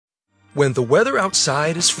When the weather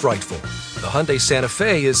outside is frightful, the Hyundai Santa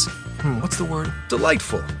Fe is,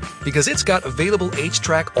 delightful. Because it's got available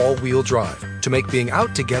H-Track all-wheel drive to make being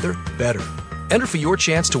out together better. Enter for your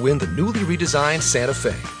chance to win the newly redesigned Santa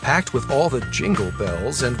Fe, packed with all the jingle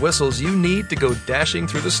bells and whistles you need to go dashing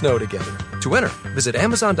through the snow together. To enter, visit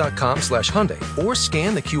Amazon.com/Hyundai or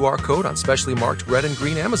scan the QR code on specially marked red and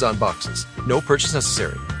green Amazon boxes. No purchase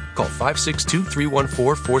necessary. Call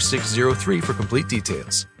 562-314-4603 for complete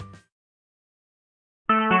details.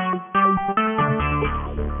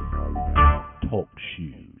 Talk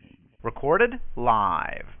shoes. Recorded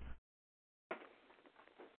live.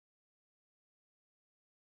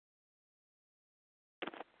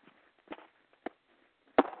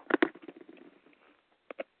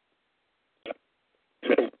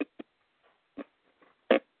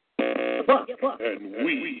 And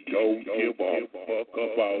we don't give a fuck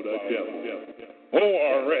about a devil.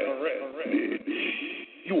 ORS, bitch.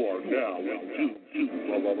 You are now in tune.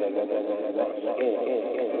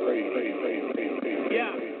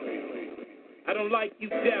 Yeah. I don't like you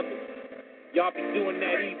devils. Y'all be doing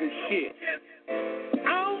that evil shit.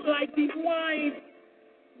 I don't like these wines.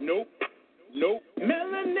 Nope.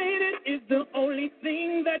 Melanated is the only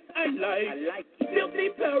thing that I like. Filthy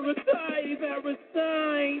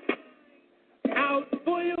parasite. Out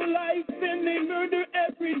for your life and they murder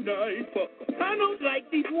every night. I don't like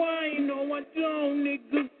these wine, no I don't,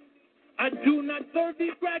 niggas. I do not serve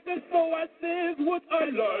these crackers, so I says what I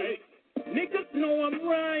like. Niggas know I'm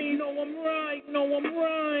right.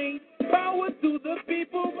 Power to the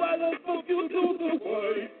people, motherfucker you to the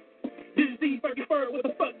white. Disease, Fergie Bird, what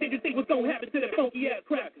the fuck did you think was gonna happen to that funky ass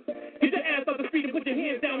cracker? Get your ass off the street and put your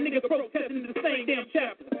hands down, niggas protesting in the same damn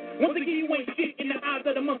chapter. Once again, you ain't shit in the eyes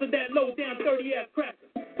of the month of that low down dirty ass cracker.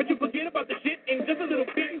 But you forget about the shit in just a little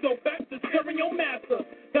bit and go back to serving your master.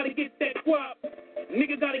 Gotta get that guap,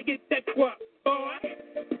 nigga gotta get that guap, boy.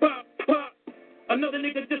 Pop. Another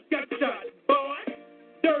nigga just got shot, boy.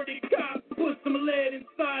 Dirty cop, put some lead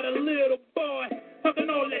inside a little boy. Talking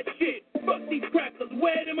all that shit. Fuck these crackers,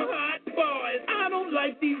 where them hot boys. I don't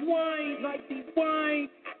like these wines.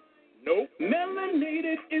 Nope.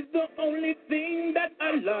 Melanated is the only thing that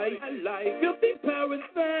I like. Filthy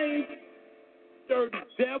parasite. Dirty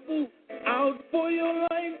devil. Out for your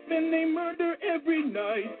life and they murder every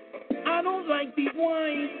night. I don't like these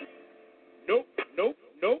wines. Nope.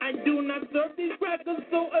 I do not serve these crackers,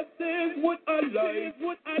 so I says what I like.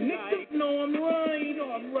 Niggas know I'm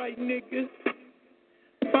right, niggas.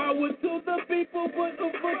 Power to the people, but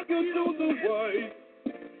the fuck you to the white.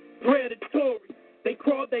 Predatory, they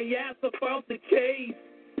crawl their ass up out the cave.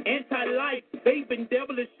 Anti-life, they've been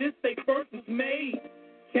devilish since they first was made.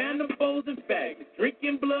 Cannibals and faggots,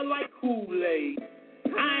 drinking blood like Kool-Aid.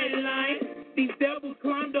 I ain't lying, these devils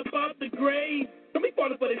climbed up out the grave. Don't be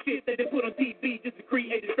falling for the shit that they put on TV just to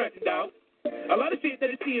create distraction, dog. A lot of shit that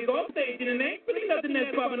they see is off stage and it ain't really nothing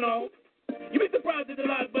that's popping off. You be surprised at the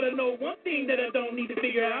lies, but I know one thing that I don't need to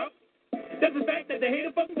figure out. That's the fact that they hate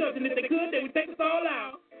a fucking us, and if they could, they would take us all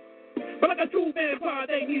out. But like a true vampire,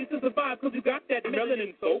 they needed to survive because you got that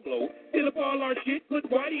melanin so glow. Steal up all our shit, put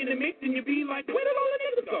Whitey in the mix, and you be like, where did all the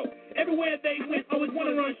niggas go? Everywhere they went, always want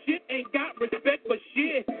to run shit, ain't got respect for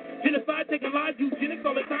shit. Genocide, taking lives, eugenics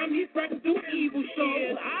all the time, these crackers do evil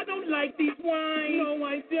shit. I don't like these wines. No,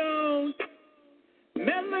 I don't.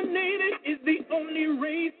 Melanated is the only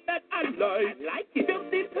race that I like it.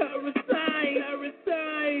 Filthy parasite.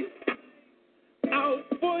 Out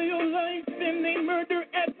for your life and they murder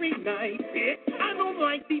every night. I don't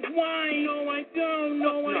like these wines. No, I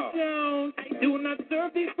don't. I do not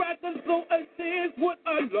serve these crackers, so I says what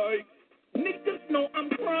I like. Niggas know I'm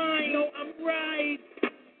right.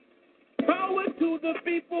 Power to the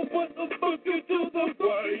people, but the fuck you to the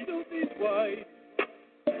white.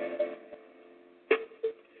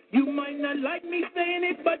 You might not like me saying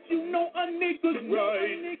it, but you know a nigga's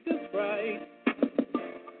right.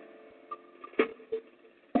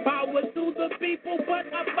 Power to the people, but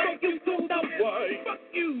I fuck you to the white. Fuck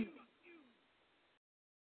you.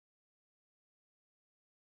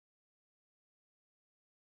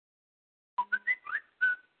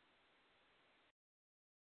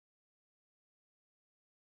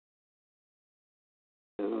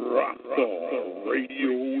 Rockstar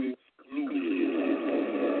Radio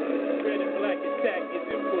exclusive. Red and black attack is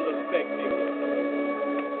in full effect, nigga.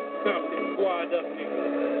 Compton squad up, nigga.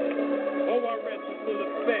 ORS in full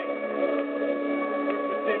effect.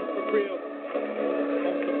 Represent for real.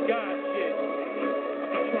 On some God shit.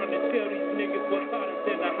 I'm trying to tell these niggas what's hotter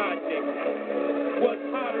than a hot nigga. What's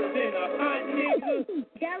hotter than a hot nigga? A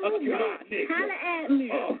God nigga. Holla at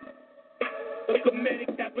me. A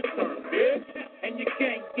comedic type of term, bitch. And you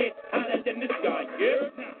can't get hotter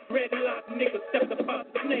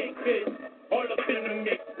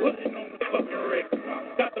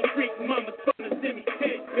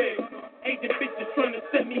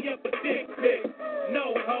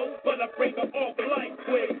but I break her off like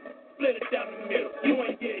quick. Split it down the middle, you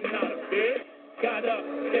ain't getting out of bed. Got up,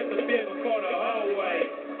 there's a vehicle called a hallway.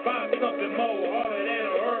 Find something more harder than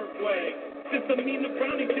an earthquake. Since I mean the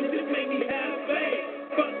brownie juice, this made me have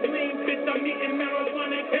faith. Fuck clean, bitch, I'm eating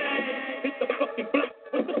marijuana cash. Hit the fucking block,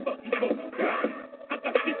 what the fuck you supposed to got? I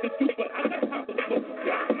got shit to do, but I got time to smoke a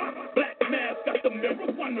got. Black mask got the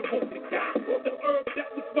marijuana supposed to got. The herb that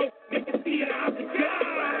we smoke, make it see it out the God.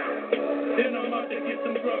 Then I'm out to get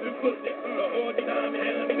some grub and pussy. The whole time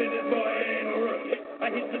handling business, boy, I ain't a rookie. I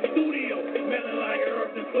hit the studio, smelling like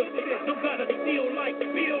herbs and pussy. Don't gotta steal like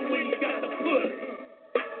Bill when you got the pussy.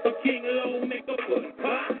 A king low, make a pussy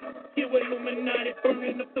pop. Kill Illuminati,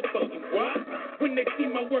 burning up the fucking rock. When they see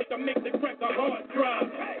my work, I make the crack a hard drop.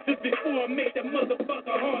 Just before I make that motherfucker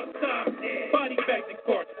hard stop. Body bags and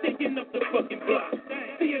carts, sticking up the fucking block.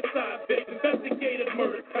 CSI, bitch, investigative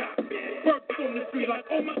murder cop. Works on the street like,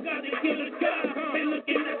 oh my god, they killed a guy. They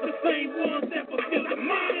looking at the same ones that were still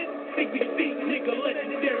demanded. ABC, nigga,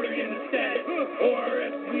 legendary in the status.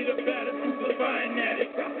 ORS, we the baddest, who's the fine at it.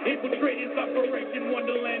 Infiltrating Operation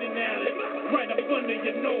Wonderland and Alice. Right up under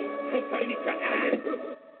your nose, Botanica Alice.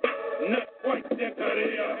 Not quite that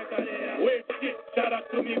career. Weird shit, shout out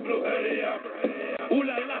to me, brujeria. Ooh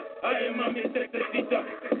la la, I am a mistecita.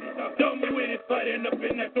 Dumb with it, fighting up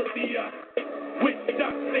in that tortilla. With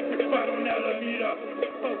shots, sacred spot on Alameda.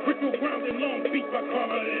 Ritual ground in Long Beach by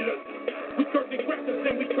Carmelita. We cursing crackers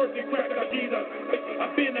and we cursing crackers, Jesus.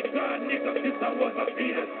 I've been a god nigga since I was a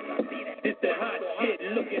fetus. This that hot shit,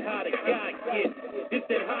 look at how the guy gets. This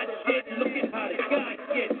that hot shit, look at how the guy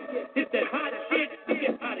gets. This that hot shit, look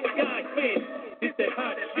at how the guy gets. This that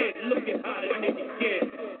hot shit, look at how the nigga gets.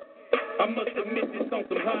 I must admit this on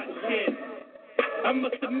some hot shit. I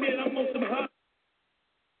must admit I'm on some hot.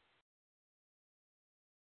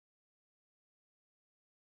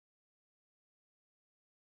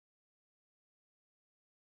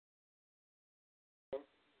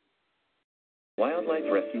 Wildlife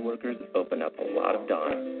rescue workers open up a lot of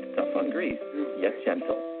Dawn. Tough on grease, yet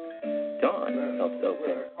gentle. Dawn helps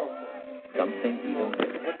open something even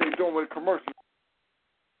bigger. What they doing with a commercial?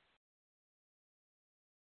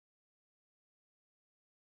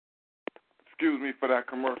 Excuse me for that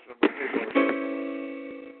commercial.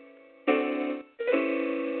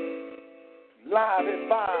 Live at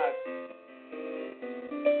 5.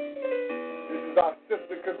 This is our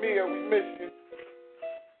sister Camille. We miss you.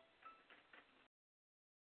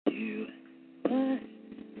 You must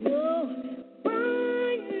know by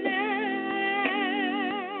now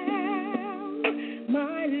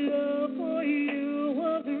my love for you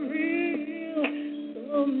was real.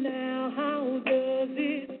 So now how does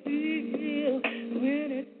it feel when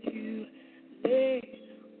it's too late?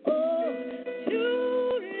 Oh, too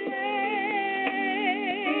late.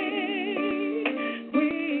 We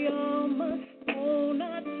all must own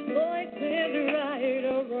our choices, right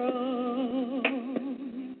or wrong.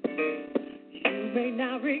 You may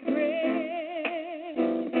not regret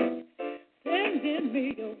sending me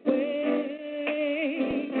away,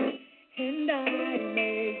 and I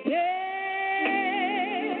may yet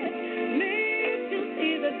live to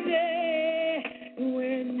see the day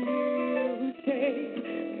when you say,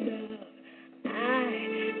 love, I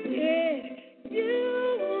did you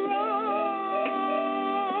wrong.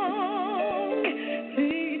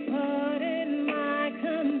 Please pardon my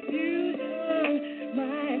confusion,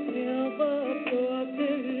 my silver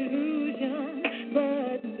illusion,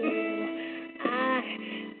 but no, I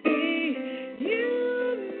see you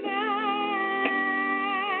now.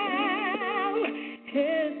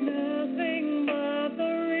 It's nothing but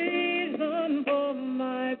the reason for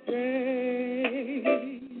my pain.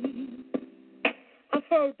 I've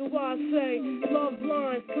heard the wise say, love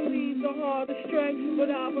lines can lead the heart astray, but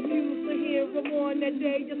I refuse to hear them on that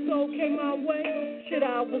day your soul came my way. Shit,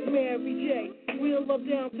 I was Mary J. Wheel up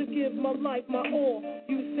down to give my life my all.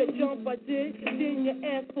 You said jump, I did. Then you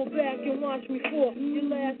asked for back and watch me fall. Your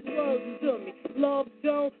last words to me, love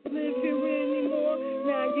don't live here anymore.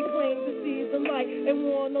 Now you claim to see the light and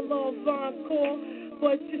want a love line call.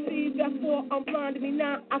 But you see, that's all I'm blind to me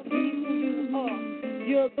now. I see who you are.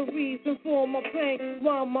 You're the reason for my pain,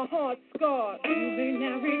 why my heart's scarred. You may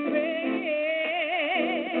not regret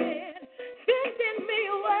sending me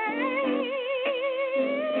away,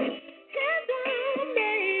 and I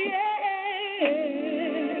may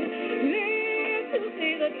live to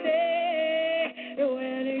see the day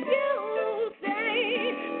when you say,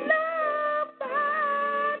 love, I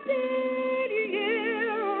did you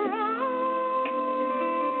wrong.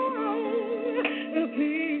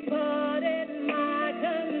 Please pardon my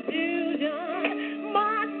confusion,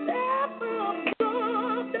 my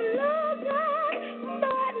self-absorbed illusion,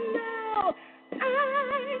 but no,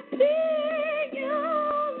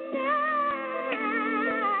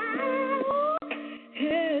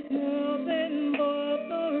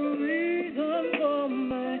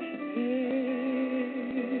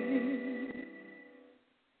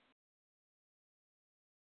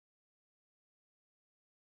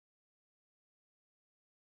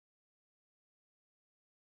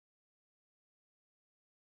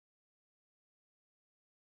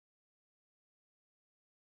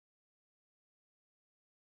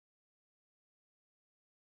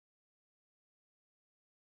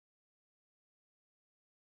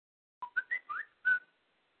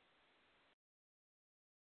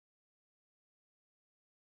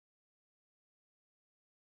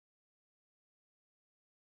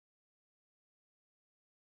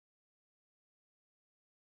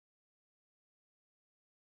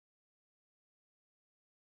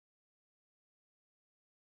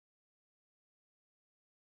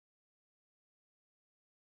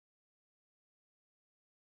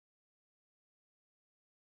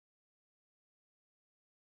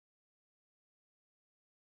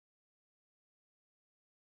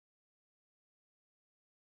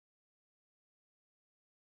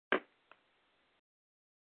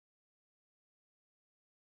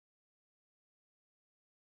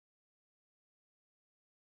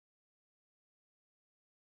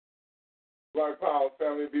 Black Power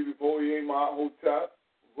family, BB48, my hotel.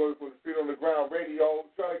 Working for the Feet on the Ground radio.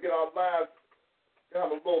 Trying to get our last.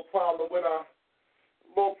 Have a little problem with our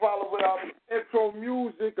intro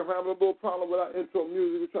music. I'm having a little problem with our intro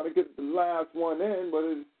music. We're trying to get the last one in, but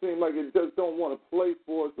it seems like it just don't want to play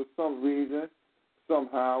for us for some reason.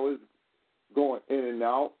 Somehow it's going in and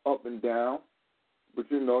out, up and down.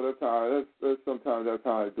 But you know that's sometimes that's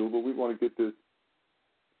how I do. But we want to get this.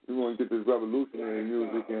 We want to get this revolutionary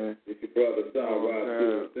music in. It's your brother Star Black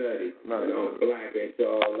ain't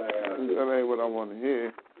y'all loud. That ain't what I want to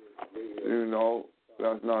hear. You know,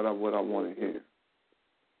 that's not what I want to hear.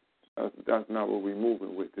 That's not what we're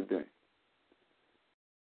moving with today.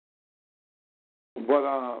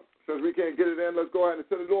 But since we can't get it in, let's go ahead and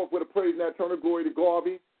set it off with a praise Nat Turner, glory to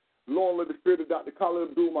Garvey, long live the spirit of Dr. Khalid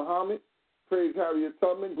Abdul Muhammad, praise Harriet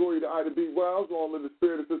Tubman, glory to Ida B. Wells, long live the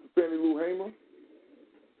spirit of Sister Fannie Lou Hamer.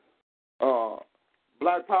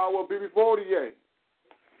 Black Power, BB48.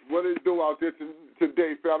 What did it do out there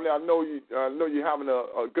today, family? I know you're having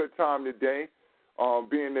a good time today,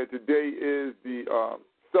 being that today is the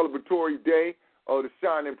celebratory day of the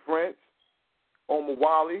Shining Prince, Omar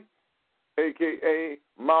Wally, a.k.a.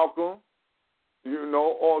 Malcolm, you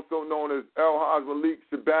know, also known as El Haj Malik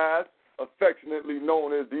Shabazz, affectionately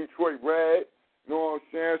known as Detroit Red, you know what I'm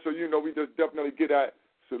saying? So, you know, we just definitely get that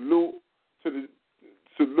salute to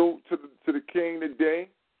the king today.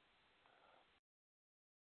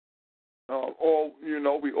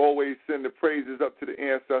 We always send the praises up to the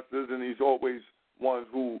ancestors, and he's always ones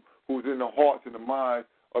who's in the hearts and the minds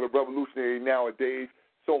of the revolutionary nowadays.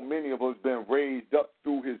 So many of us been raised up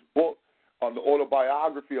through his book, the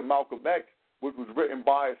autobiography of Malcolm X, which was written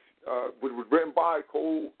by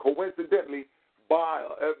coincidentally by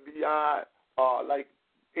FBI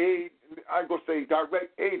aide. I ain't gonna say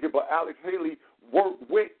direct agent, but Alex Haley worked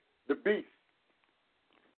with the beast.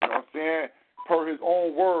 You know what I'm saying? Per his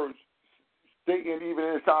own words, stating even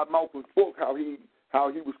inside Malcolm's book how he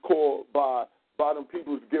was called by them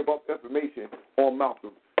people to give up information on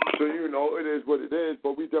Malcolm. So, you know, it is what it is,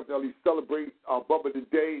 but we definitely celebrate our brother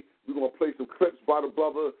today. We're going to play some clips by the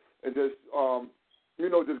brother and just,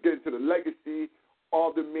 just get into the legacy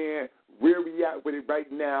of the man, where we at with it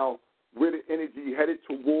right now, where the energy headed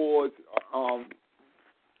towards,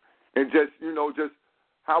 and just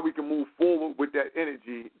how we can move forward with that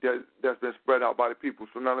energy that's been spread out by the people.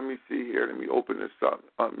 So now let me see here. Let me open this up,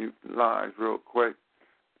 unmute the lines real quick,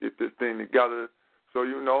 get this thing together. So,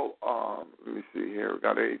 let me see here. We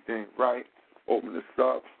got everything right. Open this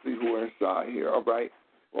up, see who are inside here. All right.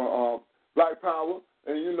 Black Power.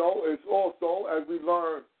 And, it's also, as we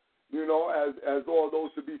learn, as all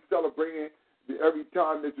those should be celebrating, every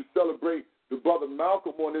time that you celebrate the brother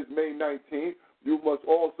Malcolm on this May 19th, you must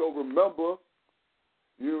also remember,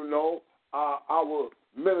 our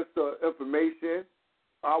minister of information,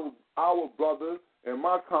 our brother and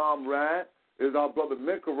my comrade is our brother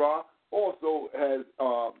Minkara, also has,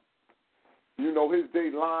 his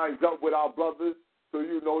day lines up with our brothers. So,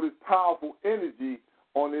 this powerful energy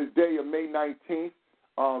on this day of May 19th.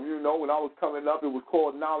 When I was coming up, it was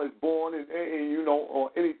called Knowledge Born, and on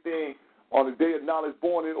anything on the day of Knowledge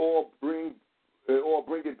Born, it all bring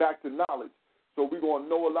it back to knowledge. So we're going to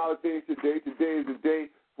know a lot of things today. Today is the day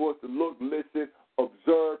for us to look, listen,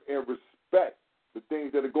 observe, and respect the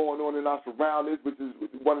things that are going on in our surroundings, which is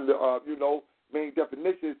one of the, main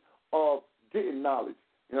definitions of getting knowledge.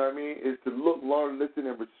 You know what I mean? Is to look, learn, listen,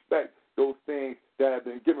 and respect those things that have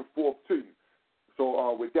been given forth to you.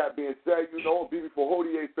 So with that being said, BB for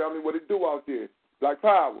Holyday family, what it do out there? Black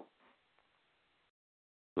Power.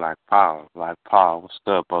 Black Power. What's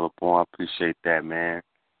up, brother boy? I appreciate that, man.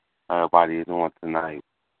 How everybody is doing tonight?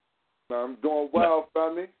 I'm doing well,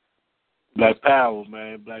 family. Black Power,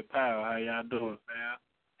 man. Black Power. How y'all doing, man?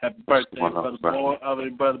 Happy birthday, brother boy.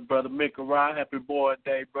 Brother Minkara. Happy boy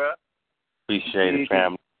day, bro. Appreciate it,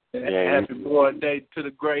 family. Yeah, happy boy day to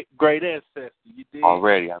the great ancestor. You did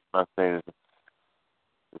already. I was going to say it's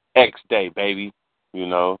X Day, baby.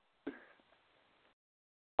 Like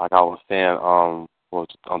I was saying, on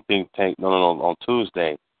Think Tank. No, on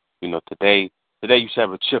Tuesday. Today you should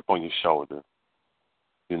have a chip on your shoulder.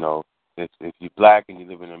 If you're black and you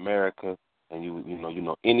live in America and you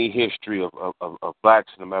know any history of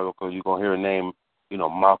blacks in America, you're gonna hear a name,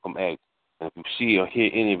 Malcolm X. And if you see or hear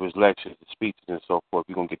any of his lectures, his speeches, and so forth,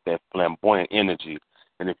 you're gonna get that flamboyant energy.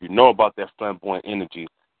 And if you know about that flamboyant energy,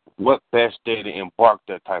 what best day to embark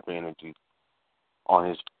that type of energy on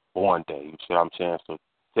his born day? You see what I'm saying? So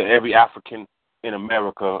to every African in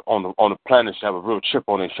America on the planet should have a real chip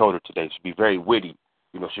on their shoulder today. Should be very witty.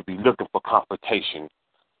 Should be looking for confrontation.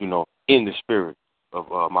 In the spirit of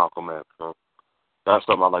Malcolm X. So that's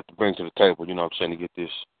something I like to bring to the table, you know what I'm saying, to get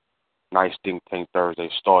this nice Think Tank Thursday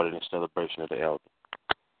started in celebration of the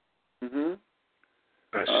elder.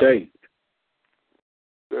 I say.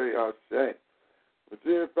 I say. But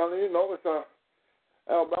see, fella, you know, it's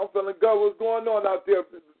I'm feeling good. What's going on out there,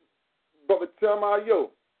 brother Tim? How you?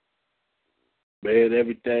 Man,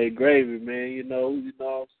 everything gravy, man. You know what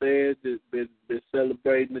I'm saying? Just been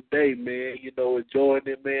celebrating the day, man. You know, enjoying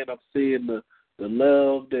it, man. I'm seeing the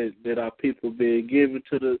love that our people been giving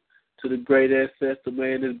to the great ancestor,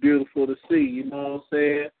 man. It's beautiful to see, you know what I'm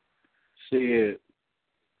saying? Shit.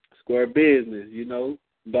 Square business, you know.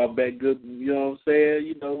 About back good, you know what I'm saying?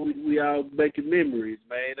 You know, we all making memories,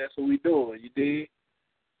 man. That's what we doing, you dig?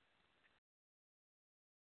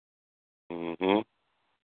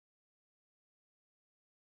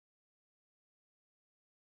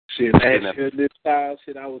 Shit, last year this time,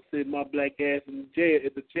 I was sitting my black ass in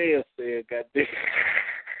the jail cell, goddamn.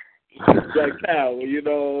 Black power, you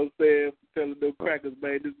know what I'm saying? Telling them crackers,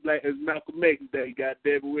 man, this is Malcolm X Day,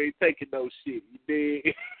 goddamn, we ain't taking no shit, you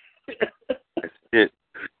dig? Shit.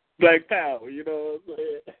 Black power, you know what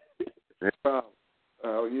I'm saying?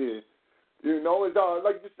 Oh, yeah. You know, it's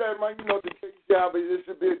like you said, man, you know, today's job, it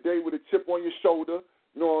should be a day with a chip on your shoulder,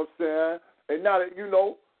 you know what I'm saying? And now that, you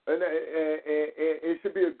know, and it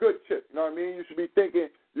should be a good chip, you know what I mean? You should be thinking,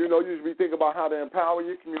 about how to empower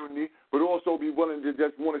your community, but also be willing to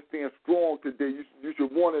just want to stand strong today. You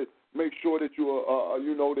should want to make sure that if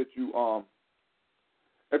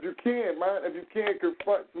you can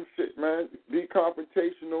confront some shit, man, be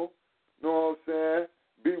confrontational, you know what I'm saying?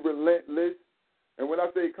 Be relentless. And when I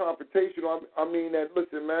say confrontational, I mean that,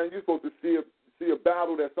 listen, man, you're supposed to see a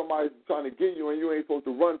battle that somebody's trying to get you, and you ain't supposed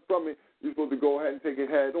to run from it. You're supposed to go ahead and take it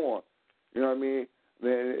head on. You know what I mean?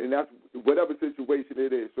 And that's whatever situation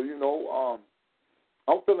it is. So, you know,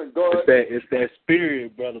 I'm feeling good. It's that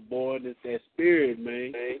spirit, brother boy. It's that spirit,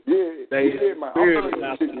 man. Yeah, man. Spirit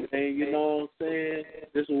out there, man. You know what I'm saying?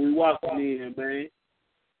 This is what we walking in, man.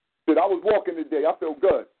 Dude, I was walking today. I feel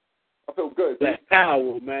good. Black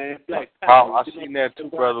power, man. Black power. I seen that too,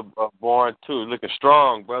 brother. Born too. Looking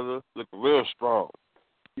strong, brother. Looking real strong.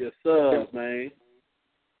 Yes, sir, man.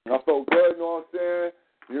 I felt good, you know what I'm saying?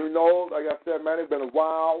 You know, like I said, man, it's been a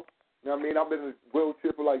while. You know what I mean? I've been in this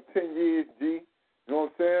wheelchair for like 10 years, G. You know what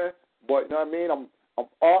I'm saying? But, you know what I mean? I'm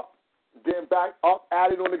up, getting back up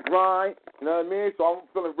at it on the grind. You know what I mean? So I'm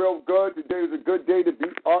feeling real good. Today was a good day to be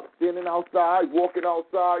up, standing outside, walking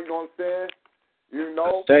outside. You know what I'm saying? You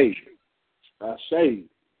know? I say.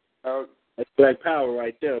 That's black power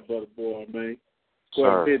right there, brother boy, man.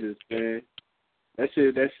 What it is, man. That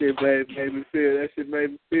shit made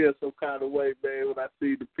me feel some kind of way, man, when I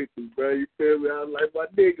see the pictures, bro. You feel me? I was like, my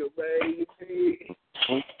nigga, man. You see?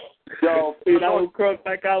 Yo, I was crunk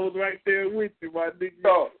like I was right there with you, my nigga.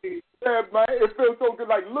 Yo, yeah, man, it feels so good.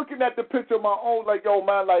 Like, looking at the picture of my own, like, yo,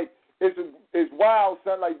 man, like, it's wild,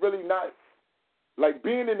 son. Like, really not, like,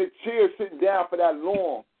 being in the chair, sitting down for that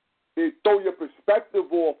long, it throw your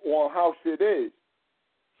perspective off on how shit is.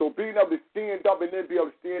 So being able to stand up and then be able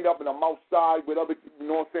to stand up and I'm outside with other, you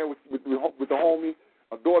know what I'm saying, with the homie,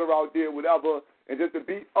 a daughter out there, whatever, and just to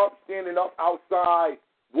be up, standing up outside,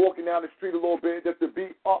 walking down the street a little bit, just to be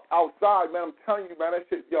up outside, man, I'm telling you, man, that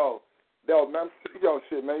shit,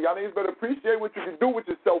 shit, man, y'all niggas better appreciate what you can do with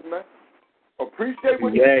yourself, man. Appreciate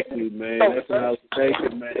what exactly, man. That's what I was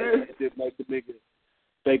thinking, man. That shit make the nigga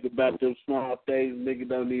think about them small things nigga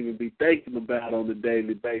don't even be thinking about on a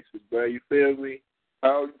daily basis, bro. You feel me?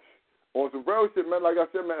 On some real shit, man, like I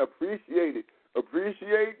said, man, appreciate it.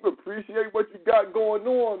 Appreciate what you got going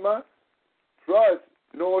on, man. Trust,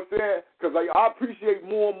 you know what I'm saying? Because, like, I appreciate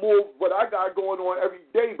more and more what I got going on every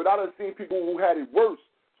day, but I done seen people who had it worse.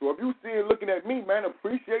 So if you see it looking at me, man,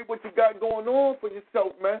 appreciate what you got going on for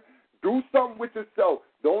yourself, man. Do something with yourself.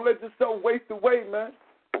 Don't let yourself waste away, man.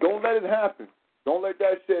 Don't let it happen. Don't let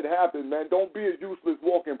that shit happen, man. Don't be a useless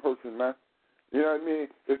walking person, man. You know what I mean?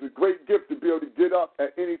 It's a great gift to be able to get up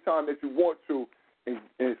at any time that you want to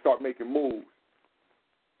and start making moves.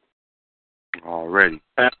 Already.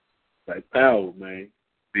 Like power, man.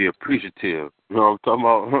 Be appreciative. You know what I'm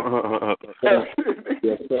talking about?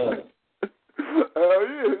 Yes, sir.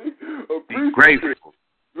 Yeah. Be grateful.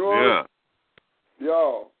 You know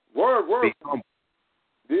Yo, word. Be humble.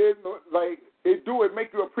 Like, it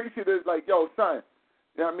make you appreciative, like, yo, son.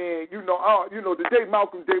 You know what I mean? Today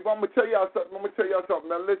Malcolm Day, but I'm going to tell y'all something.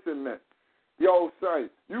 Now, listen, man. Yo, son,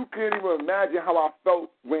 you can't even imagine how I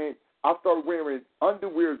felt when I started wearing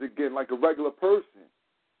underwears again like a regular person.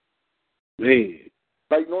 Man.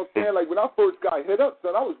 Like, you know what I'm saying? Like, when I first got hit up,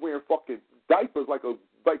 son, I was wearing fucking diapers like a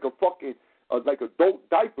fucking, like adult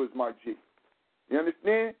diapers, my G. You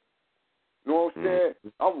understand? You know what I'm saying?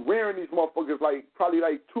 I'm wearing these motherfuckers probably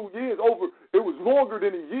 2 years over. It was longer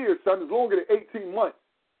than a year, son. It was longer than 18 months.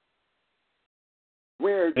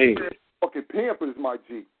 Wearing fucking Pampers, my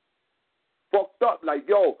G. Fucked up,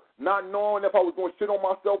 not knowing if I was going to shit on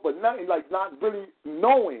myself, but nothing, not really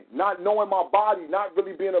knowing my body, not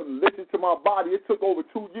really being able to listen to my body. It took over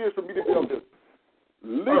 2 years for me to be able to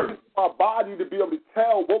listen to my body, to be able to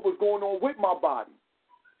tell what was going on with my body.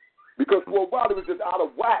 Because for a while it was just out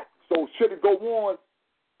of whack. So shit would go on,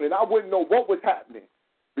 and I wouldn't know what was happening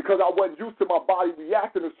because I wasn't used to my body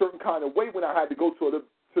reacting a certain kind of way when I had to go to the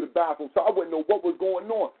bathroom. So I wouldn't know what was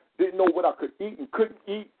going on. Didn't know what I could eat and couldn't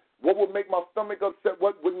eat. What would make my stomach upset?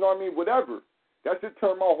 What would, whatever. That shit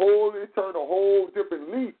turned a whole different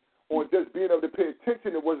leaf on just being able to pay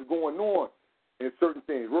attention to what's going on in certain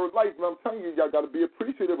things. Real life, man, I'm telling you, y'all got to be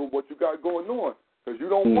appreciative of what you got going on because you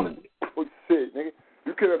don't want to shit, nigga.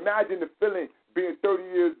 You can imagine the feeling being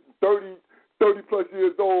 30 plus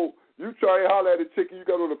years old. You try to holler at a chick and you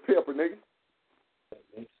got on a pamper, nigga.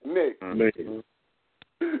 Nick.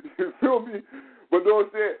 You feel me? But you know what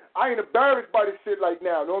I'm saying? I ain't embarrassed by this shit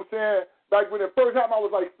now. You know what I'm saying? Back when it first happened, I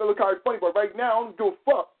was still kind of funny. But right now, I don't give a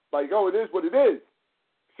fuck. It is what it is.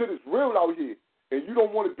 Shit is real out here. And you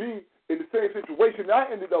don't want to be in the same situation that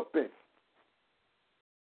I ended up in.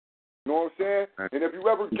 You know what I'm saying? And if you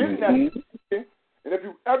ever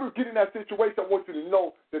get in that situation, I want you to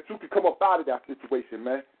know that you can come up out of that situation,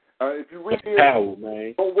 man. If you really don't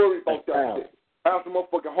worry about that shit. Have some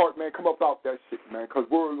motherfucking heart, man. Come up out that shit, man. Because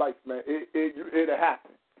we're life, man. It'll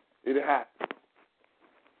happen. It'll happen.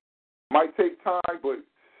 Might take time, but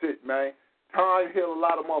shit, man. Time heals a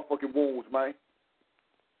lot of motherfucking wounds, man.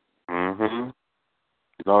 As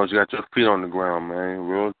long as you got your feet on the ground, man.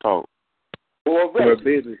 Real talk. For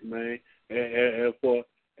business, man. And for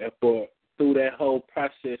through that whole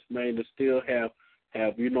process, man, to still have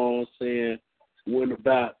you know what I'm saying, went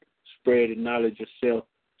about spreading knowledge yourself.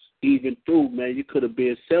 Even through, man, you could have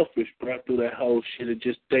been selfish, bro, through that whole shit and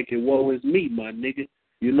just thinking, woe is me, my nigga.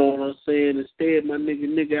 You know what I'm saying? Instead, my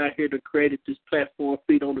nigga out here to create this platform,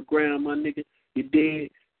 feet on the ground, my nigga. You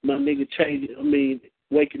did, my nigga,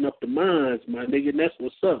 waking up the minds, my nigga. And that's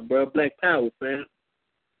what's up, bro. Black Power, fam.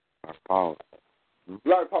 Black Power.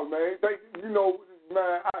 Black Power, man. Thank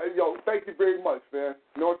you very much, man.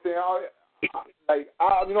 You know what I'm saying? You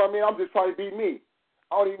know what I mean? I'm just trying to be me.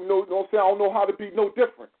 I don't even know, you know what I'm saying? I don't know how to be no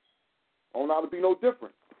different. I don't know how to be no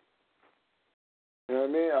different. You know what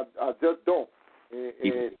I mean? I just don't.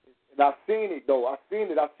 And I've seen it, though. I've seen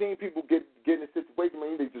people get in a situation,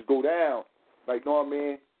 man, they just go down. You know what I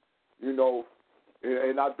mean? You know,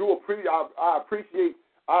 and I appreciate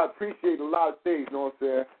a lot of things, you know what I'm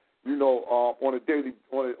saying? You know, on a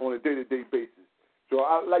day-to-day basis. So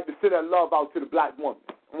I like to send that love out to the black woman.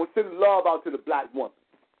 I'm going to send love out to the black woman.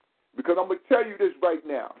 Because I'm going to tell you this right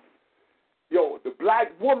now. Yo, the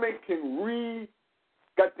black woman can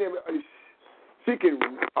she can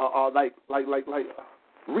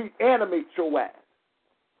reanimate your ass.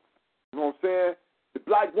 You know what I'm saying? The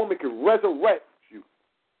black woman can resurrect you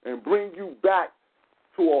and bring you back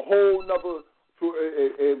to a whole nother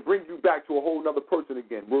person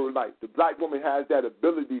again. We're the black woman has that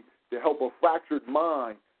ability to help a fractured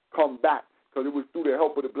mind come back because it was through the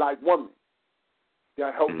help of the black woman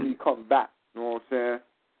that helped me come back. You know what I'm saying?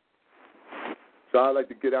 So I like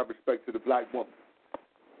to give that respect to the black woman.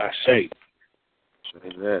 I say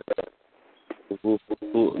that. Who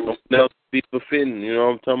else be befitting? You know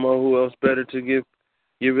what I'm talking about? Who else better to give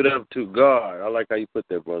it up to? God. I like how you put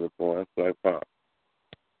that, brother. Boy, that's Black Power.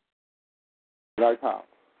 Black Power.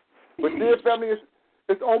 But dear family,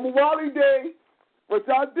 it's Omawali Day. What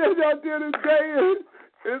y'all did today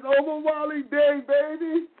is Omawali Day,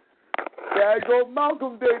 baby. There go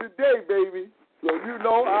Malcolm Day today, baby. So you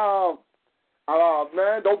know,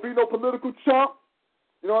 man, don't be no political chump.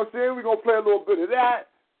 You know what I'm saying? We're going to play a little bit of that.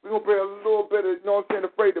 We're going to play a little bit of, you know what I'm saying,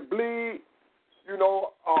 Afraid to Bleed. You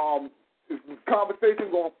know, this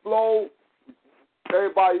conversation going to flow.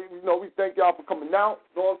 Everybody, you know, we thank y'all for coming out.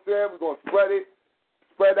 You know what I'm saying? We're going to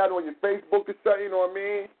spread that on your Facebook or something, you know what I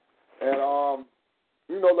mean? And,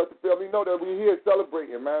 you know, let the family know that we're here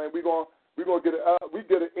celebrating, man. And we're going to get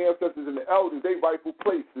the ancestors and the elders, they rightful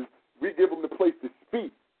places. We give them the place to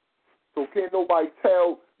speak. So can't nobody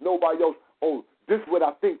tell nobody else, oh, this is what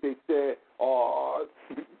I think they said, or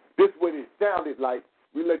this is what it sounded like.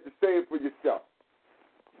 We let you say it for yourself.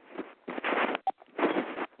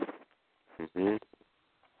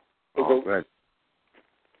 All right.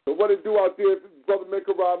 So what it do out there, Brother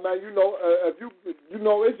Mikarah, man, you know, you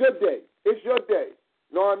know, it's your day. It's your day.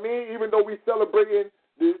 You know what I mean? Even though we celebrating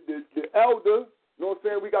the elder, you know what I'm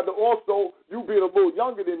saying? We got also, you being a little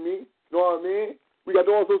younger than me, You know what I mean? We got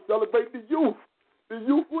to also celebrate the youth, the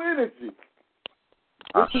youthful energy.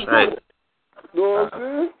 I say. You know what I'm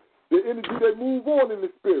saying? The energy that move on in the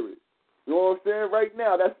spirit. You know what I'm saying? Right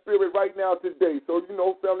now, that spirit right now today. So, you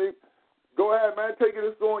know, family, go ahead, man. Take it.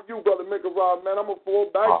 It's on you, Brother Mikarah, man. I'm going to fall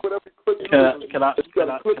back with every clip. Can I start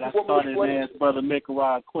and ask Brother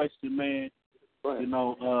Mikarah a question, man? You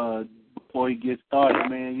know, before he gets started,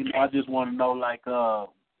 man, you know, I just want to know, like,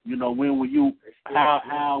 you know, when were you,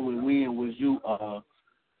 how and when was you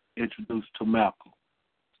introduced to Malcolm?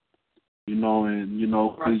 You know, and, you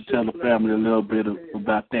know, please tell the family a little bit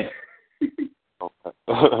about that. Okay.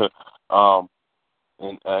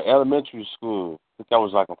 In elementary school, I think I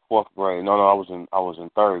was like in fourth grade. No, I was in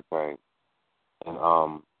third grade,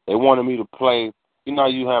 and they wanted me to play. You know,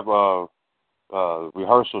 you have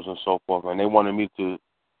rehearsals and so forth, and they wanted me to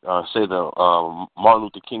say the Martin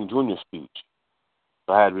Luther King Jr. speech.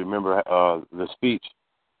 So I had to remember the speech,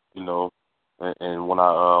 you know, and when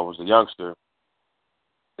I was a youngster,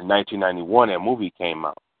 in 1991, that movie came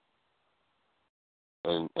out.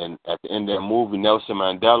 And at the end of that movie, Nelson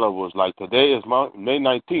Mandela was like, today is May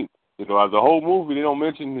 19th. You know, the whole movie, they don't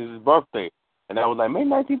mention his birthday. And I was like, May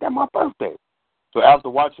 19th, that's my birthday. So after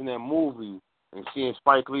watching that movie and seeing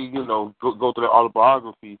Spike Lee, you know, go through the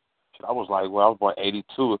autobiography, I was like, well, I was born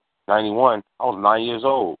 82, 91. I was 9 years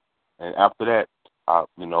old. And after that, I,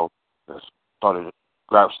 you know, started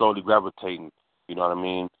slowly gravitating, you know what I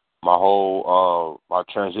mean? My whole, my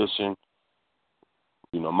transition,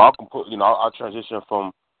 you know, Malcolm put, you know, I transitioned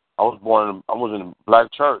from, I was in a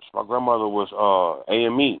black church. My grandmother was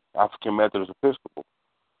AME, African Methodist Episcopal.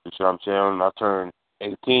 You see what I'm saying? I turned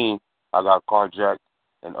 18, I got carjacked,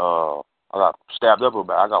 and I got stabbed up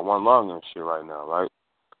about. I got one lung and shit right now, right?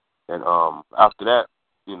 And after that,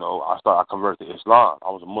 you know, I converted to Islam.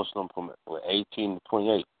 I was a Muslim from 18 to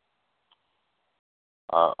 28.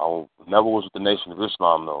 I never was with the Nation of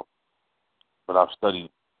Islam, though. But I've studied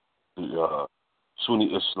the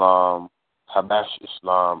Sunni Islam, Habash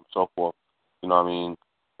Islam, so forth. You know what I mean?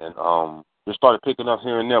 And just started picking up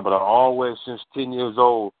here and there. But I always, since 10 years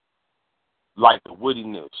old, liked the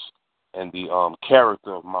wittiness and the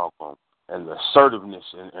character of Malcolm and the assertiveness.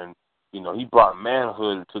 And you know, he brought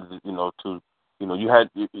manhood to the, you had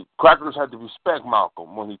crackers had to respect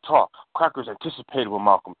Malcolm when he talked. Crackers anticipated when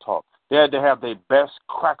Malcolm talked. They had to have their best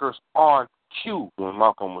crackers on cue when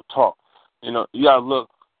Malcolm would talk. You know, you gotta look.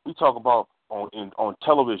 We talk about on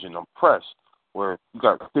television, on press, where you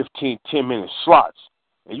got 15, 10-minute slots,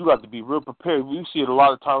 and you got to be real prepared. We see it a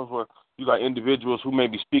lot of times where you got individuals who may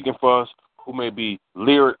be speaking for us, who may be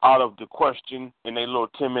leered out of the question in a little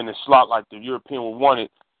 10-minute slot, like the European would want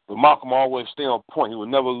it. But Malcolm always stay on point. He would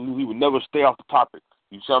never stay off the topic.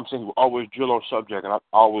 You see what I'm saying? He would always drill on subject, and I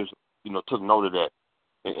always, you know, took note of that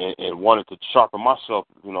and wanted to sharpen myself,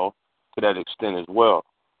 you know, to that extent as well.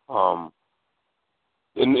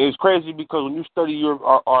 And it's crazy because when you study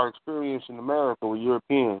our experience in America with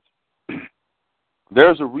Europeans,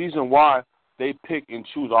 there's a reason why they pick and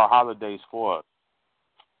choose our holidays for us.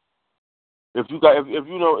 If you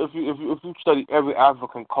study every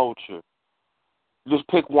African culture, just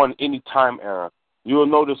pick one any time era, you'll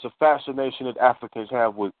notice a fascination that Africans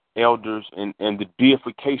have with elders and the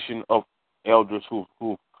deification of elders who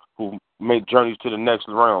make journeys to the next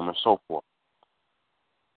realm and so forth.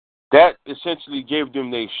 That essentially gave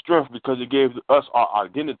them their strength because it gave us our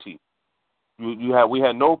identity. We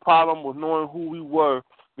had no problem with knowing who we were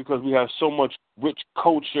because we had so much rich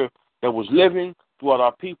culture that was living throughout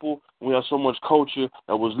our people. We had so much culture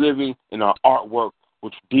that was living in our artwork,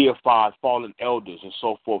 which deified fallen elders and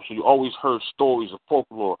so forth. So you always heard stories of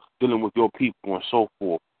folklore dealing with your people and so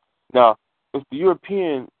forth. Now, if the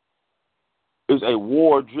European is a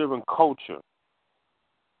war-driven culture,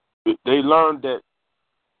 they learned that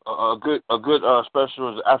a good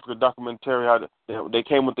special is an African documentary. How they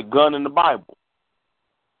came with the gun and the Bible.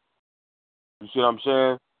 You see what I'm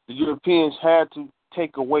saying? The Europeans had to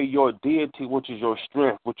take away your deity, which is your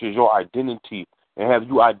strength, which is your identity, and have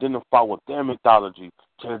you identify with their mythology,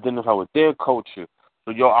 to identify with their culture.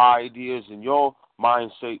 So your ideas and your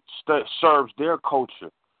mindset serves their culture.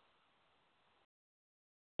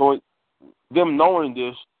 So them knowing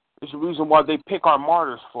this is the reason why they pick our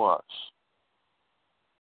martyrs for us.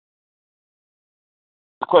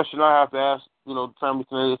 The question I have to ask, you know, family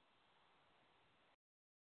today is,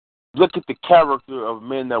 look at the character of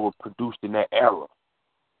men that were produced in that era.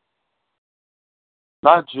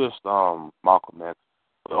 Not just Malcolm X,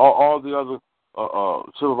 but all the other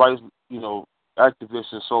civil rights, you know,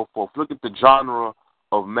 activists and so forth. Look at the genre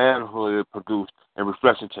of manhood it produced in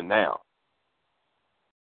reflection to now.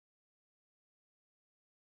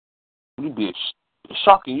 It's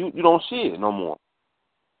shocking. You don't see it no more.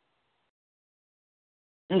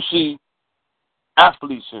 You see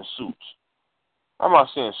athletes in suits. I'm not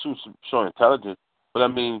saying suits show intelligence, but I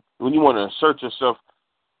mean, when you want to assert yourself,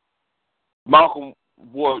 Malcolm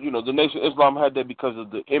wore, the Nation of Islam had that because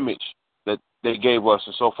of the image that they gave us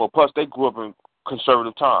and so forth. Plus, they grew up in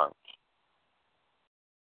conservative times.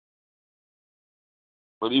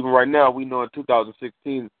 But even right now, we know in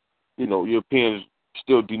 2016, Europeans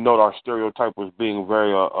still denote our stereotype as being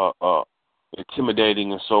very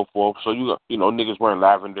intimidating and so forth. So niggas wearing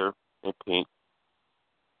lavender and pink.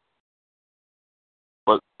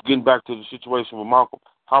 But getting back to the situation with Malcolm,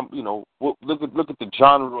 look at the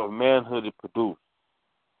genre of manhood it produced.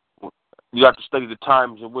 You have to study the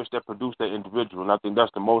times in which they produced that individual, and I think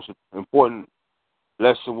that's the most important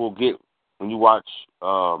lesson we'll get when you watch,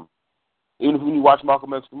 even when you watch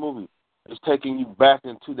Malcolm X the movie. It's taking you back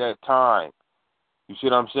into that time. You see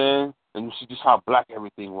what I'm saying? And you see just how black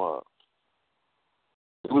everything was.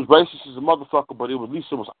 It was racist as a motherfucker, but at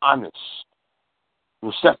least it was honest. It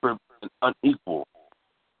was separate and unequal.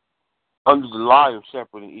 Under the lie of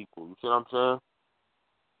separate and equal. You see what I'm saying?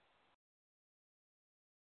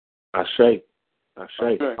 I say.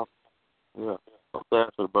 Yeah. Okay,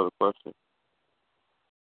 answer the brother question.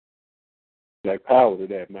 Like power to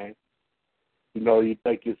that, man. You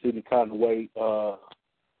think it's any kind of way,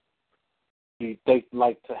 you think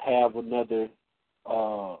like to have another,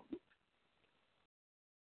 I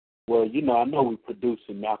know we're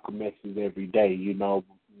producing Malcolm X's every day, you know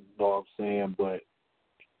what I'm saying, but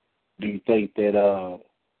do you think that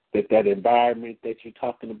that environment that you're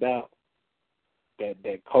talking about,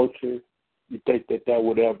 that culture, you think that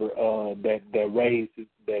would ever that raises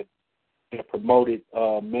that promoted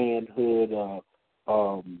manhood,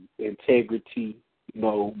 integrity, you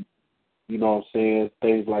know what I'm saying,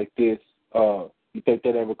 things like this, you think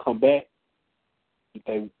that ever come back? You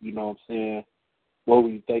think, you know what I'm saying, what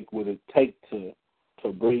would you think would it take to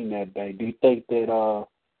bring that back? Do you think that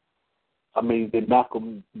did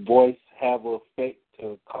Malcolm's voice have an effect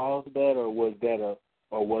to cause that, or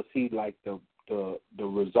was he like the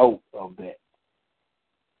result of that?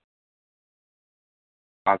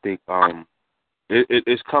 I think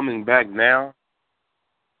it's coming back now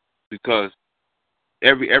because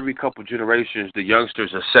every couple generations the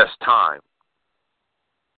youngsters assess time.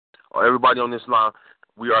 Everybody on this line,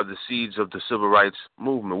 we are the seeds of the civil rights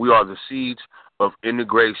movement. We are the seeds of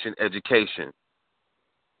integration education.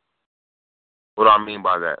 What do I mean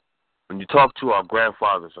by that? When you talk to our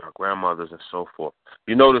grandfathers, our grandmothers, and so forth,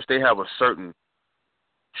 you notice they have a certain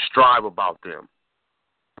strive about them.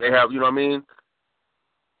 They have, you know what I mean?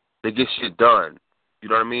 They get shit done. You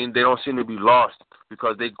know what I mean? They don't seem to be lost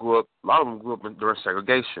because they grew up, a lot of them grew up during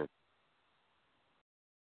segregation.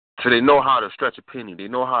 So they know how to stretch a penny. They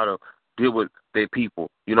know how to deal with their people.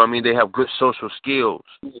 You know what I mean? They have good social skills.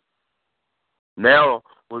 Now,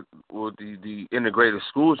 with the integrated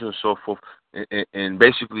schools and so forth, and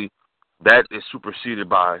basically that is superseded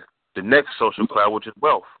by the next social class, which is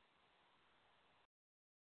wealth.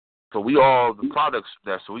 So we all the products of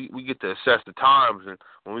that. So we get to assess the times, and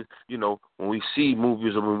when we see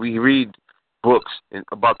movies or when we read books and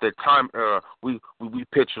about that time era, we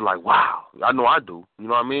picture like, wow. I know I do. You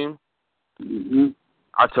know what I mean? Mm-hmm.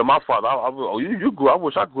 I tell my father, you grew. I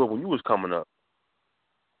wish I grew up when you was coming up,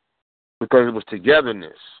 because it was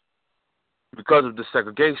togetherness, because of the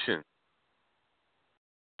segregation.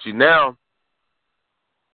 See, now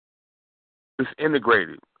it's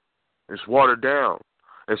integrated, it's watered down.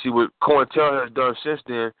 And see what COINTEL has done since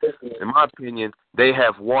then, in my opinion, they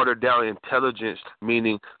have watered down intelligence,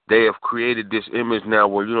 meaning they have created this image now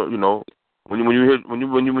where when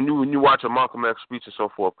you watch a Malcolm X speech and so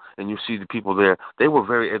forth, and you see the people there, they were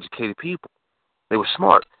very educated people. They were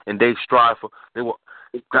smart, and they strive for. They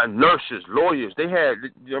got nurses, lawyers. They had,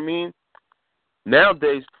 you know what I mean.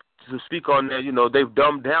 Nowadays, to speak on that, they've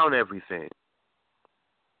dumbed down everything.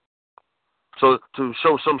 So to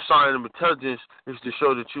show some sign of intelligence is to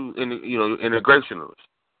show that you're integrationalist.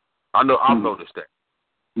 I know I've noticed that.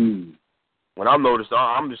 Mm. When I've noticed,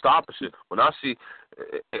 I'm just the opposite. When I see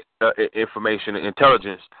information and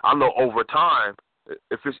intelligence, I know over time,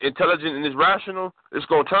 if it's intelligent and it's rational, it's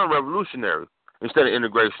going to turn revolutionary instead of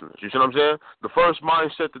integrationalist. You see what I'm saying? The first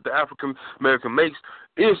mindset that the African American makes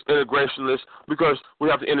is integrationalist because we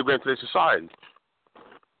have to integrate into society.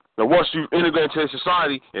 Now, once you integrate into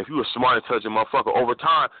society, if you're a smart, intelligent motherfucker, over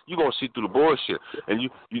time, you're going to see through the bullshit. And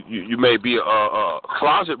you may be a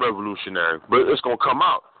closet revolutionary, but it's going to come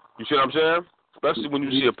out. You see what I'm saying? especially when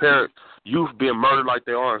you see a parent, youth being murdered like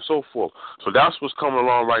they are and so forth. So that's what's coming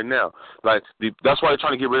along right now. Like that's why they're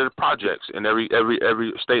trying to get rid of the projects in every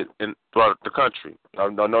state throughout the country. I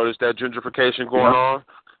noticed that gentrification going on.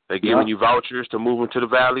 They're giving you vouchers to move into the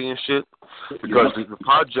valley and shit because the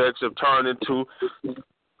projects have turned into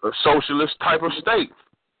a socialist type of state.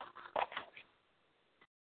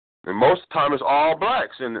 And most of the time it's all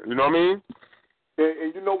blacks, and you know what I mean?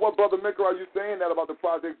 And you know what, Brother Micker, are you saying that about the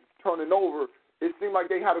projects turning over? It seemed like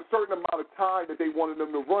they had a certain amount of time that they wanted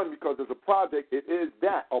them to run because as a project, it is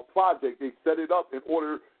that, a project. They set it up in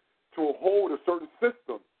order to hold a certain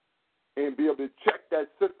system and be able to check that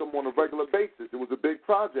system on a regular basis. It was a big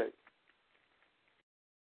project.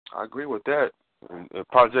 I agree with that. A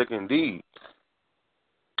project indeed.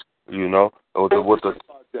 You know, with a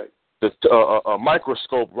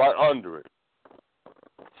microscope right under it.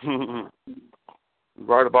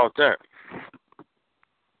 Right about that.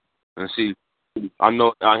 And see, I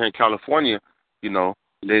know out here in California, you know,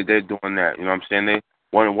 they're doing that. You know what I'm saying? They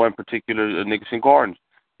one particular Nicholson Gardens.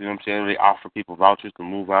 You know what I'm saying? They offer people vouchers to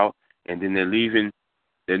move out, and then they're leaving.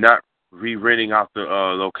 They're not re-renting out the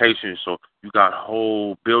location, so you got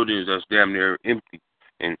whole buildings that's damn near empty.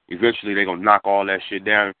 And eventually they're gonna knock all that shit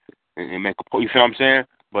down and make a. You feel what I'm saying?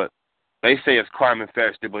 But they say it's crime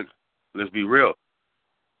infested, but let's be real.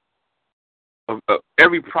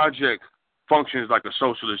 Every project functions like a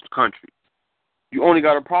socialist country. You only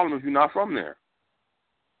got a problem if you're not from there.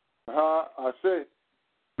 I see.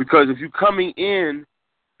 Because if you're coming in,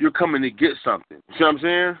 you're coming to get something. You see what I'm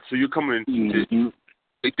saying? So you're coming to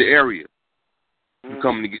take the area. You're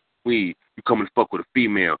coming to get weed. You're coming to fuck with a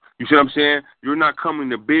female. You see what I'm saying? You're not coming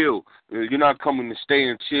to build. You're not coming to stay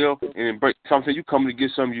and chill and break. So I'm saying you're coming to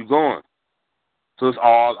get something. You're going. So it's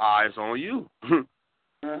all eyes on you.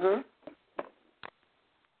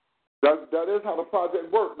 That is how the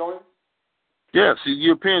project works, don't it? Yeah, see,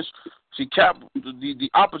 Europeans, the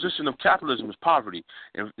opposition of capitalism is poverty.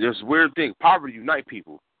 And there's a weird thing. Poverty unite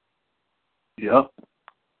people. Yep.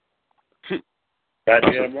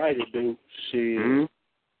 Goddamn right it do. Shit.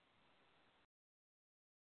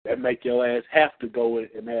 That make your ass have to go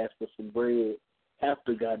and ask for some bread. Have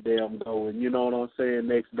to goddamn go and, you know what I'm saying,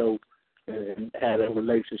 next door and have a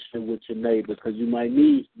relationship with your neighbor because you might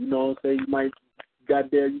need, you know what I'm saying, you might,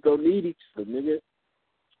 goddamn, you gonna need each other, nigga.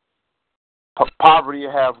 Poverty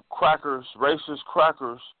have crackers, racist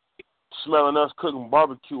crackers, smelling us cooking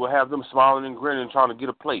barbecue, will have them smiling and grinning trying to get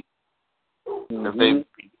a plate. If they, you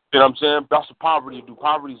know what I'm saying? That's what poverty do.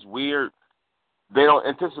 Poverty's weird. They don't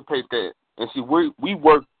anticipate that. And see,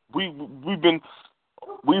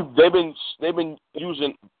 they've been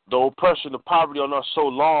using the oppression of poverty on us so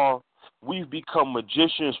long. We've become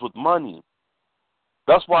magicians with money.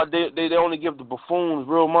 That's why they only give the buffoons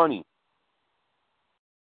real money.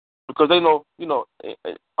 Because they know, you know,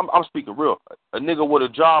 I'm speaking real. A nigga with a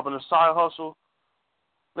job and a side hustle,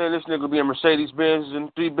 man, this nigga be in Mercedes-Benz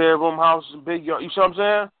and 3-bedroom houses and big yard. You see what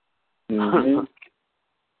I'm saying?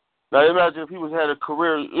 Now imagine if he had a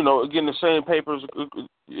career, you know, getting the same papers.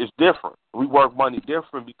 It's different. We work money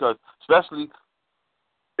different because, especially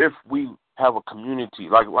if we have a community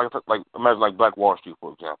like imagine like Black Wall Street,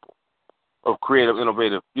 for example, of creative,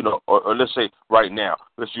 innovative, you know, or let's say right now,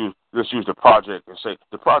 let's use the project and say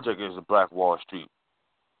the project is a Black Wall Street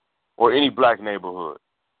or any black neighborhood.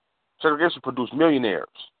 Segregation produced millionaires.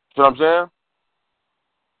 You know what I'm saying?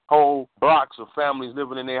 Whole blocks of families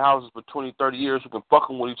living in their houses for 20, 30 years who can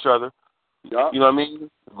fucking with each other. Yep. You know what I mean?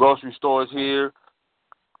 Grocery stores here,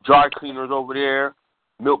 dry cleaners over there,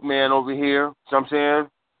 milkman over here. You know what I'm saying?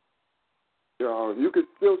 You could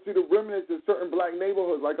still see the remnants in certain black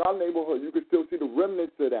neighborhoods, like our neighborhood. You could still see the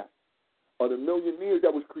remnants of that, or the millionaires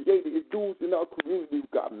that was created. It's dudes in our community who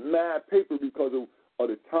got mad paper because of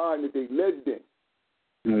the time that they lived in.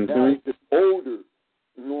 Now it's just older.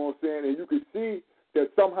 You know what I'm saying? And you could see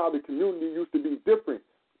that somehow the community used to be different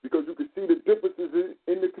because you could see the differences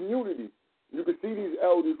in the community. You could see these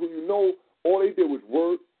elders who, you know, all they did was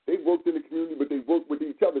work. They worked in the community, but they worked with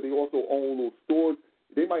each other. They also owned little stores.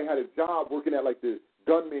 They might have had a job working at, like, the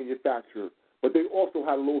gun manufacturer, but they also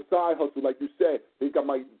had a little side hustle, like you said. They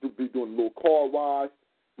might be doing a little car wash,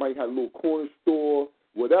 might have a little corner store,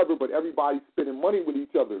 whatever, but everybody's spending money with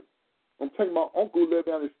each other. I'm telling you, my uncle lived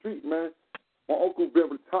down the street, man. My uncle been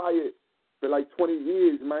retired for like 20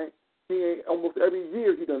 years, man. He ain't almost every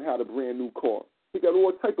year he done had a brand new car. He got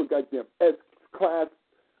all type of goddamn S-Class,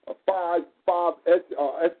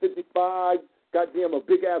 S55, goddamn a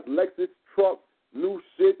big-ass Lexus truck, new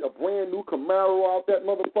shit, a brand new Camaro out that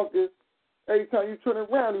motherfucker. Every time you turn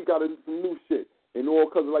around, he got some new shit. And all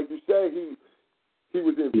because, like you said, He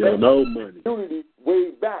was in no money. community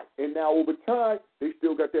way back, and now over time, they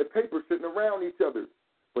still got that paper sitting around each other.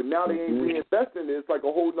 But now they ain't reinvesting it. It's like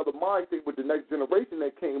a whole other mindset with the next generation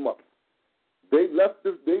that came up. They left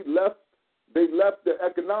the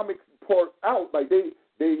economics part out. Like they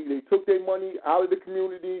took their money out of the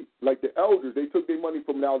community, like the elders. They took their money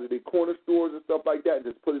from now to their corner stores and stuff like that and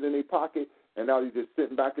just put it in their pocket, and now they're just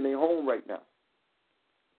sitting back in their home right now.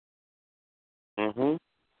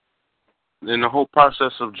 Then the whole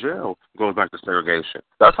process of jail goes back to segregation.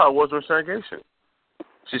 That's how it was with segregation.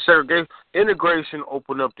 See, integration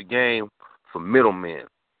opened up the game for middlemen.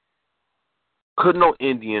 Couldn't no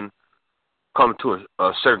Indian come to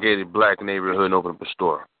a segregated black neighborhood and open up a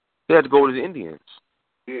store? They had to go to the Indians.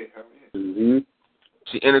 Yeah.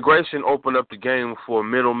 See, integration opened up the game for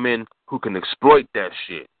middlemen who can exploit that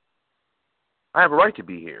shit. I have a right to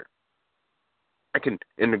be here. I can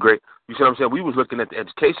integrate. You see what I'm saying? We was looking at the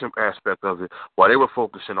education aspect of it while they were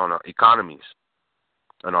focusing on our economies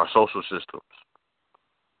and our social systems.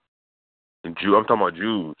 And I'm talking about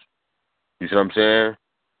Jews. You see what I'm saying?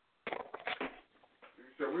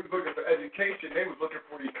 So we was looking for education. They was looking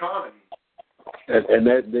for the economy. And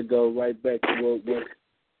that goes right back to what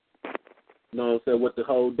you know what I'm saying, what the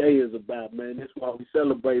whole day is about, man. That's why we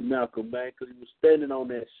celebrate Malcolm, man, because he was standing on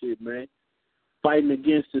that shit, man. Fighting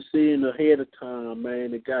against the sin ahead of time,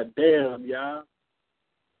 man. And goddamn, y'all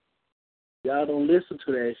don't listen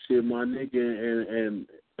to that shit, my nigga. And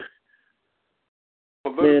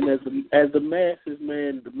man, as the masses,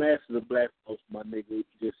 man, the masses of black folks, my nigga,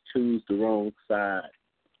 just choose the wrong side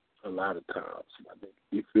a lot of times, my nigga.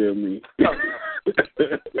 You feel me?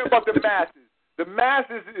 Think about the masses. The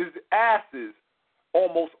masses is asses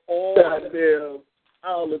almost all goddamn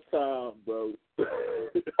all the time, bro.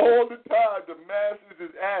 All the time, the masses is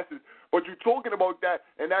asses. But you're talking about that,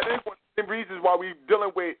 and that is one of the reasons why we're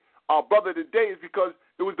dealing with our brother today is because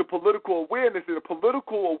it was the political awareness. And the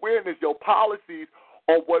political awareness, your policies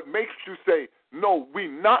are what makes you say, no, we're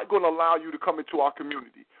not going to allow you to come into our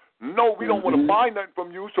community. No, we don't want to buy nothing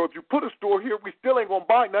from you. So if you put a store here, we still ain't going to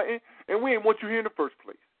buy nothing, and we ain't want you here in the first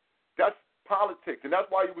place. That's politics. And that's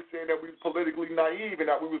why you were saying that we was politically naive and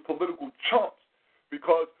that we was political chumps,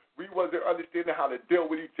 because we wasn't understanding how to deal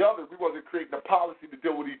with each other. We wasn't creating a policy to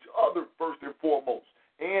deal with each other first and foremost,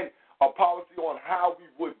 and a policy on how we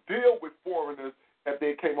would deal with foreigners if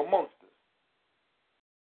they came amongst us.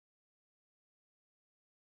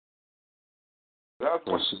 That's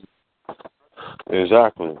what.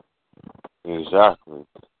 Exactly.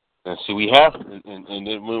 And see, we have, and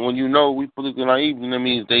when you know we politically naive, that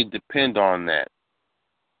means they depend on that.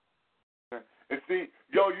 And see,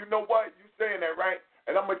 yo, you know what? You saying that, right?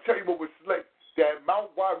 And I'm going to tell you what was slick. That Mount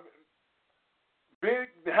Wide,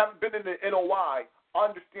 having been in the NOI, I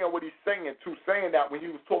understand what he's saying, too, saying that when he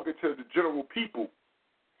was talking to the general people.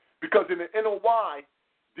 Because in the NOI,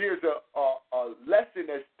 there's a lesson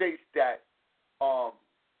that states that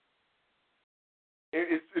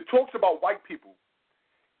it talks about white people,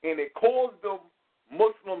 and it calls them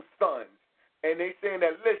Muslim sons. And they saying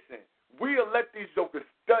that, listen, we'll let these jokers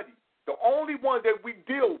study. The only one that we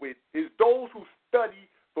deal with is those who study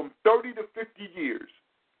from 30 to 50 years.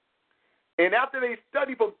 And after they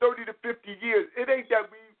study from 30 to 50 years, it ain't that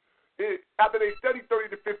after they study 30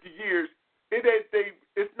 to 50 years,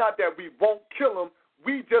 it's not that we won't kill them.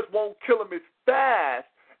 We just won't kill them as fast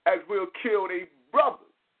as we'll kill their brothers.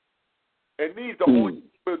 And these are the only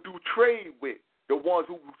people do trade with, the ones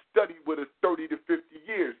who study with us 30 to 50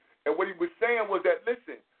 years. And what he was saying was that,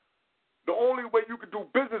 listen, the only way you can do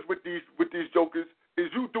business with these jokers is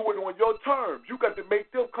you do it on your terms. You got to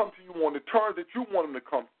make them come to you on the terms that you want them to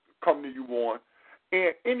come to you on.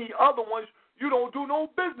 And any other ones, you don't do no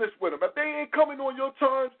business with them. If they ain't coming on your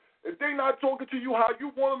terms, if they not talking to you how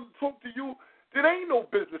you want them to talk to you, there ain't no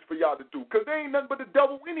business for y'all to do, because they ain't nothing but the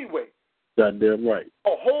devil anyway. Goddamn right.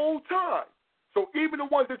 A whole time. So even the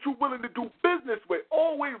ones that you're willing to do business with,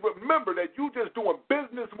 always remember that you just doing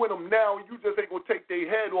business with them now, and you just ain't going to take their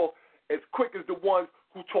head off as quick as the ones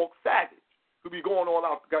who talk savage, who be going all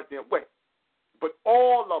out the goddamn way. But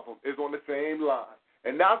all of them is on the same line.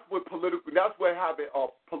 And that's what having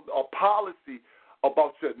a policy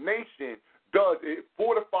about your nation does. It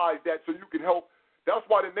fortifies that so you can help. That's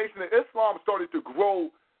why the Nation of Islam started to grow.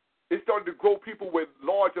 It started to grow people with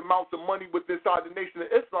large amounts of money within inside the Nation of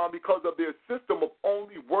Islam because of their system of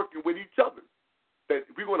only working with each other. That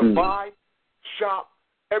we're going to buy, shop,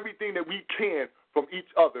 everything that we can from each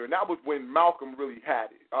other. And that was when Malcolm really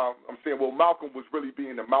had it. Malcolm was really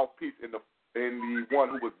being the mouthpiece and the one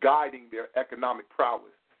who was guiding their economic prowess.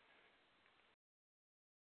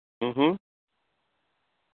 Then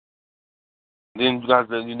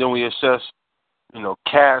we assess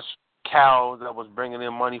cash cows that was bringing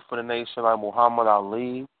in money for the nation, like Muhammad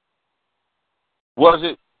Ali? Was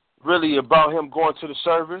it really about him going to the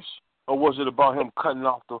service, or was it about him cutting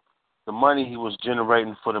off the money he was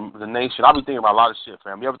generating for the nation? I be thinking about a lot of shit,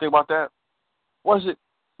 fam. You ever think about that? Was it,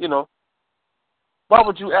 why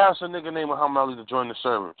would you ask a nigga named Muhammad Ali to join the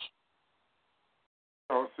service?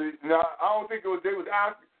 Oh, see, now, I don't think they was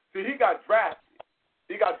asking. See, he got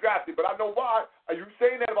drafted. But I know why. Are you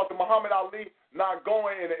saying that about the Muhammad Ali not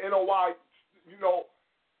going in the NOI,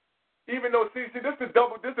 even though, see, this is a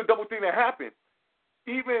double thing that happened.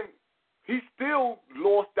 Even he still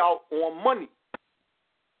lost out on money.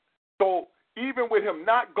 So even with him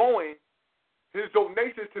not going, his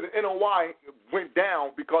donations to the NOI went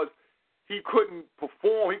down because he couldn't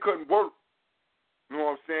perform, he couldn't work. You know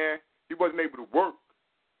what I'm saying? He wasn't able to work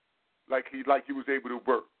like he was able to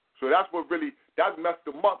work. So that messed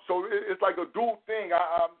him up. So it's like a dual thing.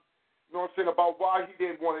 I you know what I'm saying, about why he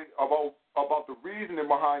didn't want it, about the reasoning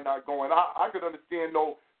behind not going. I could understand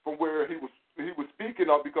though from where he was speaking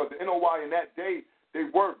of, because the NOI in that day, they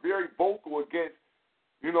were very vocal against,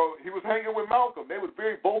 he was hanging with Malcolm. They were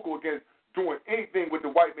very vocal against doing anything with the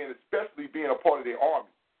white man, especially being a part of their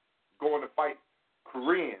army, going to fight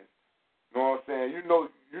Koreans. You know what I'm saying? You know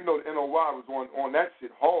the NOI was on that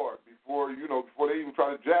shit hard before they even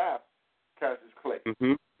try to jab Cassius Clay.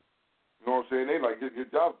 Mm-hmm. You know what I'm saying? They like, your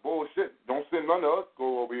job's bullshit. Don't send none of us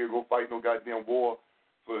go over here and go fight no goddamn war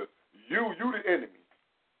for you the enemy.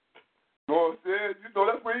 You know what I'm saying?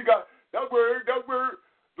 That's where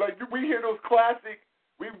like we hear those classic,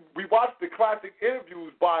 we watch the classic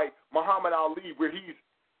interviews by Muhammad Ali where he's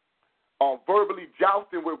verbally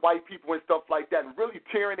jousting with white people and stuff like that and really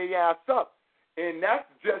tearing their ass up. And that's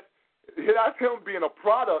him being a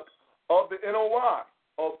product of the NOI.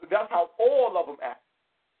 That's how all of them act.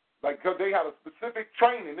 Like, because they have a specific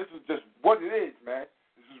training. This is just what it is, man.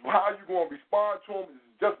 This is how you're going to respond to them. This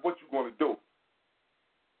is just what you're going to do.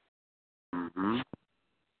 Mm-hmm.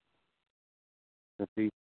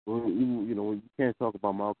 See, you can't talk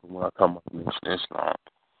about Malcolm without talking about the Nation Islam.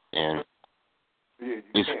 And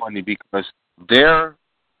it's funny because their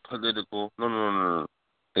political, no.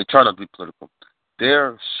 They try not to be political.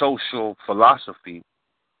 Their social philosophy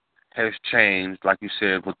has changed, like you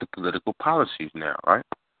said, with the political policies now, right?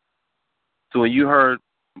 So when you heard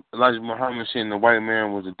Elijah Muhammad saying the white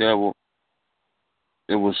man was the devil,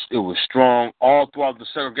 it was strong all throughout the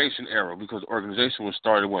segregation era, because the organization was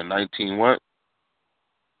started, 19 what?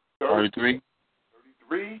 33?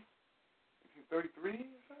 33?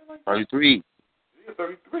 1933? 33. Yeah,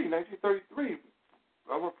 1933.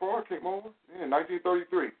 Robert Farr came over. Yeah,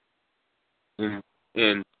 1933.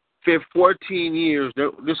 In 14 years,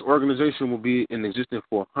 this organization will be in existence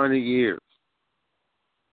for 100 years.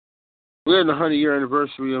 We're in the 100-year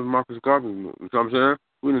anniversary of Marcus Garvey movement. You know what I'm saying?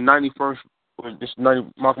 We're in the 91st. This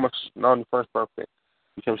 90 Malcolm's 91st birthday.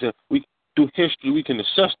 You know what I'm saying? Through history, we can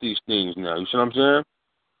assess these things now. You see what I'm saying?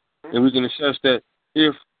 And we can assess that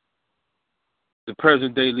if the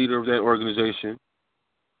present-day leader of that organization,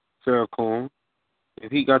 Farrakhan,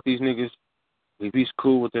 if he got these niggas, if he's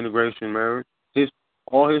cool with integration marriage,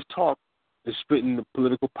 all his talk is spitting the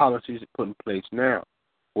political policies that put in place now,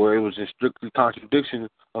 where it was in strictly contradiction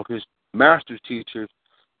of his master's teachers,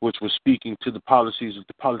 which was speaking to the policies of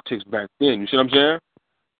the politics back then. You see what I'm saying?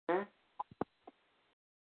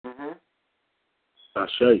 Mm-hmm.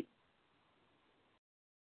 That's right.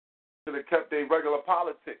 Should have kept their regular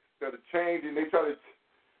politics. Instead of changing, they try to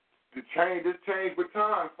change. This change with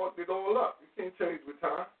time. Fuck it all up. You can't change with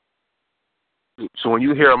time. So when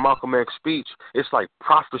you hear a Malcolm X speech, it's like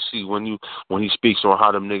prophecy when he speaks on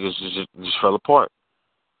how them niggas just fell apart.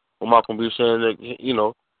 When Malcolm be saying that,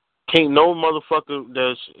 can't no motherfucker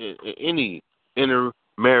that's any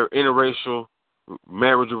interracial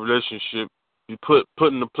marriage or relationship be put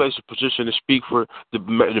in a place of position to speak for the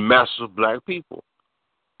masses of black people.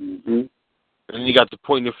 Mm-hmm. And you got to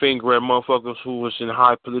point your finger at motherfuckers who was in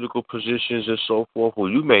high political positions and so forth, who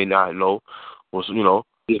you may not know was,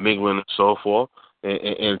 mingling and so forth,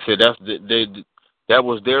 and say that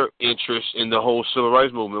was their interest in the whole civil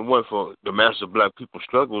rights movement. It wasn't for the masses of black people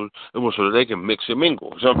struggling. It was so that they can mix and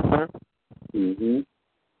mingle. You know what I'm saying?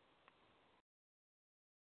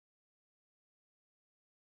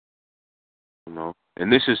 Mm-hmm.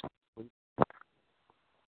 And this is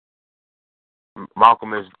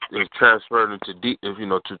Malcolm is transferred into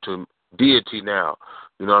to deity now.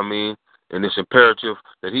 You know what I mean? And it's imperative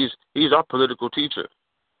that he's our political teacher.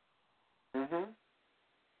 Mm-hmm.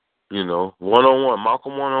 One-on-one,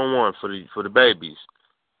 Malcolm one-on-one for the babies.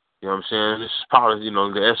 You know what I'm saying? This is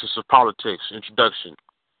the essence of politics, introduction.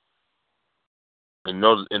 And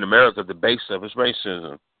know in America, the base of it's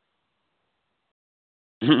racism.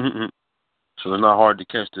 So it's not hard to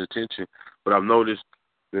catch the attention. But I've noticed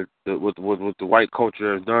that what the white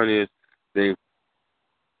culture has done is they've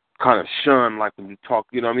kind of shunned, like when you talk,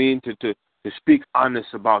 you know what I mean, to speak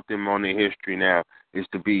honest about them on their history now is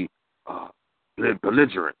to be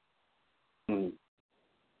belligerent. Mm.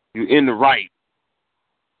 You in the right.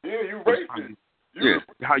 Yeah, you racist.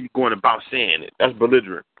 How you going about saying it? That's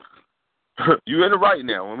belligerent. You're in the right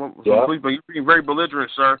now. Yeah. You're being very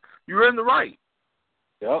belligerent, sir. You're in the right.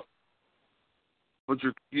 Yep. But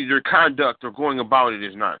your conduct or going about it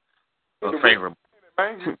is not favorable.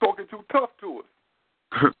 Man, you're talking too tough to us.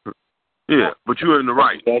 Yeah, but you're in the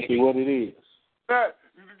right. Exactly what it is. That,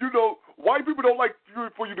 you know, white people don't like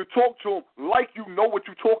for you to talk to them like you know what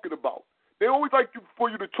you're talking about. They always like for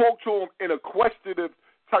you to talk to them in a questioning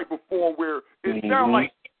type of form where it sounds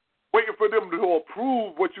like waiting for them to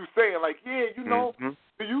approve what you're saying. Like, yeah, you know,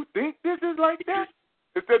 do you think this is like that?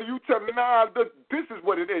 Instead of you telling me, nah, this is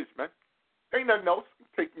what it is, man. Ain't nothing else.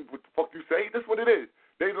 Take me what the fuck you say. This is what it is.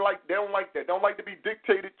 They don't like that. They don't like to be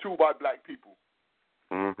dictated to by black people.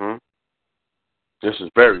 Mm-hmm. This is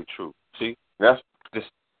very true. See, that's this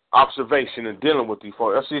observation and dealing with these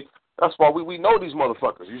folks. That's why we know these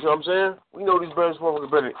motherfuckers. You see what I'm saying? We know these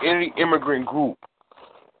motherfuckers better than any immigrant group.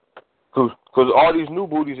 Because all these new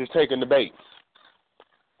booties is taking the bait.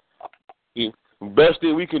 The best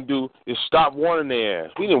thing we can do is stop warning their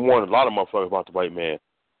ass. We didn't warn a lot of motherfuckers about the white man.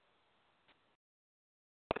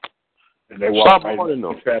 And they stop warning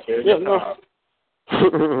them. Yeah, no.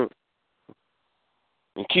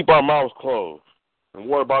 And keep our mouths closed and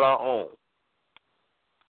worry about our own.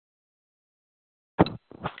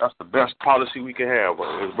 That's the best policy we can have,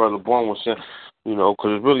 as Brother Bourne was saying, you know,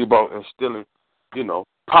 because it's really about instilling, you know,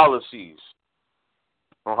 policies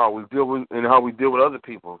on how we deal with and how we deal with other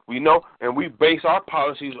people. We know, and we base our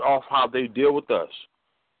policies off how they deal with us.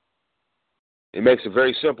 It makes it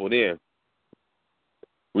very simple then.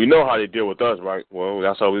 We know how they deal with us, right? Well,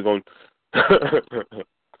 that's how we're going to...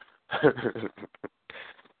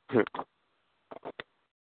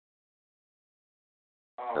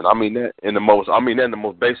 And I mean that in the most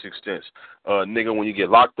basic sense. Nigga, when you get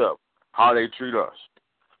locked up, how they treat us.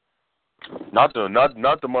 Not the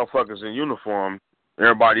motherfuckers in uniform,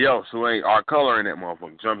 everybody else who ain't our color in that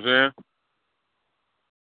motherfucker. You know what I'm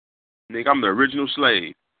saying? Nigga, I'm the original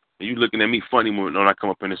slave. And you looking at me funny when I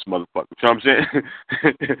come up in this motherfucker. You know what I'm saying?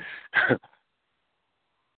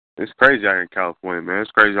 It's crazy out here in California, man.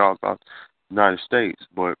 It's crazy all across the United States,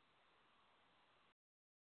 but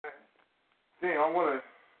damn, I want to...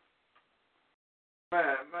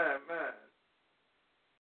 Man.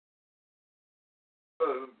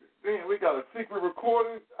 Damn, we got a secret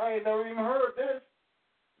recording. I ain't never even heard this.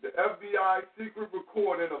 The FBI secret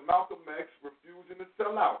recording of Malcolm X refusing to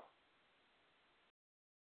sell out.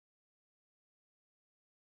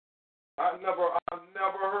 I never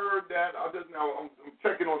heard that. I'm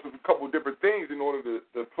checking on a couple of different things in order to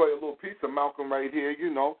play a little piece of Malcolm right here,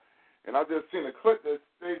 you know. And I just seen a clip that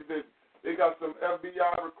stated that they got some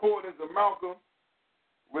FBI recordings of Malcolm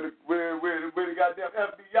where the goddamn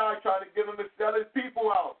FBI trying to get him to sell his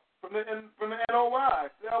people out from the NOI,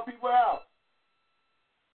 sell people out.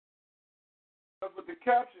 That's what the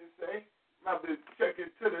captions say. I have to check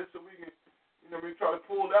into this so we can, we try to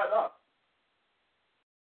pull that up.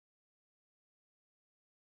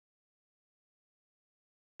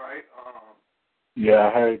 Right. Yeah, I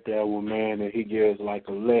heard that one, man, and he gives like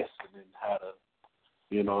a lesson in how to,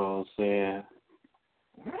 you know what I'm saying?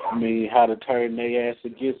 I mean, how to turn their ass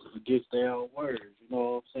against their own words, you know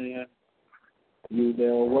what I'm saying? Use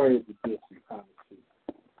their own words against them kind of shit.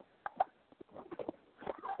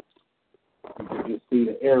 You can just see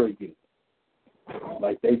the arrogance.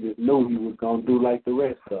 Like they just knew he was going to do like the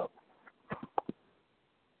rest of them.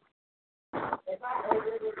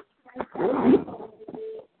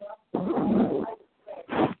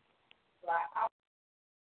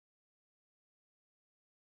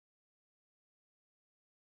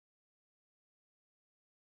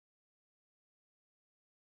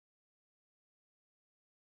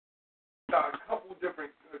 Got a couple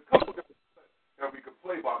different that we could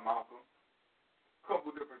play by Malcolm. A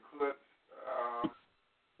couple different clips.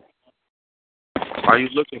 Are you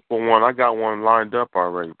looking for one? I got one lined up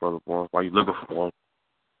already, Brother Bourne. Are you looking for one?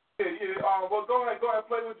 Yeah. Well, go ahead,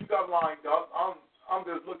 play what you got lined up. I'm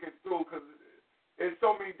just looking through because there's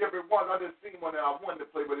so many different ones. I just seen one that I wanted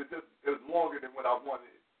to play, but it's longer than what I wanted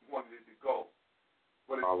it to go.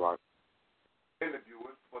 But it's all right.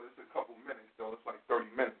 Interviewers, but it's a couple minutes though. It's like 30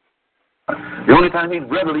 minutes. The only time he's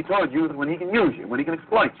readily toward you is when he can use you, when he can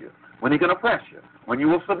exploit you, when he can oppress you, when you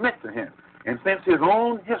will submit to him. And since his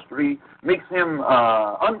own history makes him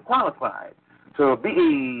unqualified to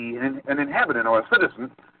be an inhabitant or a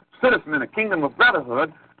citizen in a kingdom of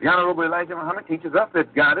brotherhood, the Honorable Elijah Muhammad teaches us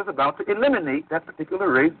that God is about to eliminate that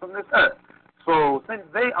particular race from this earth. So since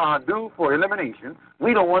they are due for elimination,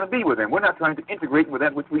 we don't want to be with them. We're not trying to integrate with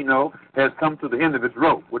that which we know has come to the end of its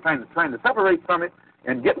rope. We're trying to separate from it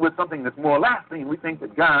and get with something that's more lasting. We think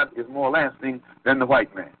that God is more lasting than the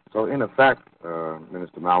white man. So in effect,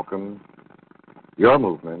 Minister Malcolm, your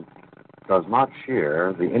movement does not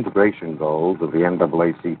share the integration goals of the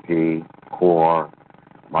NAACP, CORE,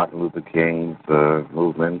 Martin Luther King's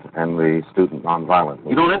movement, and the student nonviolent movement.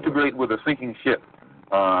 You don't integrate with a sinking ship.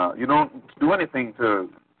 You don't do anything to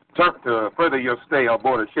further your stay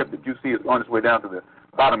aboard a ship that you see is on its way down to the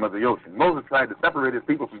bottom of the ocean. Moses tried to separate his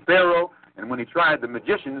people from Pharaoh, and when he tried, the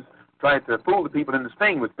magicians tried to fool the people into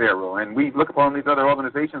staying with Pharaoh. And we look upon these other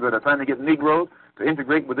organizations that are trying to get Negroes to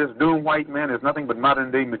integrate with this doomed white man as nothing but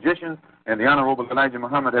modern-day magicians, and the Honorable Elijah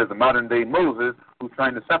Muhammad as the modern-day Moses who's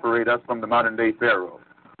trying to separate us from the modern-day Pharaoh.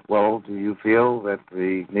 Well, do you feel that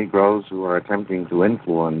the Negroes who are attempting to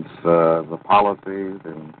influence the policies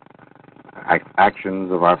and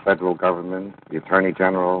actions of our federal government, the Attorney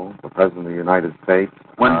General, the President of the United States,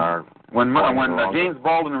 When James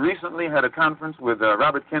Baldwin recently had a conference with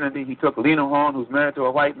Robert Kennedy, he took Lena Horne, who's married to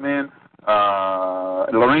a white man,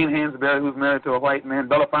 Lorraine Hansberry, who's married to a white man,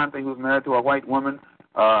 Belafonte, who's married to a white woman,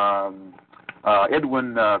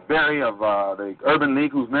 Edwin Berry of the Urban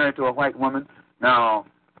League, who's married to a white woman. Now,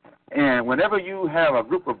 and whenever you have a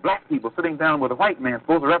group of black people sitting down with a white man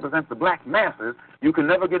supposed to represent the black masses, you can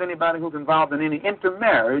never get anybody who's involved in any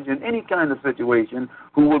intermarriage in any kind of situation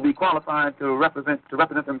who will be qualified to represent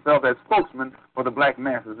themselves as spokesmen for the black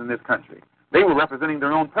masses in this country. They were representing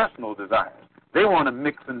their own personal desires. They want to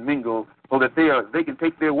mix and mingle so that they can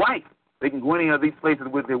take their wife. They can go any of these places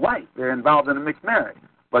with their wife. They're involved in a mixed marriage.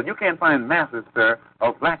 But you can't find masses, sir,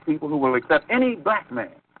 of black people who will accept any black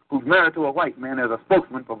man who's married to a white man as a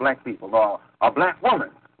spokesman for black people, or a black woman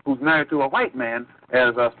who's married to a white man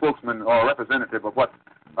as a spokesman or a representative of what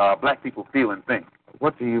black people feel and think.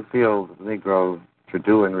 What do you feel the Negro should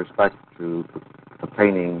do in respect to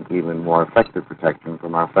obtaining even more effective protection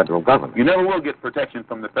from our federal government? You never will get protection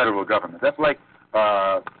from the federal government. That's like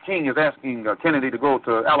King is asking Kennedy to go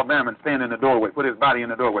to Alabama and stand in the doorway, put his body in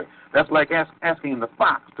the doorway. That's like asking the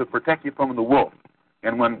fox to protect you from the wolf.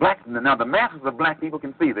 And when now the masses of black people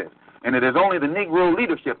can see this, and it is only the Negro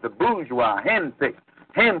leadership, the bourgeois,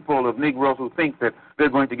 handful of Negroes who think that they're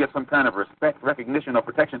going to get some kind of respect, recognition, or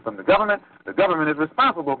protection from the government. The government is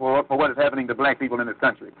responsible for what is happening to black people in this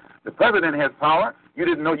country. The president has power.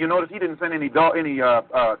 You notice he didn't send any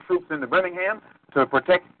troops into Birmingham to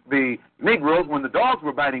protect the Negroes when the dogs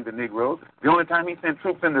were biting the Negroes. The only time he sent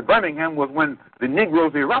troops into Birmingham was when the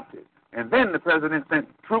Negroes erupted. And then the president sent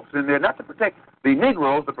troops in there not to protect the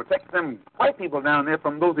Negroes, to protect them white people down there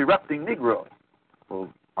from those erupting Negroes. Well,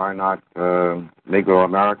 are not Negro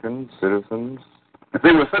Americans citizens? If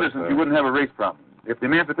they were citizens, you wouldn't have a race problem. If the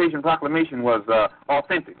Emancipation Proclamation was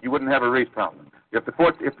authentic, you wouldn't have a race problem. If the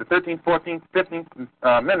 13th, 14th, 15th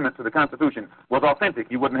Amendment to the Constitution was authentic,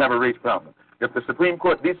 you wouldn't have a race problem. If the Supreme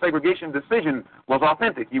Court desegregation decision was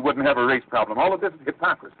authentic, you wouldn't have a race problem. All of this is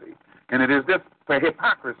hypocrisy. And it is this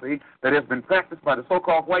hypocrisy that has been practiced by the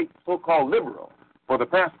so-called white, so-called liberal for the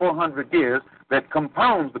past 400 years that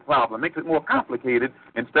compounds the problem, makes it more complicated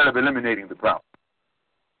instead of eliminating the problem.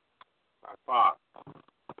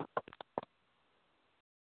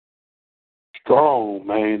 Strong,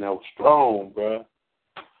 man. That was strong, bro.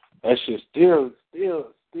 That shit still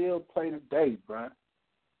play today, bro.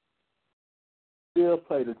 Still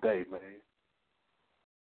play today, man.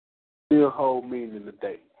 Still hold meaning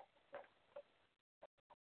today.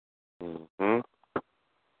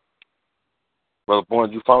 Brother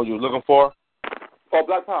Bourne, you found what you were looking for? Oh,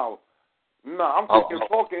 Black Power. No, I'm thinking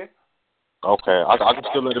talking. Okay, I can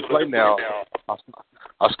still let it play now.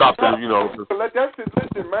 I stopped it, Let that shit,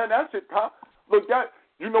 listen, man, that shit, look, that,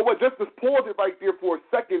 you know what, just pause it right there for a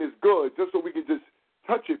second is good, just so we can just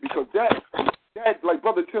touch it, because that, like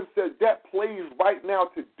Brother Tim said, that plays right now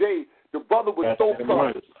today. The brother was so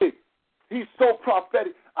prophetic. He's so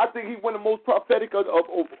prophetic. I think he's one of the most prophetic of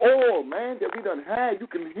all, man, that we done had. You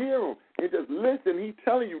can hear him and just listen. He's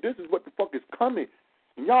telling you this is what the fuck is coming.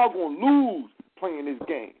 And y'all going to lose playing this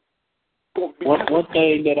game. One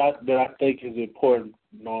thing that I think is important,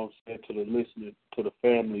 you know what I'm saying, to the listener, to the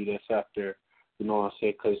family that's out there, you know what I'm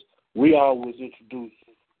saying, because we always introduce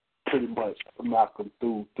pretty much Malcolm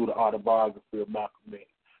through the autobiography of Malcolm X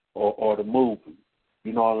or the movie,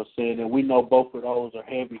 you know what I'm saying, and we know both of those are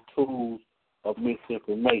heavy tools of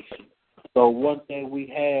misinformation. So one thing we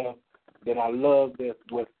have that I love that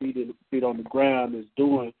what Feet on the Ground is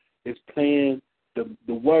doing is playing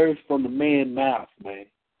the words from the man's mouth, man.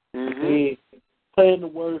 Mm-hmm. Playing the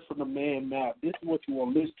words from the man's mouth. This is what you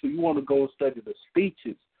want to listen to. You want to go and study the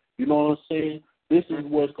speeches. You know what I'm saying? This is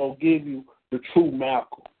what's going to give you the true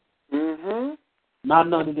Malcolm. Mm-hmm. Not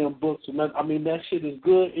none of them books. I mean, that shit is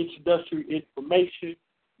good introductory information,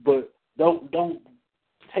 but don't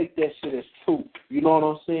take that shit as truth. You know what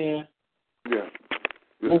I'm saying? Yeah.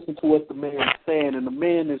 Listen to what the man is saying, and the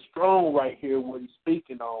man is strong right here. What he's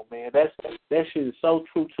speaking on, man. That shit is so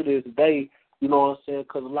true to this day. You know what I'm saying?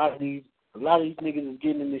 Because a lot of these niggas is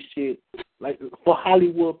getting in this shit like for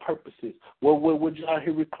Hollywood purposes. What John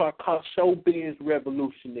Henry Clark called showbiz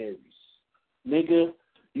revolutionaries, nigga.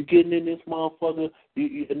 You getting in this motherfucker,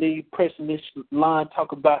 and then you pressing this line,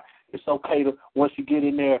 talk about it's okay to, once you get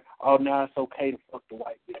in there, oh, now it's okay to fuck the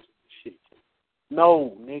white bitch and shit.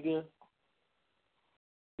 No, nigga.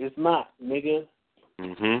 It's not, nigga.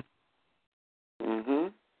 Mm-hmm. Mm-hmm.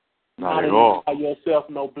 Not at all. Call yourself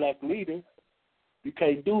no black leader. You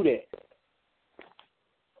can't do that.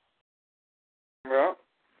 Yeah.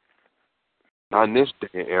 Not in this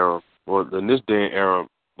day and era. Well, in this day and era,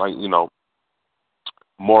 like, you know,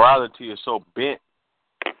 morality is so bent.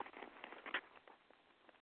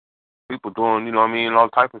 People doing, you know what I mean, all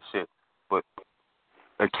type of shit. But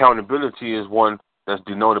accountability is one that's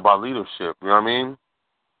denoted by leadership. You know what I mean?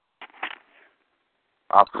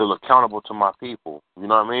 I feel accountable to my people. You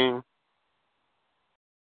know what I mean?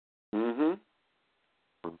 Mm-hmm.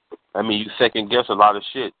 I mean, you second guess a lot of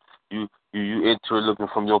shit. You enter it looking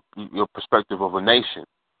from your perspective of a nation.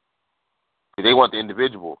 They want the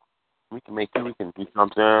individual. We can make you. We can. You know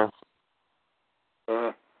what I'm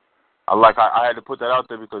saying? I had to put that out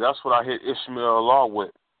there because that's what I hit Ishmael Law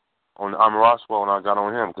with on Amir Roswell when I got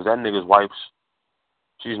on him, because that nigga's wife's,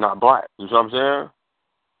 she's not black. You know what I'm saying?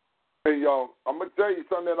 Hey, yo, I'm going to tell you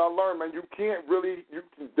something that I learned, man. You can't really,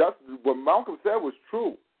 that's what Malcolm said was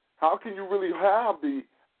true. How can you really have the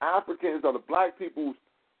Africans or the black people's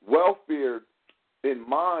welfare in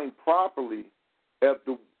mind properly if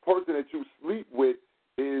the person that you sleep with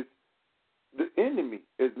is the enemy,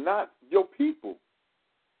 is not your people?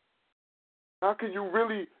 How can you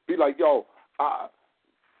really be like, yo, I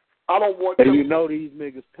don't want and you know these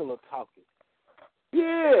niggas pillow talking.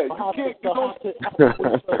 Yeah, you can't.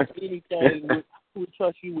 I would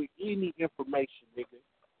trust you with any information, nigga.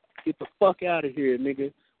 Get the fuck out of here,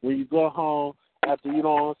 nigga. When you go home after, you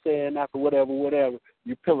know what I'm saying, after whatever,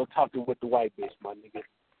 you pillow talking with the white bitch, my nigga.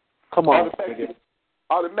 Come on, nigga.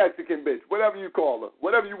 Or the Mexican bitch, whatever you call her,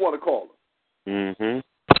 whatever you want to call her. Mm-hmm.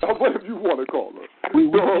 Whatever you want to call her.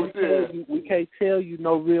 We can't tell you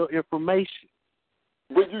no real information.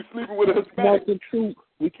 When you sleeping with a Hispanic. Nothing true.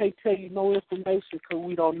 We can't tell you no information because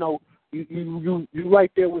we don't know. You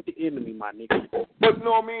right there with the enemy, my nigga. But you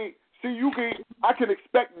know what I mean? See, I can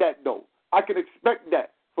expect that though. I can expect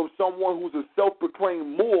that from someone who's a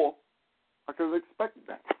self-proclaimed Moor. I can expect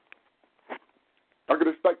that. I can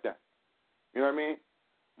expect that. You know what I mean?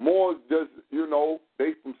 Moors just, you know,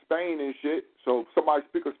 they from Spain and shit. So if somebody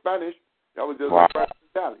speak of Spanish, that was just like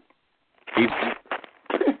Cali.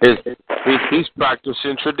 He's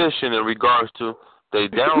practicing tradition in regards to their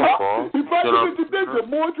downfall. He's practicing tradition,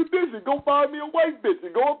 more tradition. Go find me a white bitch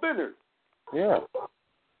and go up in her. Yeah.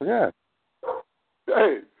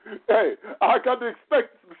 Hey, I got to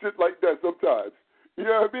expect some shit like that sometimes. You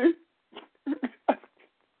know what I mean?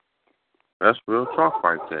 That's real talk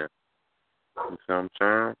right there. You see what I'm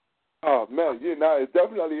saying? Oh, man, yeah, no, it's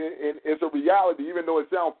definitely, it's a reality, even though it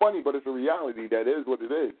sounds funny, but it's a reality. That is what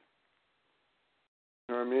it is.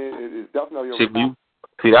 You know what I mean? It's definitely a reality.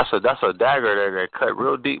 See, that's a dagger that cut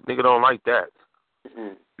real deep. Nigga don't like that.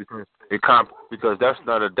 Mm-hmm. Because that's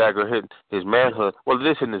not a dagger hitting his manhood. Well, it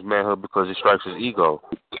is hitting his manhood because it strikes his ego.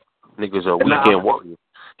 Nigga's a weekend warrior.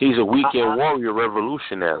 He's a weekend warrior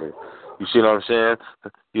revolutionary. You see what I'm saying?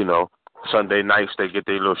 You know, Sunday nights they get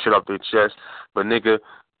their little shit off their chest. But nigga,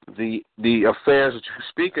 the affairs that you're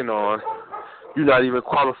speaking on, you're not even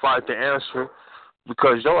qualified to answer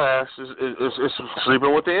because your ass is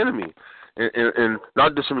sleeping with the enemy. And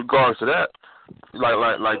not just in regards to that,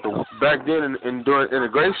 like the back then in during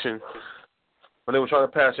integration, when they were trying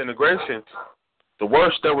to pass integration, the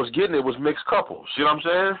worst that was getting it was mixed couples. You know what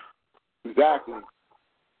I'm saying? Exactly.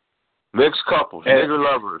 Mixed couples, nigger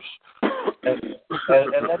lovers. And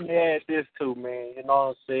let me add this too, man. You know what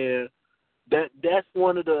I'm saying? That's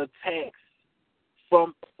one of the attacks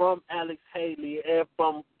from Alex Haley and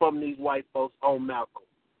from these white folks on Malcolm.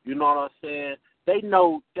 You know what I'm saying? They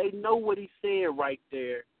know what he's saying right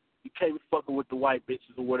there. You can't be fucking with the white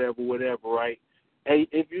bitches or whatever, right? Hey,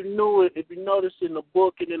 if you knew it, if you noticed in the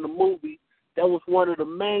book and in the movie, that was one of the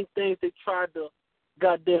main things they tried to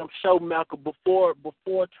goddamn show Malcolm before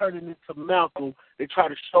turning into Malcolm. They tried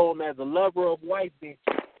to show him as a lover of white bitches.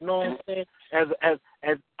 You know what I'm saying? As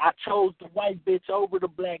I chose the white bitch over the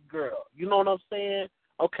black girl. You know what I'm saying?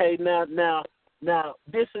 Okay, now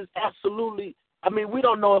this is absolutely. I mean, we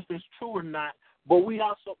don't know if it's true or not, but we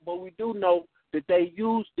do know that they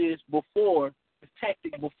used this before, this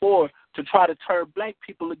tactic before, to try to turn black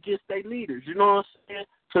people against their leaders. You know what I'm saying?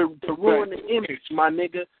 To ruin the image, my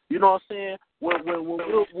nigga. You know what I'm saying?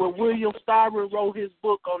 When William Styron wrote his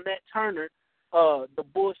book on Nat Turner, the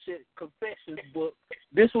bullshit confessions book,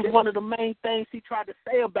 this was one of the main things he tried to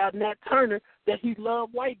say about Nat Turner, that he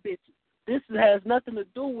loved white bitches. This has nothing to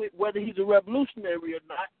do with whether he's a revolutionary or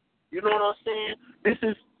not. You know what I'm saying? This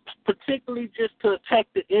is particularly just to attack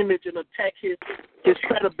the image and attack his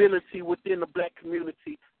credibility within the black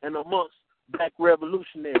community and amongst black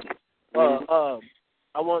revolutionaries.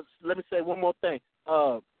 Let me say one more thing.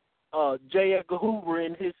 J. Edgar Hoover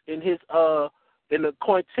in the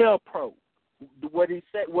COINTELPRO, what did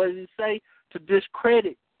he say? To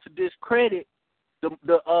discredit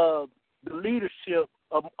the leadership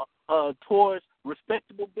towards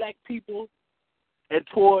respectable black people and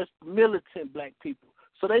towards militant black people.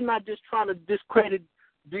 So they're not just trying to discredit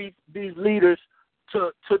these leaders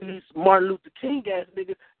to these Martin Luther King ass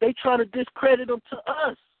niggas. They trying to discredit them to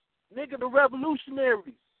us, nigga, the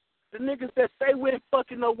revolutionaries, the niggas that say we're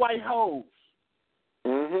fucking the white hoes.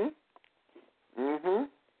 You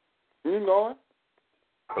know it.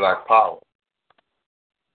 Black power.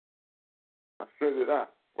 I said it out.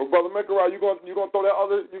 Well, Brother Mekara, you gonna throw that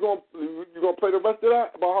other? You gonna play the rest of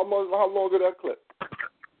that? About how long is that clip?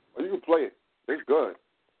 Well, you can play it. It's good.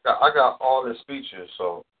 I got all the speeches,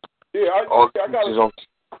 so. Yeah, I got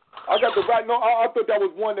the right. No, I thought that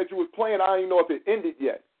was one that you was playing. I didn't know if it ended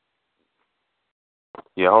yet.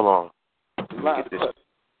 Yeah, hold on. Last clip.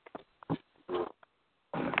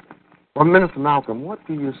 Well, Minister Malcolm, what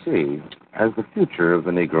do you see as the future of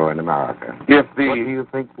the Negro in America? What do you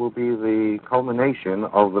think will be the culmination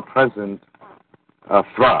of the present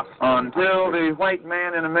thrust? Until the white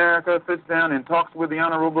man in America sits down and talks with the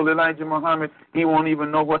Honorable Elijah Muhammad, he won't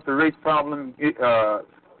even know what the race problem,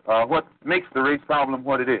 what makes the race problem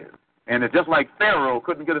what it is. And it's just like Pharaoh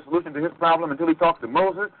couldn't get a solution to his problem until he talked to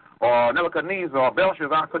Moses, or Nebuchadnezzar or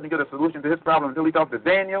Belshazzar couldn't get a solution to his problem until he talked to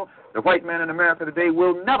Daniel. The white man in America today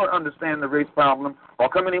will never understand the race problem or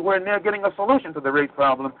come anywhere near getting a solution to the race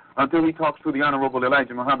problem until he talks to the Honorable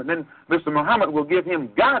Elijah Muhammad. Then Mr. Muhammad will give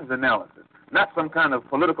him God's analysis, not some kind of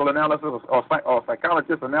political analysis or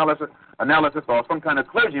psychologist analysis or some kind of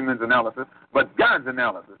clergyman's analysis, but God's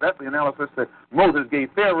analysis. That's the analysis that Moses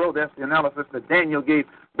gave Pharaoh. That's the analysis that Daniel gave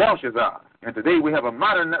Belshazzar. And today we have a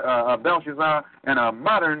modern Belshazzar and a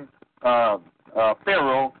modern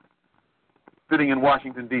Pharaoh sitting in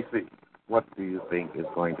Washington, D.C. What do you think is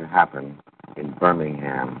going to happen in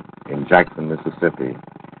Birmingham, in Jackson, Mississippi,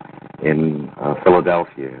 in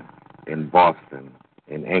Philadelphia, in Boston,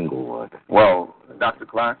 in Englewood? Well, Dr.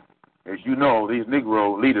 Clark, as you know, these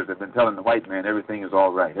Negro leaders have been telling the white man everything is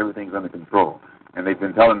all right, everything's under control. And they've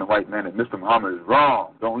been telling the white man that Mr. Muhammad is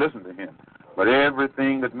wrong, don't listen to him. But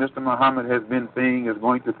everything that Mr. Muhammad has been saying is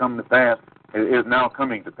going to come to pass, is now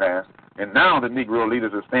coming to pass. And now the Negro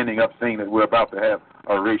leaders are standing up saying that we're about to have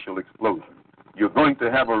a racial explosion. You're going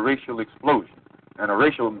to have a racial explosion. And a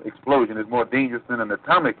racial explosion is more dangerous than an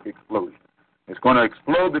atomic explosion. It's going to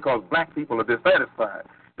explode because black people are dissatisfied.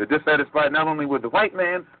 They're dissatisfied not only with the white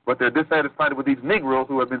man, but they're dissatisfied with these Negroes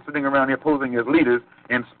who have been sitting around here posing as leaders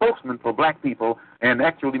and spokesmen for black people and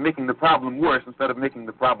actually making the problem worse instead of making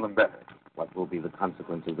the problem better. What will be the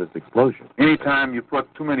consequence of this explosion? Anytime you put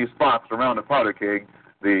too many sparks around a powder keg,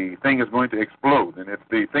 the thing is going to explode. And if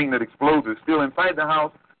the thing that explodes is still inside the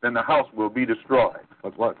house, then the house will be destroyed.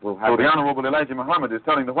 But what will happen? So the Honorable Elijah Muhammad is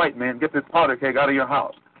telling the white man, get this powder keg out of your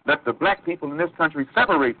house. Let the black people in this country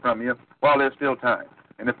separate from you while there's still time.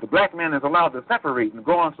 And if the black man is allowed to separate and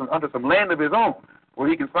go on under some land of his own, where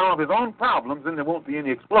he can solve his own problems, then there won't be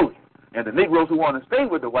any explosion. And the Negroes who want to stay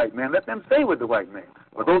with the white man, let them stay with the white man.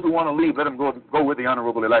 But those who want to leave, let them go with the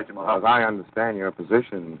Honorable Elijah Muhammad. As I understand your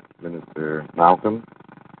position, Minister Malcolm,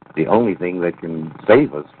 the only thing that can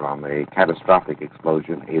save us from a catastrophic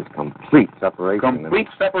explosion is complete separation. Complete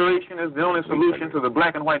separation is the only solution to the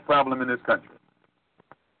black and white problem in this country.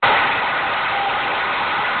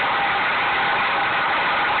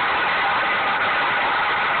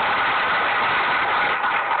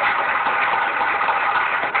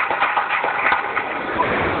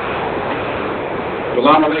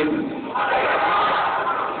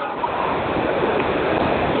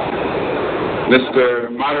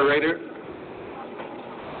 Mr. Moderator,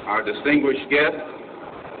 our distinguished guests,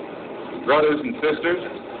 brothers and sisters,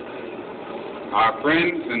 our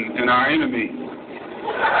friends and our enemies.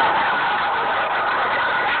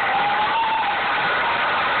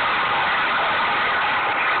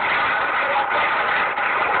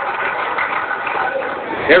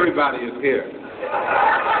 Everybody is here.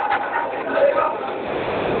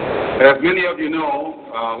 As many of you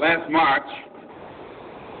know, last March,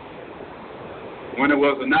 when it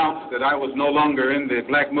was announced that I was no longer in the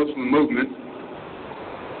Black Muslim movement,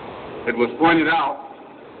 it was pointed out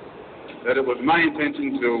that it was my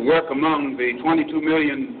intention to work among the 22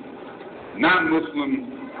 million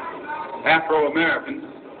non-Muslim Afro-Americans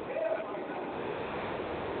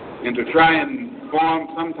and to try and form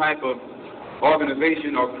some type of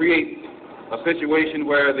organization or create a situation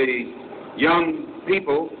where the young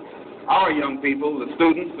people, our young people, the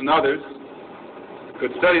students and others,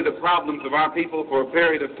 could study the problems of our people for a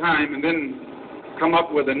period of time and then come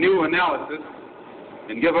up with a new analysis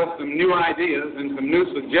and give us some new ideas and some new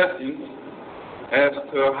suggestions as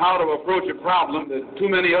to how to approach a problem that too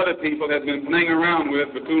many other people have been playing around with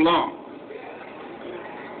for too long.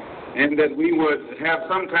 And that we would have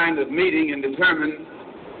some kind of meeting and determine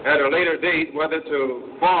at a later date whether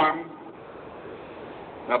to form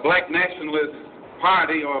a black nationalist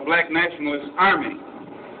party or a black nationalist army.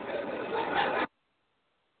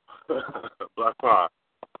 Black Power.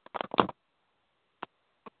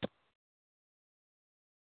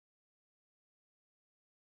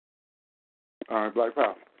 All right, Black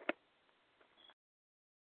Power.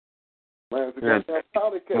 Man, it's a good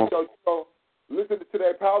powder keg. So listen to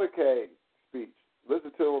that powder keg speech.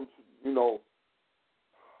 Listen to him, you know.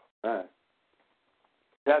 Man,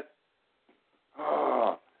 that's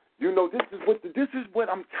you know, this is what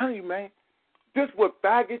I'm telling you, man. This what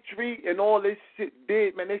faggotry and all this shit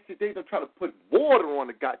did, man. They done try to put water on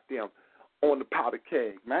the powder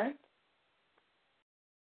keg, man.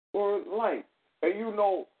 For life. And you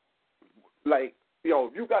know, like, yo,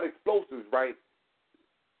 if you got explosives, right?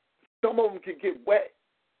 Some of them can get wet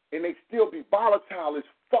and they still be volatile as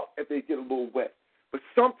fuck if they get a little wet. But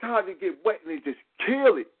sometimes they get wet and they just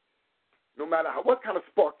kill it. No matter what kind of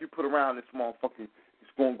spark you put around this motherfucker,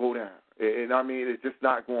 it's going to go down. And I mean, it's just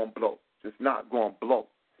not going to blow. Just not going to blow.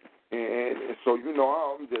 And so, you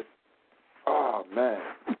know, I'm just, oh, man.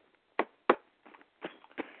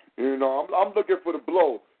 You know, I'm looking for the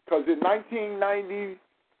blow. Because in 1990,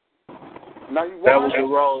 91. That was the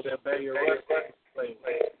role that Bayer Rustin played.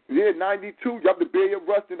 Yeah, 92. You have the Bayer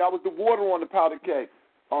Rustin. That was the water on the powder keg.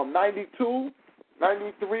 92,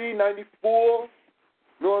 93, 94.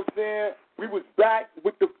 You know what I'm saying? We was back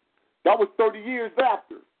with that was 30 years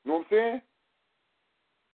after. You know what I'm saying?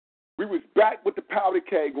 We was back with the powder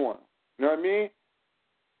keg on. You know what I mean?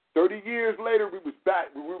 30 years later, we was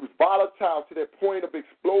back. We was volatile to that point of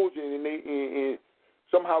explosion, and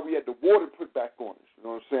somehow we had the water put back on us. You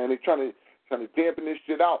know what I'm saying? They trying to dampen this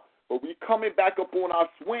shit out, but we coming back up on our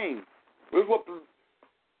swing. This is what the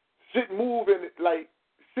shit move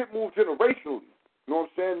generationally. You know what I'm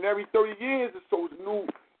saying? And every 30 years or so, it's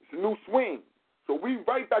a new swing. So we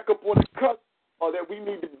right back up on the cusp that we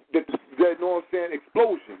need that you know what I'm saying,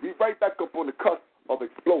 explosion. We right back up on the cusp of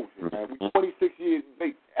explosion, man. We 26 years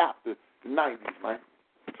late after the 90s, man.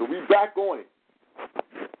 So we back on it.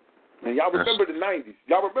 And y'all remember the 90s.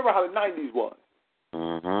 Y'all remember how the 90s was.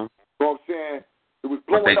 Mm-hmm. You know what I'm saying? It was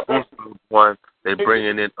blowing up. They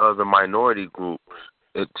bringing in other minority groups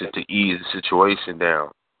to ease the situation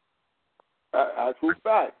down. That's true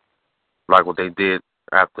fact. Like what they did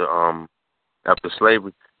after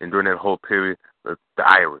slavery and during that whole period, the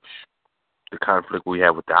Irish, the conflict we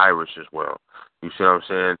have with the Irish as well. You see what I'm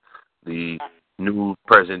saying? The new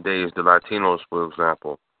present day is the Latinos, for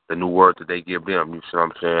example. The new word that they give them. You see what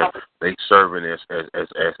I'm saying? They serving as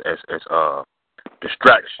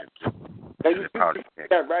distractions. And you see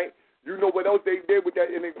that, right? You know what else they did with that?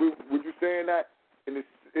 Were you saying that in the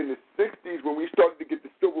 60s when we started to get the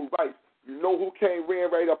civil rights? You know who ran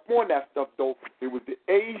right up on that stuff, though? It was the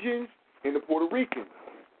Asians and the Puerto Ricans.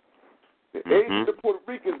 The Asians and the Puerto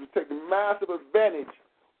Ricans were taking massive advantage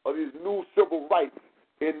of these new civil rights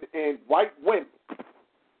and white women.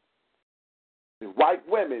 And white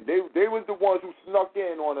women, they was the ones who snuck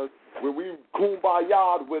in on us when we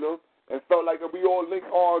kumbaya'd with them and felt like if we all linked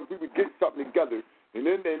arms, we would get something together. And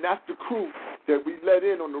then that's the crew that we let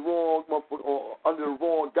in on the wrong, or under the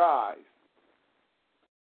wrong guys.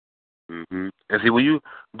 Mm-hmm. And see, when you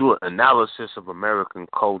do an analysis of American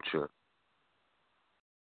culture,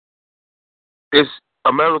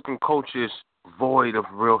 American culture is void of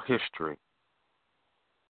real history.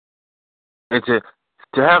 And to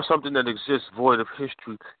To have something that exists void of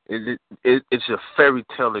history, it's a fairy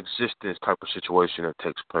tale existence type of situation that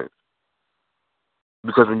takes place.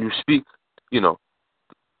 Because when you speak,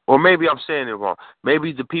 or maybe I'm saying it wrong.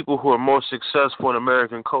 Maybe the people who are most successful in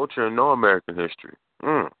American culture and know American history,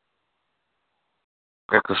 that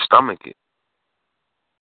could stomach it.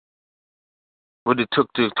 What it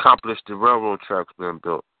took to accomplish the railroad tracks being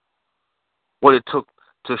built. What it took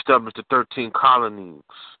to establish the 13 colonies,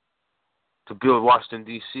 to build Washington,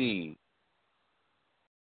 D.C.,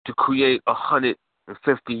 to create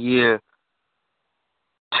 150-year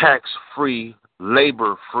tax-free,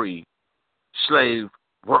 labor-free slave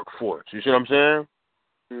workforce. You see what I'm saying?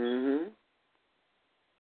 Mm-hmm.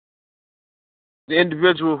 The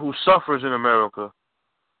individual who suffers in America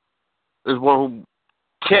is one who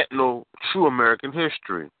can't know true American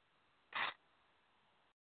history.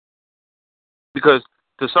 Because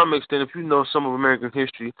to some extent, if you know some of American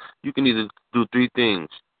history, you can either do three things.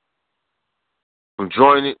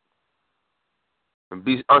 Join it and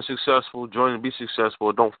be unsuccessful, join and be successful,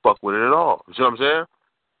 or don't fuck with it at all. You see what I'm saying?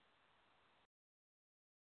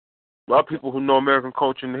 A lot of people who know American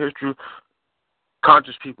culture and history,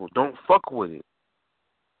 conscious people, don't fuck with it.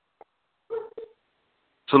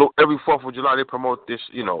 So every 4th of July they promote this,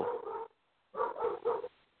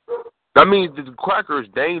 That means the cracker is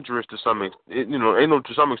dangerous to some extent.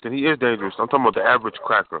 To some extent he is dangerous. I'm talking about the average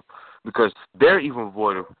cracker. Because they're even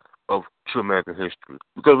void of true American history.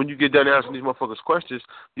 Because when you get done asking these motherfuckers questions,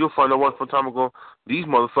 you'll find out once upon a time ago, these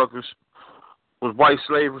motherfuckers was white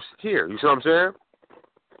slaves here. You see what I'm saying?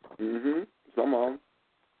 Mm-hmm. Some of them.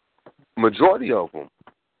 Majority of them.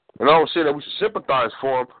 And I don't say that we should sympathize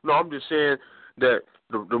for them. No, I'm just saying that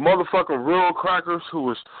the motherfucking real crackers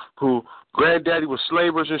who granddaddy was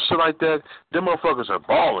slavers and shit like that, them motherfuckers are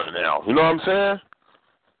balling now. You know what I'm saying?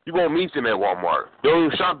 You won't meet them at Walmart. They don't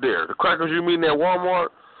even shop there. The crackers you meet at Walmart,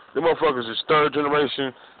 them motherfuckers is 3rd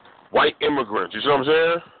generation white immigrants. You see what I'm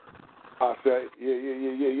saying? I say,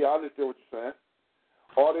 yeah. I understand what you're saying.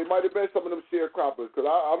 Or they might have been some of them sharecroppers. Because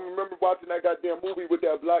I remember watching that goddamn movie with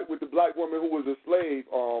the black woman who was a slave,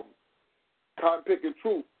 Cotton Picking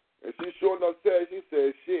Truth. And she sure enough said,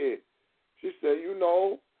 shit. She said,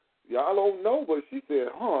 y'all don't know, but she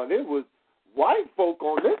said, there was white folk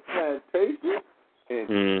on this plantation,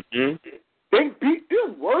 and they beat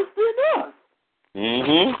them worse than us.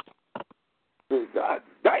 Mm-hmm. God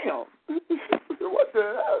damn. What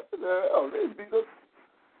the hell? They beat us.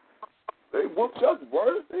 They whooped us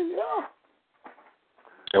worse than y'all.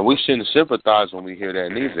 And we shouldn't sympathize when we hear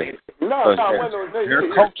that neither. No,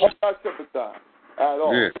 not sympathize at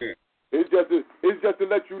all. Yeah. It's just to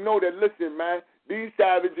let you know that, listen, man, these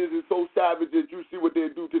savages are so savage that you see what they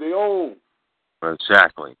do to their own.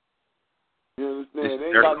 Exactly. You understand? They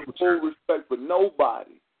ain't got no full respect for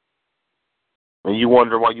nobody. And you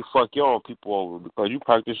wonder why you fuck your own people over, because you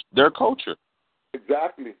practice their culture.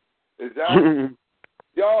 Exactly.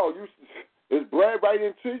 Yo, it's bred right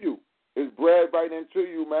into you. It's bred right into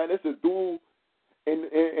you, man. It's a dude,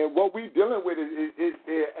 and what we dealing with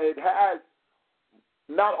it has.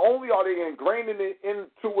 Not only are they ingraining it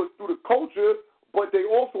into us through the culture, but they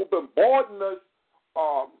also bombarding us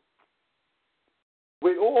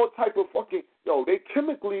with all type of they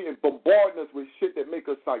chemically bombarding us with shit that make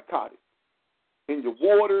us psychotic. In your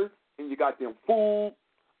water, in your goddamn food,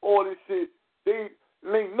 all this shit. They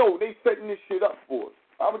setting this shit up for us.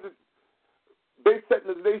 They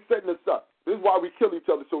setting us up. This is why we kill each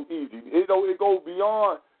other so easy. It goes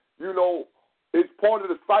beyond, it's part of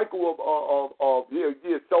the cycle of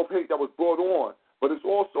self-hate that was brought on, but it's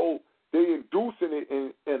also they inducing it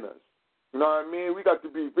in us. You know what I mean? We got to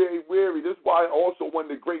be very wary. This is why also one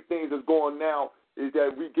of the great things that's going now is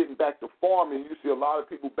that we getting back to farming. You see a lot of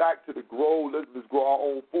people back to the let's grow our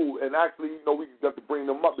own food. And actually, we got to bring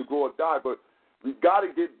them up to grow or die, but we got to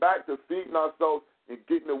get back to feeding ourselves and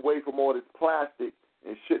getting away from all this plastic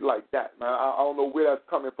and shit like that. Man, I don't know where that's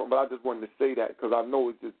coming from, but I just wanted to say that because I know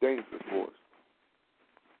it's just dangerous for us.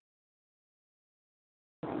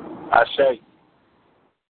 I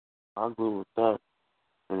agree with that.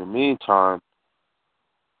 In the meantime,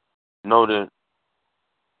 know that,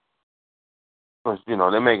 because,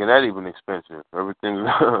 they're making that even expensive. Everything,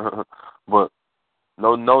 but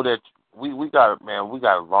know that we got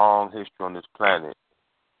a long history on this planet.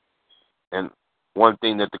 And one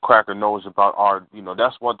thing that the cracker knows about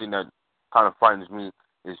that's one thing that kind of frightens me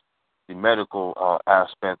is the medical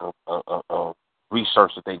aspect of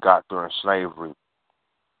research that they got during slavery.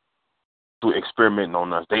 To experimenting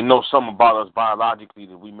on us. They know something about us biologically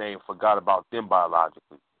that we may have forgot about them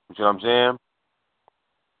biologically. You see what I'm saying?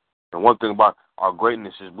 And one thing about our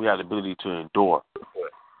greatness is we have the ability to endure.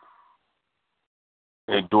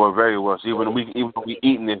 And doing very well. So even we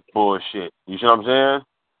eating this bullshit. You see what I'm saying?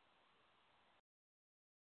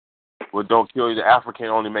 What don't kill you, the African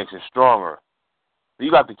only makes it stronger.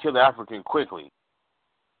 You got to kill the African quickly.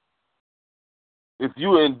 If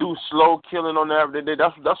you induce slow killing on the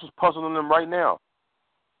that's what's puzzling them right now.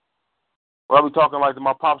 Well, I be talking like to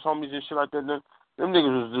my pops homies and shit like that. Them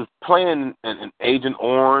niggas was just playing and Agent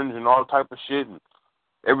Orange and all type of shit. And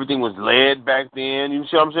everything was lead back then. You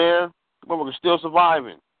see what I'm saying? The motherfuckers still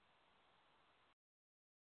surviving.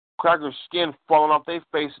 Crackers' skin falling off their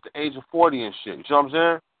face at the age of 40 and shit. You see what I'm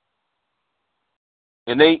saying?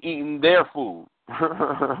 And they eating their food.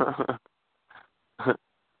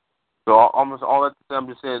 So almost all that time, I'm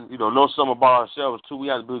just saying, know something about ourselves too. We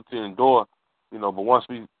have to be able to endure, but once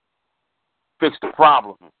we fix the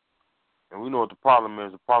problem, and we know what the problem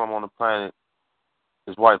is, the problem on the planet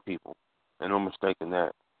is white people, and no mistake in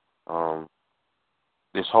that.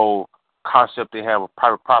 This whole concept they have of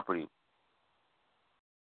private property,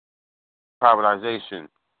 privatization,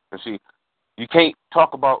 and see, you can't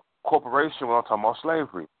talk about corporation without talking about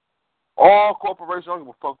slavery. All corporations, I don't give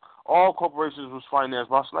a fuck, all corporations was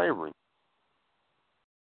financed by slavery.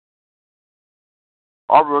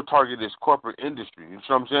 Our real target is corporate industry, you know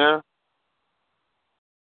what I'm saying?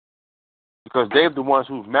 Because they're the ones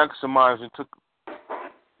who maximized and took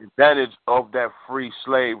advantage of that free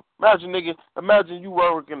slave. Imagine you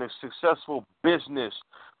work in a successful business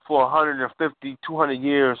for 150, 200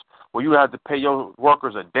 years where you have to pay your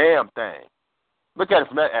workers a damn thing. Look at it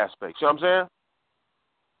from that aspect, you know what I'm saying?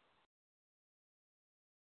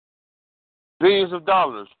 Billions of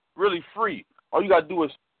dollars, really free. All you got to do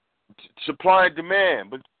is supply and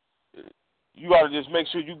demand, but you got to just make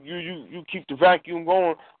sure you keep the vacuum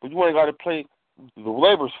going, but you ain't got to pay. The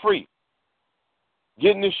labor's free.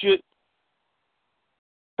 Getting this shit,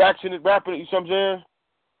 faxing it, wrapping it, you see what I'm saying?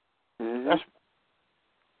 Mm-hmm.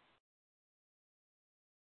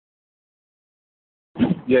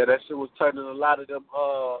 That shit was turning a lot of them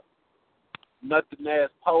nothing ass,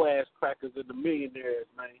 po ass crackers into millionaires,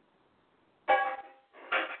 man.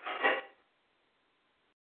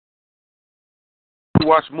 You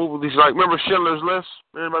watch movies like, remember Schindler's List?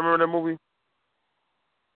 Anybody remember that movie?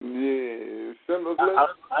 Yeah, Schindler's List.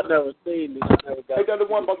 I never seen this. Ain't that the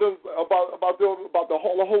one about the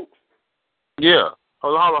Holocaust? Yeah,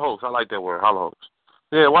 Holocaust. I like that word, Holocaust.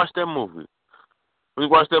 Yeah, watch that movie. When you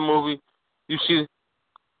watch that movie, you see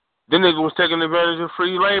the nigga was taking advantage of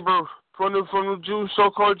free labor from the Jews,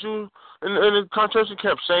 so-called Jews, in the concentration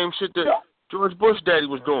camp. Same shit that George Bush daddy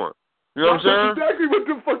was doing. You know what I'm saying? That's exactly what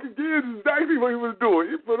the fucking kids is exactly what he was doing.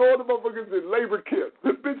 He put all the motherfuckers in labor camps.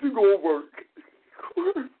 Bitch, you go work.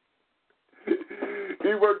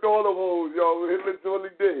 He worked all the hoes, yo. He literally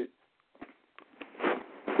did.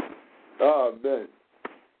 Oh, man.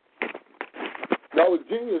 That was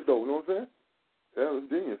genius, though. You know what I'm saying? That was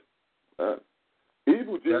genius.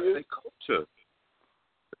 Evil genius. That's their culture.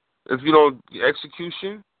 If you don't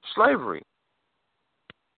execution, slavery.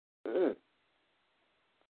 Yeah.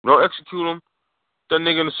 Don't execute him, that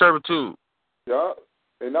nigga in the servitude. Yeah,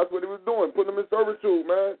 and that's what he was doing, putting them in servitude,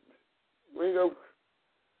 man. We ain't gonna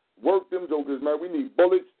work them jokers, man. We need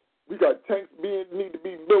bullets. We got tanks need to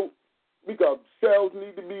be built. We got cells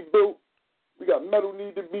need to be built. We got metal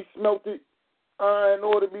need to be smelted. Iron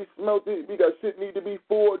ore to be smelted. We got shit need to be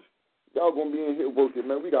forged. Y'all gonna be in here working,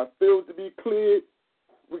 man. We got fields to be cleared.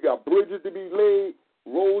 We got bridges to be laid,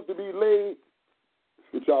 roads to be laid.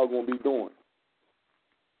 That's what y'all gonna be doing.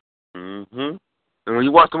 Mm-hmm. And when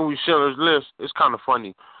you watch the movie Schindler's List, it's kind of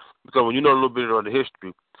funny because when you know a little bit of the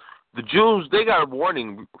history, the Jews, they got a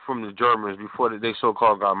warning from the Germans before they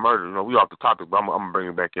so-called got murdered. You know, we off the topic, but I'm going to bring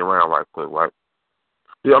it back around right quick, right?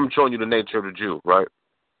 Yeah, I'm showing you the nature of the Jew, right?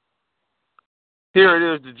 Here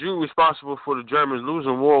it is, the Jew responsible for the Germans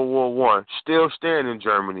losing World War I, still staying in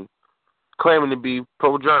Germany, claiming to be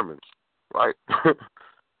pro-Germans, right?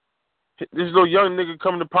 This little young nigga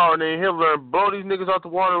coming to power named Hitler and blow these niggas out the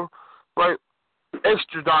water, right?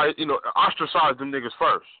 Extradite, ostracize them niggas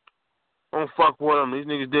first. Don't fuck with them. These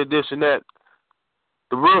niggas did this and that.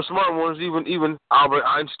 The real smart ones, even Albert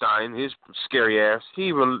Einstein, his scary ass, he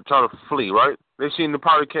even tried to flee, right? They seen the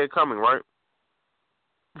powder keg coming, right?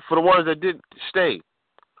 For the ones that did stay,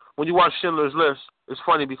 when you watch Schindler's List, it's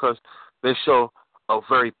funny because they show a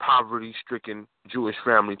very poverty-stricken Jewish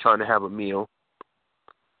family trying to have a meal.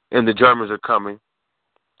 And the Germans are coming.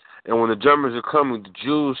 And when the Germans are coming, the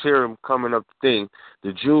Jews hear them coming up the thing.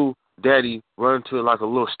 The Jew daddy run to like a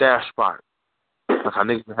little stash spot. Like how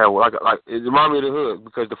niggas have, like it reminds me of the hood.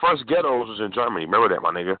 Because the first ghettos was in Germany. Remember that,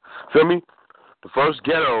 my nigga. Feel me? The first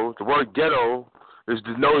ghetto, the word ghetto is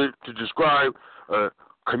denoted to describe a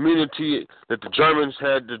community that the Germans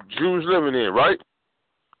had the Jews living in, right?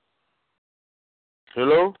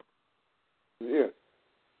 Hello? Yeah.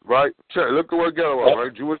 Right? Look at the word ghetto was,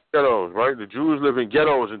 right? Jewish ghettos, right? The Jews live in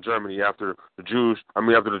ghettos in Germany after the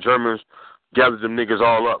Germans gathered them niggas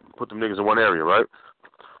all up, put them niggas in one area, right?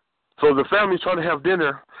 So the family's trying to have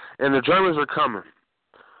dinner, and the Germans are coming.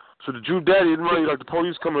 So the Jew daddy didn't really like the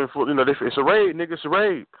police coming for, it's a raid, nigga, it's a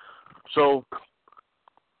raid. So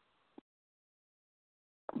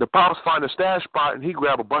the pops find a stash spot, and he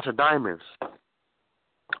grab a bunch of diamonds,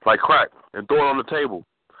 like crack, and throw it on the table.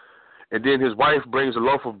 And then his wife brings a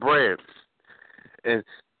loaf of bread, and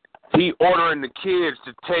he ordering the kids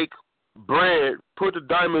to take bread, put the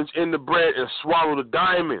diamonds in the bread, and swallow the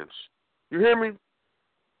diamonds. You hear me?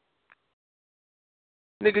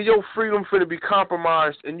 Nigga, your freedom finna be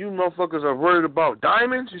compromised, and you motherfuckers are worried about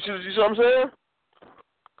diamonds? You see what I'm saying?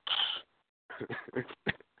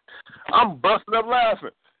 I'm busting up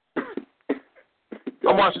laughing.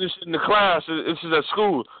 I'm watching this shit in the class. This is at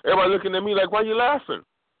school. Everybody looking at me like, why you laughing?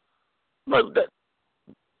 Like that.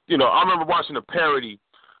 I remember watching a parody,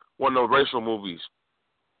 one of those racial movies.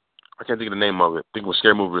 I can't think of the name of it. I think it was a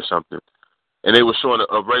scary movie or something. And they were showing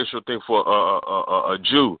a racial thing for a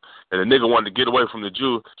Jew. And the nigga wanted to get away from the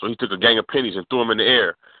Jew, so he took a gang of pennies and threw them in the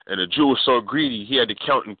air. And the Jew was so greedy, he had to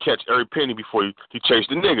count and catch every penny before he chased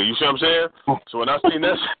the nigga. You see what I'm saying? So when I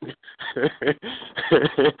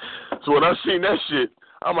seen that shit,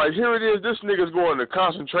 I'm like, here it is. This nigga's going to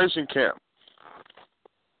concentration camp.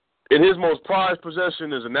 And his most prized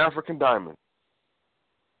possession is an African diamond.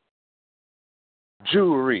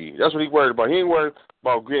 Jewelry. That's what he worried about. He ain't worried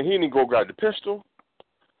about. He didn't go grab the pistol.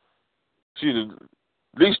 See, at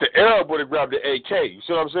least the Arab would have grabbed the AK. You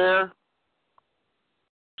see what I'm saying?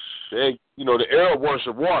 The Arab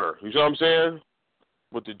worship water. You see what I'm saying?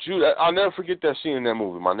 But the Jew, I'll never forget that scene in that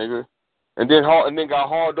movie, my nigga. And then got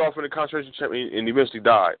hauled off in the concentration camp and eventually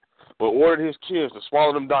died. But ordered his kids to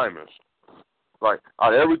swallow them diamonds. Like,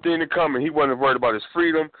 out of everything to come, and he wasn't worried about his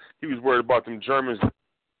freedom. He was worried about them Germans.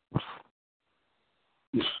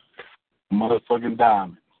 Motherfucking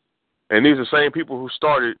diamonds. And these are the same people who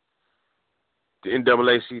started the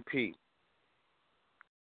NAACP.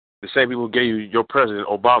 The same people who gave you your president,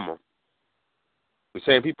 Obama. The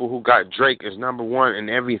same people who got Drake as number one in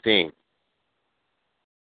everything.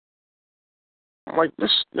 I'm like,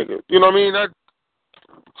 this nigga, you know what I mean?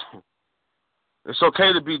 It's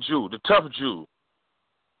okay to be Jew, the tough Jew.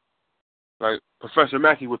 Like Professor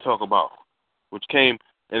Mackey would talk about, which came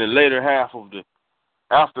in the later half of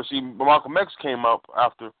Malcolm X came up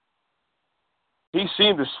after. He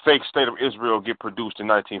seen this fake state of Israel get produced in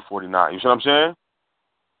 1949. You see what I'm saying?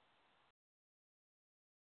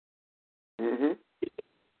 Mm-hmm.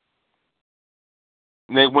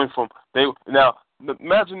 And they went from now.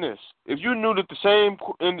 Imagine this: if you knew that the same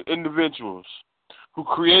individuals who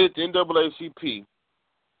created the NAACP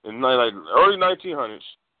in like early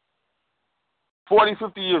 1900s, 40,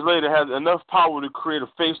 50 years later, had enough power to create a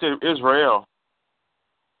fake state of Israel.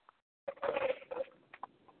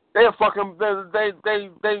 They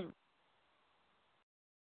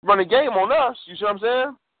run a game on us. You see what I'm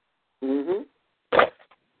saying? Mm-hmm.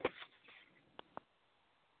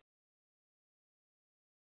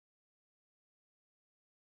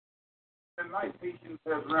 My patience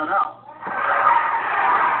has run out.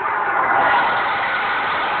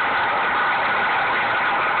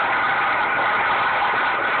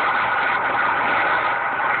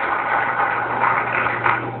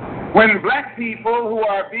 When black people who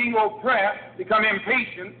are being oppressed become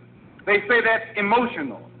impatient, they say that's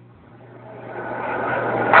emotional.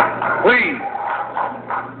 Please.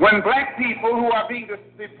 When black people who are being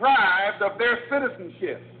deprived of their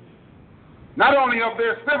citizenship, not only of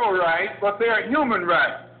their civil rights, but their human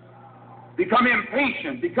rights, become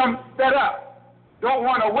impatient, become fed up, don't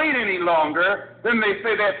want to wait any longer, then they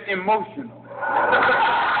say that's emotional.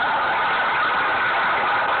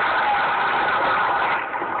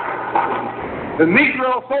 The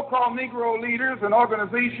so-called Negro leaders and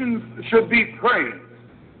organizations should be praised.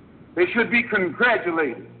 They should be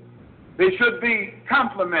congratulated. They should be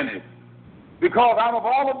complimented. Because out of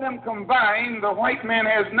all of them combined, the white man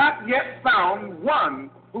has not yet found one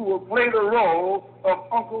who will play the role of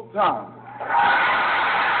Uncle Tom.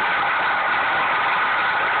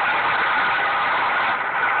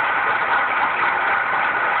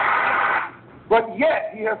 But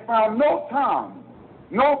yet he has found no Tom,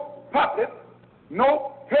 no puppet,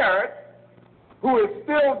 no parrot who is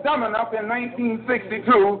still dumb enough in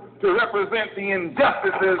 1962 to represent the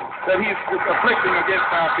injustices that he's afflicting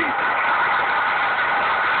against our people.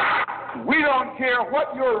 We don't care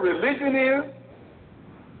what your religion is.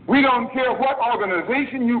 We don't care what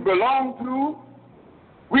organization you belong to.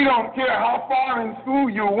 We don't care how far in school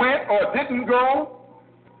you went or didn't go.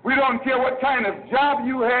 We don't care what kind of job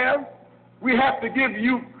you have. We have to give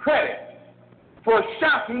you credit for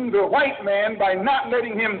shocking the white man by not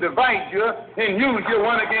letting him divide you and use you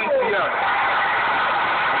one against the other.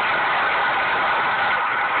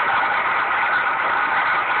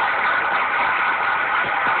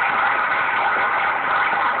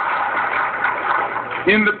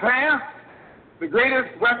 In the past, the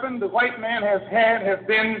greatest weapon the white man has had has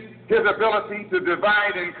been his ability to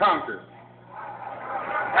divide and conquer.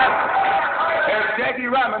 As Jackie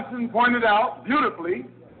Robinson pointed out beautifully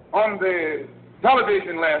on the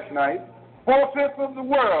television last night, 4/5 of the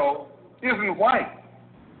world isn't white.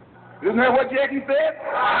 Isn't that what Jackie said?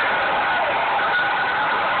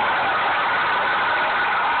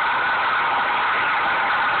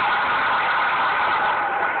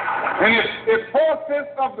 And if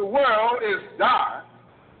 4/5 of the world is dark,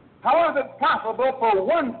 how is it possible for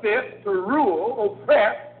 1/5 to rule,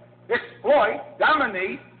 oppress, exploit,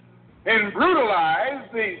 dominate, and brutalize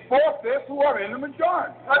the 4/5 who are in the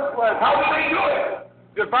majority? How do they do it?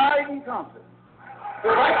 Divide and conquer.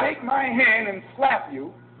 So if I take my hand and slap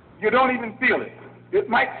you, you don't even feel it. It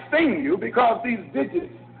might sting you because these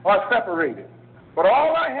digits are separated. But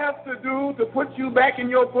all I have to do to put you back in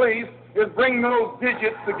your place is bring those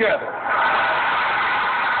digits together.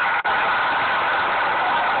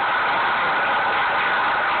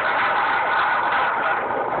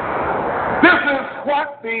 This is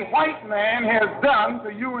what the white man has done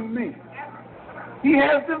to you and me. He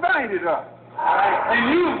has divided us and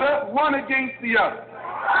used us one against the other.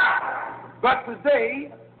 But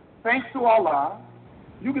today, thanks to Allah,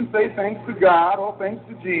 you can say thanks to God or thanks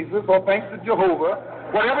to Jesus or thanks to Jehovah,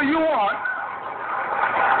 whatever you want.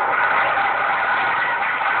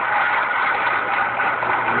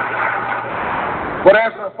 But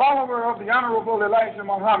as a follower of the Honorable Elijah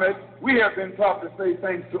Muhammad, we have been taught to say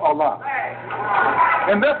thanks to Allah.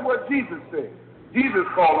 And that's what Jesus said. Jesus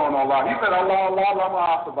called on Allah. He said, Allah, Allah, Allah,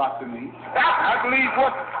 Allah, to me. I believe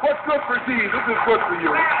what's good for Jesus is good for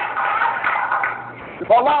you.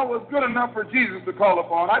 If Allah was good enough for Jesus to call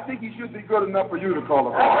upon, I think he should be good enough for you to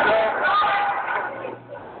call upon.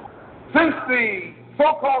 Since the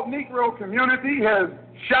so-called Negro community has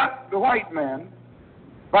shot the white man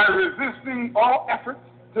by resisting all efforts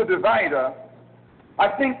to divide us, I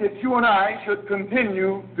think that you and I should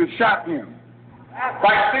continue to shock him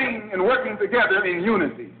by staying and working together in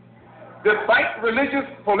unity. Despite religious,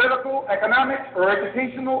 political, economic, or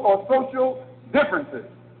educational or social differences,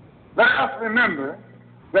 let us remember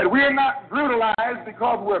that we are not brutalized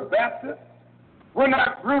because we're Baptist. We're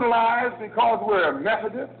not brutalized because we're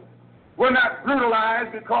Methodist. We're not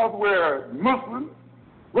brutalized because we're Muslim.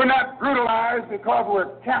 We're not brutalized because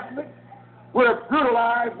we're Catholic. We're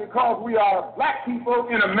brutalized because we are black people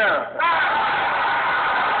in America.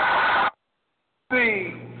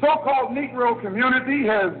 The so-called Negro community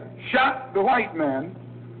has shot the white man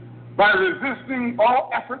by resisting all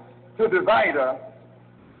efforts to divide us.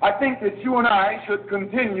 I think that you and I should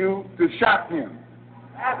continue to shock him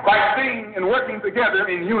by staying and working together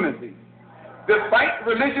in unity. Despite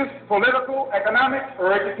religious, political, economic,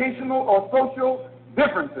 or educational or social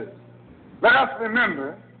differences, let us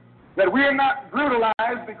remember that we are not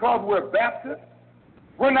brutalized because we're Baptist.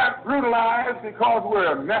 We're not brutalized because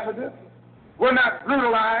we're Methodist. We're not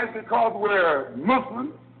brutalized because we're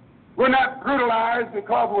Muslim. We're not brutalized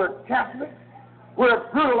because we're Catholic.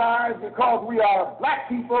 We're brutalized because we are black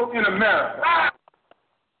people in America.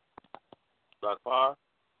 Black power.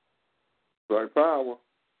 Black power.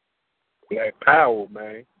 Black power,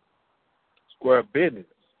 man. Square business.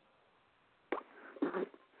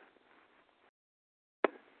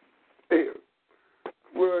 Hey,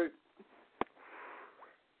 well,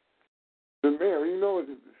 the man, you know,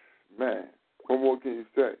 man, what more can you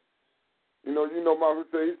say? You know, Marvin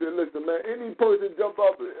said, he said, listen, man, any person jump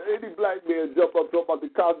up, any black man jump up talking about the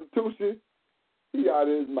Constitution, he out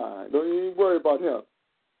of his mind. Don't even worry about him.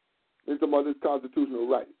 He's talking about his constitutional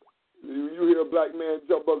rights. You hear a black man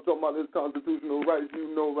jump up talking about his constitutional rights,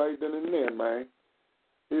 you know right then and there, man,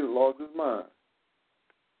 he lost his mind.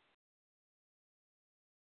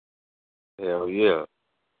 Hell yeah.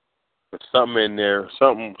 There's something in there,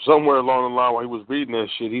 somewhere along the line while he was reading that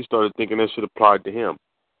shit, he started thinking that shit applied to him.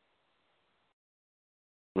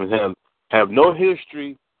 And have no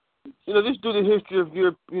history. You know, just do the history of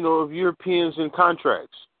of Europeans and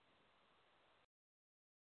contracts.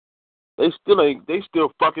 They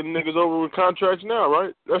still fucking niggas over with contracts now,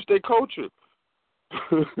 right? That's their culture.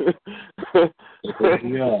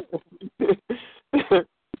 Yeah.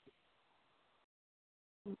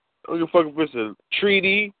 don't give a fuck if it's a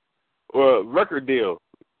treaty or a record deal,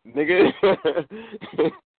 nigga.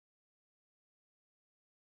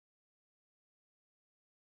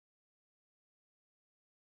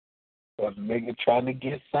 But the nigga trying to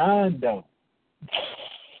get signed, though.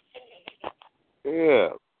 Yeah.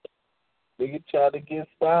 Nigga trying to get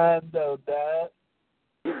signed, though, Dad.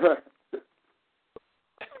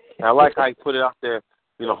 I like how he put it out there,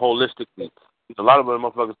 holistically. A lot of other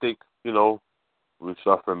motherfuckers think, we're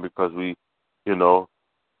suffering because we, nah,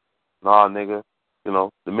 nigga.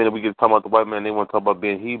 The minute we get to talk about the white man, they want to talk about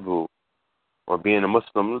being Hebrew or being a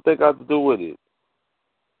Muslim. What they got to do with it?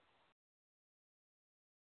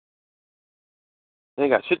 They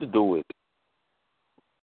ain't got shit to do with it.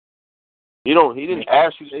 He didn't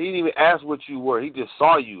ask you. He didn't even ask what you were. He just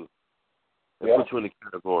saw you and put you in the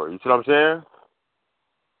category. You see what I'm saying?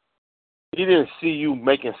 He didn't see you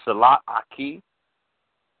making salat aki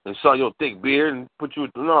and saw your thick beard and put you.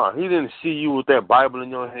 No, he didn't see you with that Bible in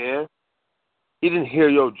your hand. He didn't hear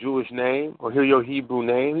your Jewish name or hear your Hebrew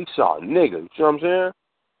name. He saw a nigga. You see what I'm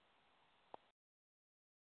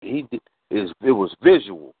saying? It was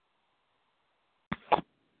visual.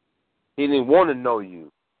 He didn't want to know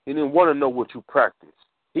you. He didn't want to know what you practice.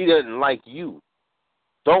 He doesn't like you.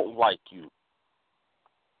 Don't like you.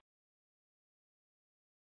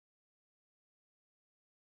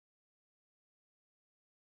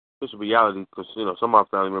 It's a reality because, some of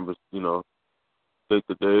my family members, think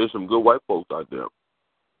that there is some good white folks out there.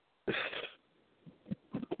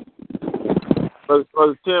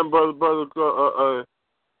 Brother Tim, Brother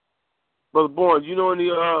Bourne, you know any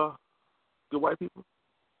good white people?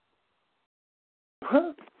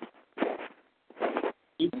 Huh?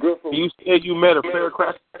 You said you met a fair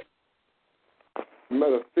cracker? Met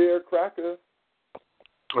a fair cracker?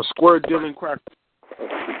 A square dealing cracker.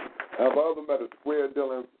 Have I ever met a square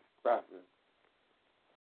dealing cracker?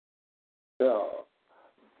 Yeah.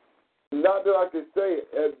 Not that I can say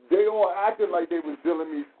it. They all acted like they was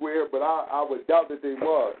dealing me square, but I would doubt that they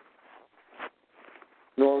was.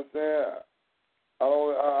 You know what I'm saying?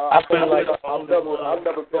 I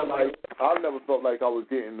never felt like I was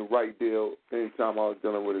getting the right deal anytime I was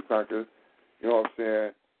dealing with a cracker. You know what I'm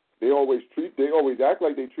saying? They always act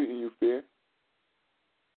like they treating you fair.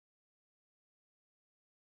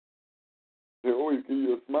 They always give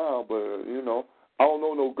you a smile, but I don't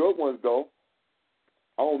know no good ones though.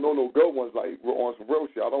 I don't know no good ones like on some real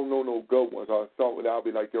shit. I don't know no good ones. I'll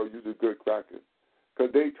be like, yo, you're a good cracker.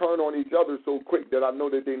 Because they turn on each other so quick that I know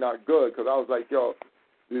that they're not good. Because I was like, yo,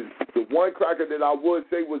 the one cracker that I would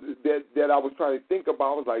say was that I was trying to think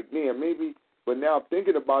about, I was like, damn, maybe. But now I'm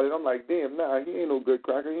thinking about it, I'm like, damn, nah, he ain't no good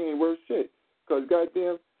cracker. He ain't worth shit. Because,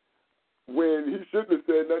 goddamn, when he shouldn't have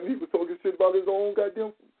said nothing, he was talking shit about his own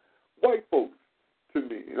goddamn white folks to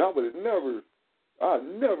me. And I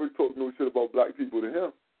never talk no shit about black people to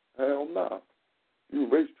him. Hell nah. You a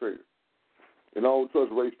race trader. And I don't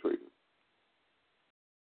trust race traders.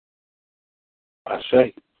 I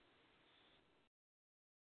say.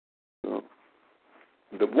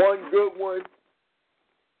 The one good one,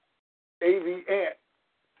 A.V. Ant,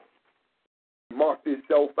 marked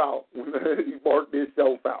himself out. He marked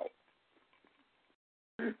himself out.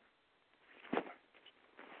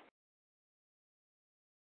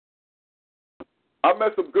 I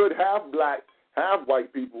met some good half-black,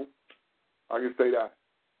 half-white people. I can say that.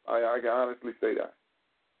 I can honestly say that.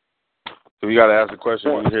 So we got to ask the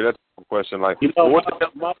question when you hear that question. Like, what the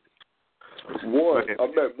hell? I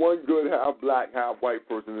met one good half-black, half-white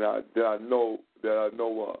person that I know that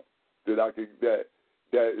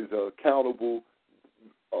is accountable.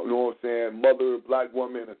 You know what I'm saying? Mother, black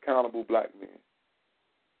woman, accountable black man.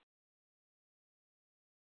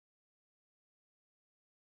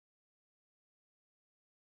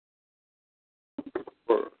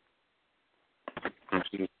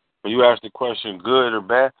 When you ask the question, good or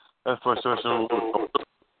bad, that's the first question.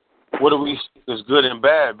 What do we see as good and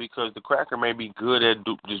bad? Because the cracker may be good at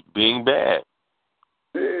just being bad.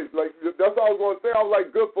 Yeah, like that's what I was going to say. I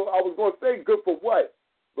was going to say good for what?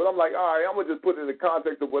 But I'm like, all right, I'm going to just put it in the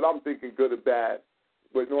context of what I'm thinking good or bad.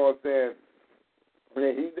 But you know what I'm saying?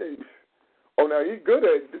 Man, he's good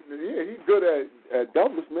at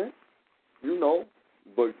Douglas, man. You know,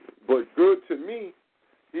 but good to me,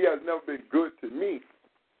 he has never been good to me.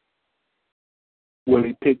 Will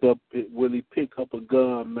he pick up a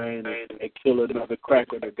gun, man, and kill another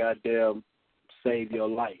cracker to goddamn save your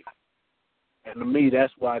life? And to me,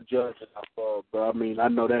 that's why I judge it off of, bro. I mean, I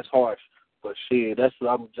know that's harsh, but shit, that's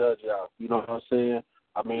what I'm judging off. You know what I'm saying?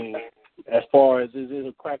 I mean, as far as is it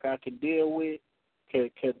a cracker I can deal with?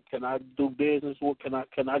 Can I do business with? Can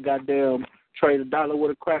I goddamn trade $1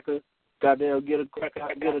 with a cracker? Goddamn, get a cracker.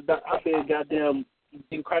 I've been goddamn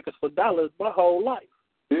getting crackers for dollars my whole life.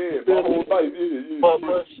 Yeah, my whole life.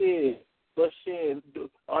 Yeah. But shit,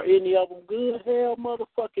 are any of them good? Hell,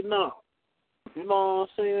 motherfucking no. You know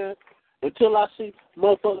what I'm saying? Until I see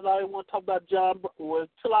motherfuckers, I don't want to talk about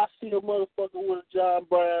until I see a motherfucker with a John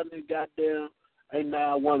Brown and goddamn, ain't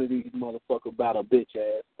now one of these motherfuckers about a bitch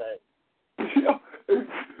ass thing.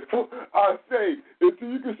 I say, until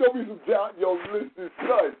you can show me some John, listen,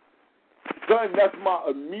 son, that's my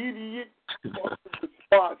immediate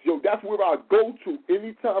response. Yo, that's where I go to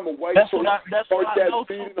anytime a white person starts that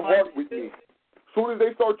bleeding heart with me. As soon as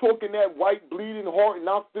they start talking that white bleeding heart and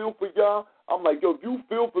I feel for y'all, I'm like, yo, if you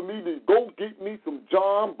feel for me, then go get me some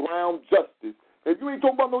John Brown justice. If you ain't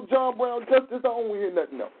talking about no John Brown justice, I don't want to hear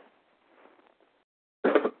nothing else.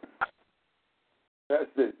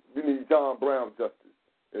 That's it. You need John Brown justice.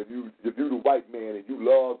 If you the white man and you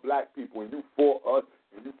love black people and you for us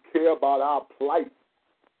and you care about our plight,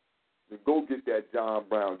 then go get that John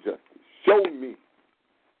Brown justice. Show me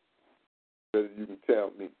that you can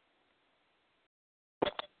tell me.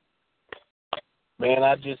 Man,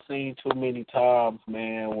 I just seen too many times,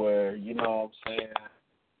 man, where, you know what I'm saying,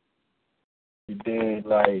 you did,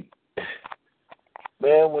 like,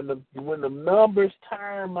 man, when the numbers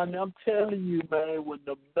turn, man, I'm telling you, man, when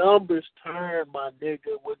the numbers turn, my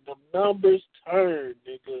nigga,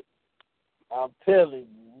 I'm telling you,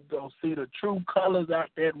 you're going to see the true colors out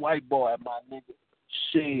that white boy, my nigga.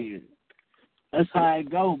 Shit. That's how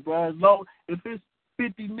it go, bro. If it's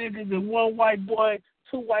 50 niggas and one white boy,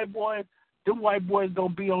 two white boys, them white boys gonna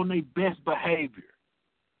be on their best behavior.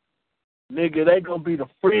 Nigga, they gonna be the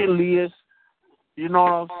friendliest. You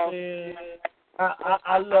know what I'm saying?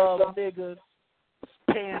 I love niggas,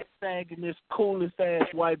 pants sagging, this coolest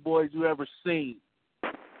ass white boys you ever seen.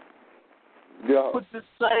 Yeah. Put the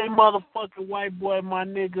same motherfucking white boy, my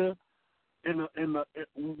nigga, in a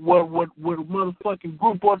motherfucking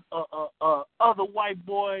group of other white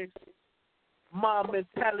boys. My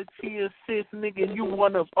mentality is, sis, nigga, you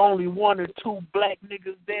one of only one or two black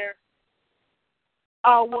niggas there.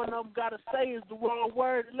 All one of them gotta say is the wrong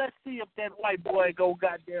word. Let's see if that white boy go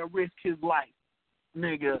goddamn risk his life,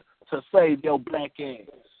 nigga, to save your black ass.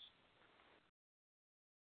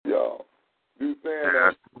 Yo, you saying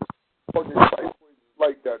that fucking white boys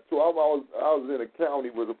like that too. I was in a county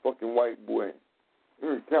with a fucking white boy. In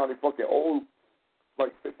a county, fucking old,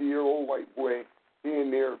 like 50-year-old white boy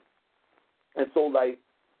in there. And so, like,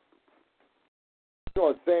 we're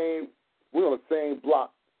on the same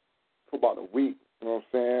block for about a week. You know what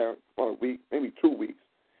I'm saying? About a week, maybe 2 weeks.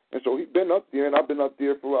 And so he's been up there, and I've been up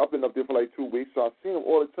there for like 2 weeks. So I see him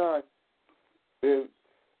all the time. And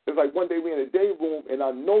it's like one day we in a day room, and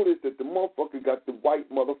I noticed that the motherfucker got the white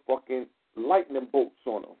motherfucking lightning bolts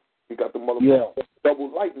on him. He got the motherfucking double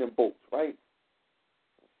lightning bolts, right?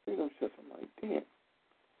 I see them shit. I'm like, damn.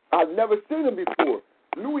 I've never seen him before.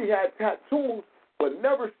 Knew he had tattoos, but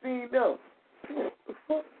never seen them. What the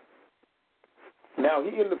fuck? Now he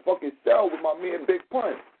in the fucking cell with my man Big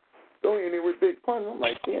Pun. So he in there with Big Pun. I'm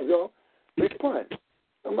like, damn, yo, Big Pun.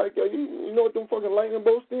 I'm like, yo, you know what them fucking lightning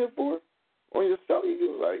bolts stand for? On your cell,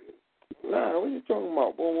 you like, nah, what you talking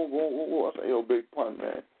about? Whoa. I said, yo, Big Pun,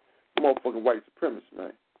 man. Motherfucking white supremacist,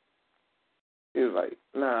 man. He was like,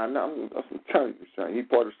 nah, I'm telling you, son. He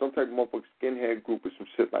part of some type of motherfucking skinhead group or some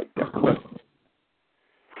shit like that.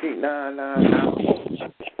 Nah.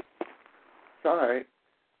 All right.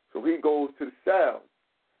 So he goes to the cell.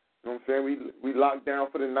 You know what I'm saying? We locked down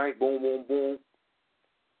for the night. Boom.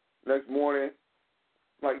 Next morning,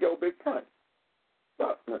 I'm like, yo, Big Pun.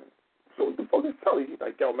 What's up, man? So what the fuck is telling? He's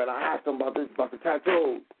like, yo, man, I asked him about the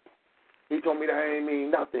tattoos. He told me that ain't mean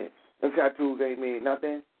nothing. The tattoos ain't mean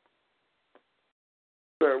nothing.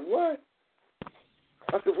 I said, what?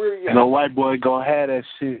 I said, where are you at? No white boy gonna have that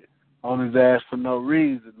shit on his ass for no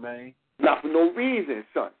reason, man. Not for no reason,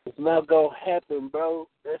 son. It's not gonna happen, bro.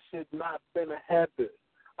 That shit not gonna happen.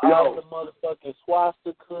 All the motherfucking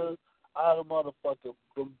swastikas, all the motherfucking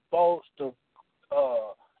the bolts, the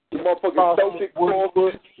motherfucking Celtic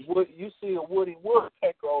Wood. You see a Woody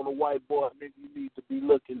Woodpecker on a white boy, nigga, you need to be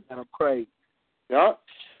looking at him crazy. Yeah.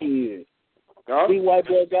 Shit. Yeah. These white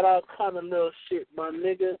boys got all kind of little shit, my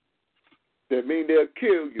nigga. That mean they'll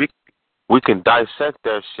kill you. We can dissect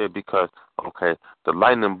that shit because, okay, the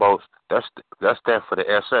lightning bolts, that stands for the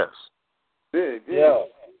SS. Yeah.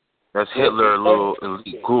 That's Hitler's little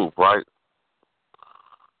elite group, right?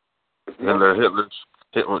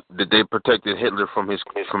 They protected Hitler from the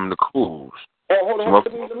coups. Oh, hold on.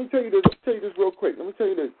 Let me tell you this real quick.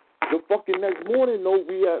 The fucking next morning, though,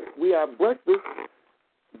 we had breakfast.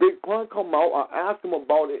 Big Pun come out. I asked him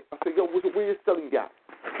about it. I said, yo, where your celly got?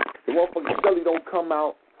 The motherfucking celly don't come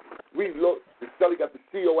out. We look, the celly got the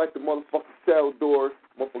CO at the motherfucking cell doors.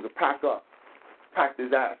 Motherfucker packed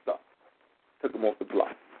his ass up, took him off the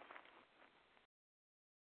block.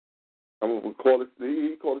 I'm gonna call it.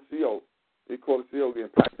 He called the CO. He called the CO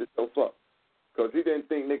and packed himself up because he didn't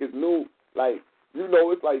think niggas knew. Like, you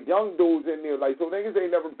know, it's like young dudes in there. Like, so niggas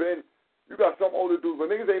ain't never been. You got some older dudes, but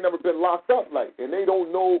niggas ain't never been locked up. Like, and they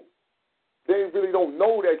don't know. They really don't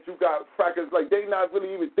know that you got crackers. Like, they not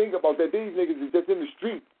really even thinking about that. These niggas is just in the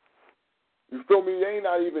street. You feel me? They ain't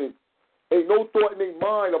not even. Ain't no thought in their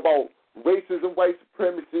mind about racism, white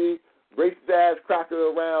supremacy, racist ass cracker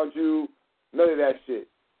around you. None of that shit.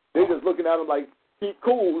 They just looking at him like he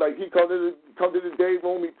cool. Like, he come to the day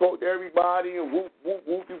room, he talk to everybody and whoop, whoop,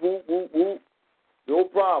 whoop, whoop, whoop, whoop. No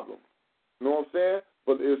problem. You know what I'm saying?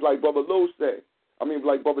 But it's like Brother Lou said.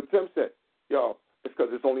 Like Brother Tim said. Yo, it's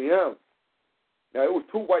because it's only him. Now, it was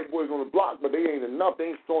 2 white boys on the block, but they ain't enough. They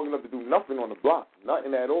ain't strong enough to do nothing on the block.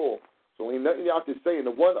 Nothing at all. So ain't nothing y'all can say. And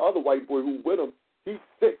the one other white boy who with him, he's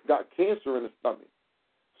sick, got cancer in his stomach.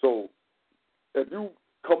 So if you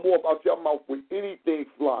come off out your mouth with anything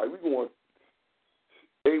fly, we going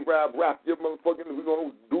to A-Rap rap your motherfucking, we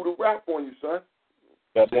going to do the rap on you, son.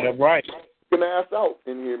 Goddamn right. Get your ass out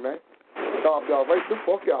in here, man. Stop y'all right the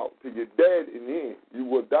fuck out till you're dead in here. You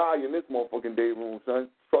will die in this motherfucking day room, son.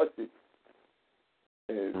 Trust it.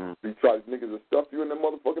 And we try niggas to stuff you in the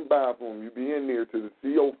motherfucking bathroom. You be in there to the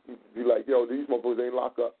CO be like, yo, these motherfuckers ain't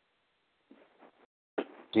locked up.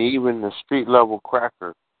 Even the street level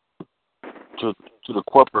cracker to the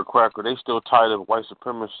corporate cracker, they still tied up white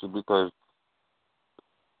supremacy because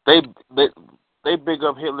they big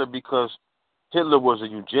up Hitler because Hitler was a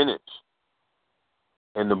eugenics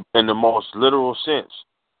in the most literal sense.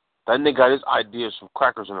 That nigga got his ideas from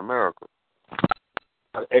crackers in America.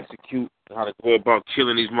 How to execute, how to go about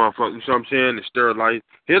killing these motherfuckers. You know what I'm saying? The sterilize.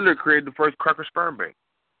 Hitler created the first cracker sperm bank.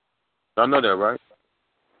 Y'all know that, right?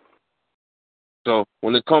 So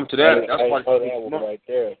when it comes to that, that's why that was right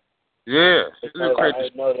there. Yeah, I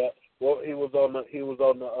didn't know that. Well, he was on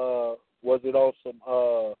the. Was it on some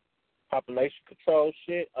population control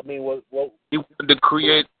shit? I mean, what? He wanted to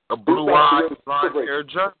create a blue-eyed, blonde-haired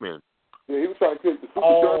German. Yeah, he was trying to create the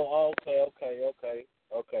super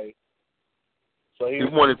okay. So he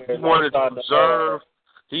wanted to preserve.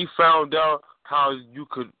 He found out how you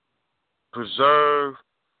could preserve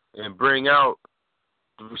and bring out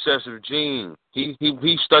the recessive gene. He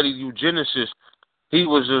studied eugenicists. He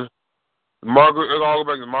was all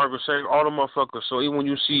back to Margaret Sanger, all the motherfuckers. So even when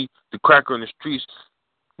you see the cracker in the streets,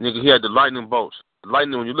 nigga, he had the lightning bolts. The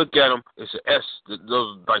lightning, when you look at him, it's an S.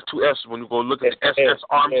 Those like 2 S's. When you go look at the SS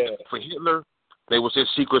Army for Hitler, they was his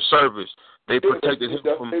Secret Service. They protected him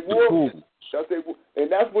from the coup.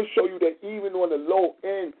 And that's what show you that even on the low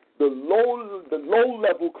end, the low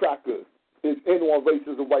level crackers is in on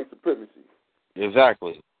racism, white supremacy.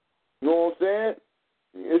 Exactly. You know what I'm saying?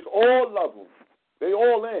 It's all of them. They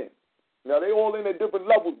all in. Now they all in at different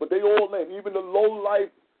levels, but they all in. Even the low life,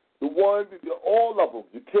 the ones, all of them.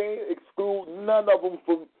 You can't exclude none of them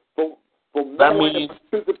from that means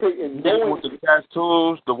participating. With the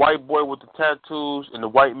tattoos, the white boy with the tattoos, and the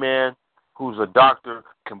white man who's a doctor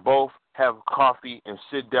can both have coffee and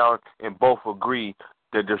sit down and both agree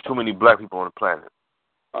that there's too many black people on the planet.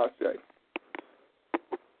 I say.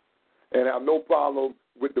 And I have no problem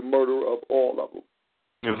with the murder of all of them.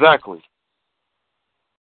 Exactly.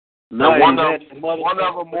 No, one of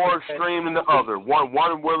them more extreme than the other.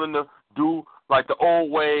 One willing to do like the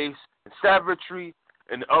old ways and savagery,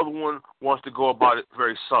 and the other one wants to go about it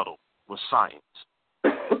very subtle with science.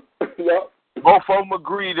 Yep. Both of them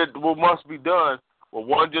agree that what must be done. Well,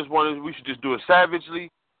 one just wanted we should just do it savagely,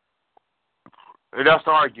 and that's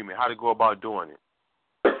the argument, how to go about doing it.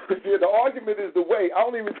 Yeah, the argument is the way. I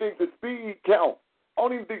don't even think the speed count.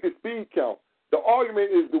 The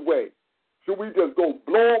argument is the way. Should we just go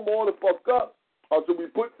blow them all the fuck up, or should we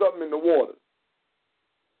put something in the water?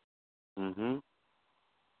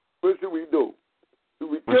 What should we do?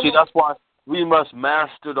 See, that's why we must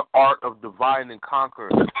master the art of divide and conquer.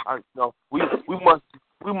 We must.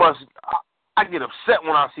 I get upset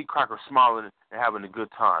when I see crackers smiling and having a good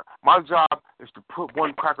time. My job is to put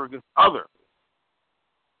one cracker against the other.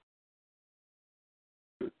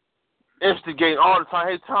 Instigate all the time.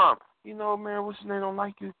 Hey, Tom, you know, man, what's your name don't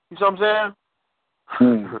like you? You see what I'm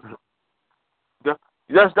saying?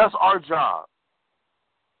 That's our job.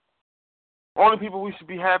 Only people we should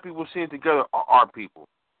be happy with seeing together are our people.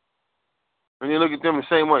 And you look at them the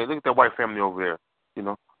same way. Look at that white family over there. You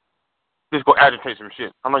know, just go agitate some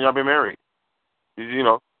shit. How long y'all been married? You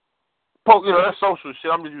know, that's social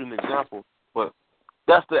shit. I'm just using an example, but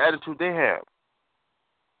that's the attitude they have.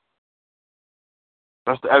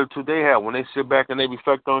 That's the attitude they have when they sit back and they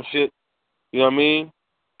reflect on shit. You know what I mean?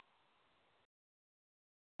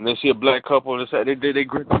 And they see a black couple and they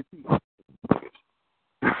grit their teeth.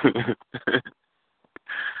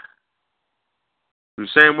 The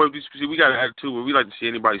same way we got an attitude where we like to see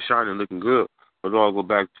anybody shining, looking good, but it all go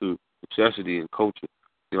back to necessity and culture.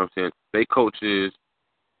 You know what I'm saying? They culture is,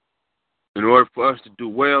 in order for us to do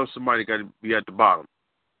well, somebody got to be at the bottom.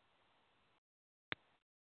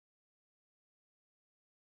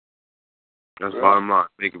 That's the bottom line.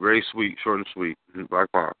 Make it very sweet, short and sweet.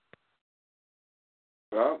 Black power.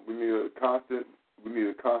 Well, we need a constant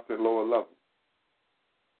lower level,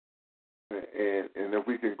 and if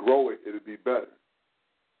we can grow it, it'll be better.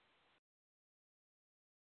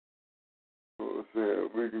 You know what I'm saying?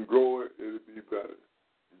 If we can grow it, it'll be better.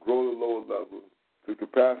 Grow the lower level to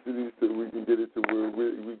capacity so we can get it to where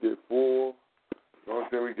we get full. You know what I'm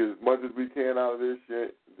saying? We get as much as we can out of this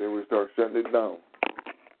shit, then we start shutting it down.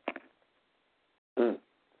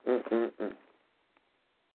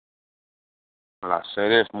 Well, I say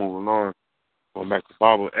this, moving on, going back to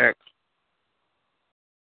Bible X.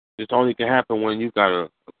 This only can happen when you got a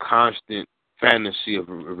constant fantasy of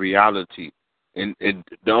a reality. And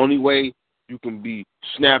the only way you can be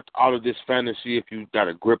snapped out of this fantasy if you got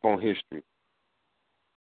a grip on history.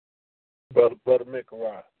 Brother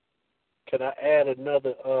Mikarai, can I add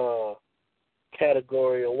another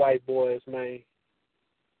category of white boys, man?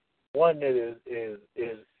 One that is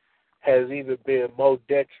has even been more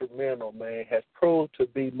detrimental, man, has proved to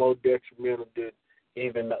be more detrimental than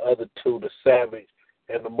even the other two, the savage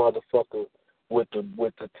and the motherfucker with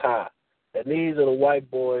the tie. And these are the white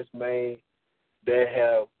boys, man, that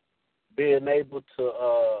have been able to,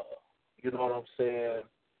 you know what I'm saying,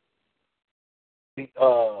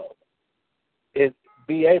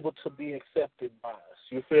 be able to be accepted by us.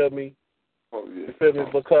 You feel me? Oh, yeah. You feel me?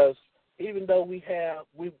 Because even though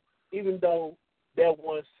that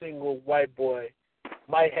one single white boy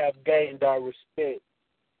might have gained our respect,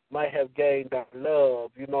 might have gained our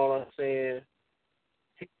love, you know what I'm saying?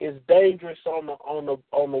 It's dangerous on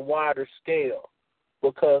the wider scale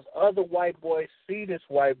because other white boys see this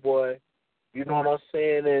white boy, you know what I'm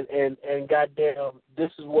saying, and goddamn,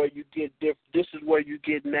 this is where you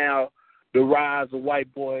get now the rise of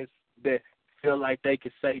white boys that feel like they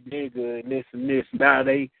can say nigga and this and this. Now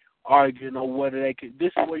they arguing on whether they can.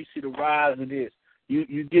 This is where you see the rise of this.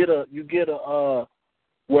 You get a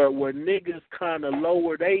where niggas kind of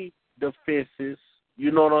lower their defenses.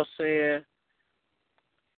 You know what I'm saying?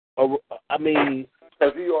 I mean,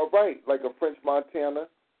 cause he all right, like a French Montana,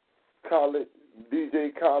 Khaled,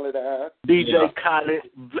 DJ Khaled ass, DJ Khaled,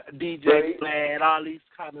 DJ Vlad, all these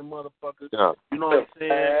kind of motherfuckers. Yeah. You know what I'm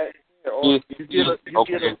saying?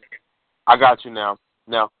 I got you now.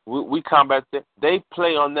 Now we combat that. They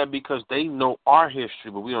play on that because they know our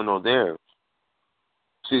history, but we don't know theirs.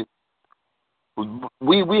 See,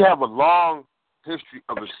 we have a long history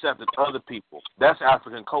of accepting other people. That's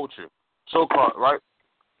African culture, so-called, right?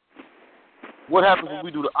 What happens when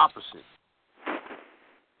we do the opposite?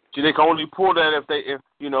 See, they can only pull that if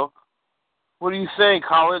you know. What are you saying,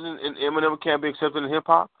 Khaled and Eminem can't be accepted in hip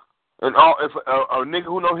hop? And if a nigga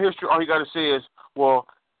who know history, all he got to say is, well,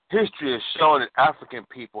 history is showing that African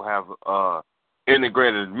people have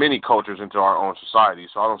integrated many cultures into our own society.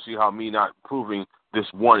 So I don't see how me not proving this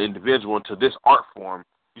one individual into this art form.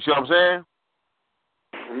 You see what I'm saying?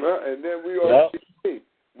 And then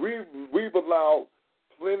we've allowed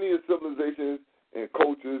plenty of civilizations and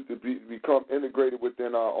cultures to become integrated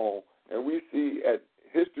within our own. And we see,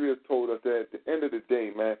 history has told us that at the end of the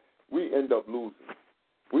day, man, we end up losing.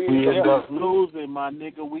 We end up losing, my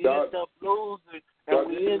nigga. We end up losing, and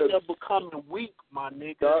we end up becoming weak, my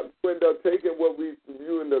nigga. You end up taking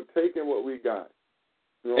what we got.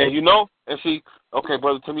 You know? And see, okay,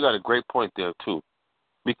 Brother Tim, you got a great point there, too.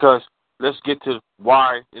 Because let's get to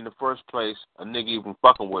why, in the first place, a nigga even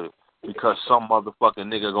fucking with it. Because some motherfucking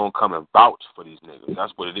nigga gonna come and vouch for these niggas.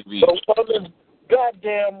 That's what it is.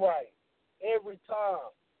 Goddamn right. Every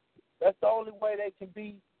time. That's the only way they can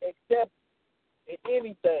be accepted in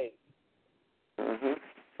anything. Mm-hmm.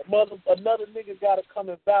 Another nigga gotta come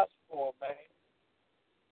and vouch for him, man.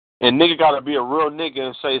 And nigga gotta be a real nigga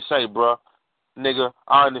and say, bruh, nigga,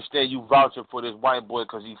 I understand you vouching for this white boy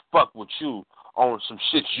because he fucked with you on some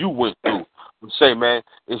shit you went through. And say, man,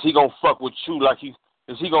 is he gonna fuck with you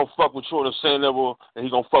is he gonna fuck with you on the same level and he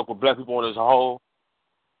gonna fuck with black people on his whole?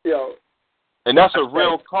 Yo. And that's a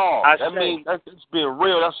real call. That means that's being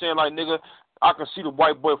real. That's saying like, nigga, I can see the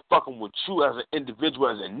white boy fucking with you as an individual,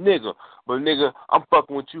 as a nigga. But nigga, I'm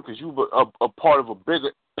fucking with you because you a part of a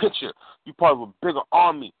bigger picture. You part of a bigger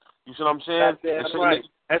army. You see what I'm saying? That's right.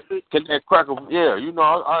 Can that cracker? Yeah, you know,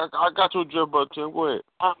 I got your drift, brother Tim. Go ahead.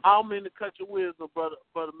 I don't mean to cut your wisdom, brother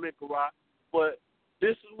Mikarai, but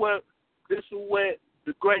this is what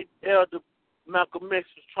the great elder Malcolm X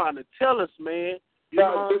is trying to tell us, man. You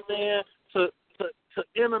know what I'm saying? To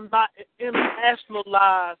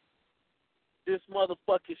internationalize this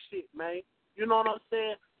motherfucking shit, man. You know what I'm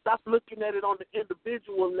saying? Stop looking at it on the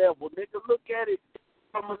individual level, nigga. Look at it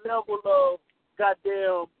from a level of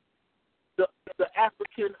goddamn the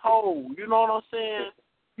African whole. You know what I'm saying?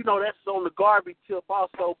 You know, that's on the garbage tip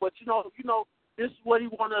also. But you know, this is what he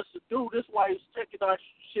want us to do. This is why he's taking our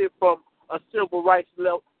shit from a civil rights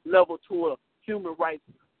level to a human rights,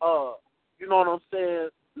 you know what I'm saying,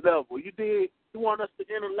 level. You want us to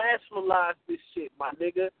internationalize this shit, my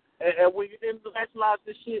nigga. And when you internationalize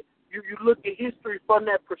this shit, you look at history from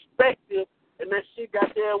that perspective, and that shit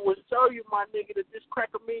goddamn will show you, my nigga, that this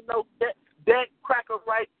cracker mean no that cracker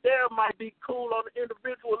right there might be cool on the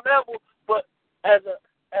individual level, but as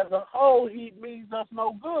a whole, he means us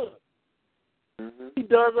no good. Mm-hmm. He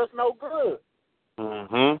does us no good.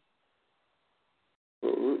 Mm-hmm.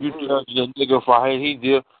 You judge the nigga for how he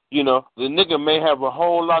did. You know, the nigga may have a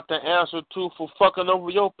whole lot to answer to for fucking over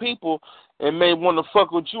your people and may want to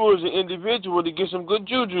fuck with you as an individual to get some good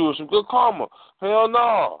juju, some good karma. Hell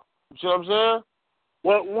no. You see what I'm saying?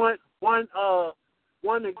 Well,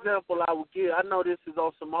 one example I would give, I know this is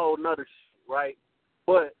on some whole nother shit, right?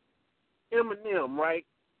 But Eminem, right?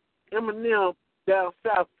 Eminem down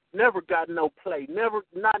south never got no play. Nigga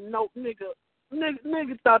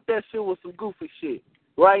thought that shit was some goofy shit,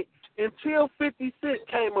 right? Until 50 Cent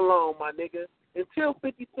came along, my nigga. Until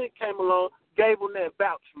 50 Cent came along, gave him that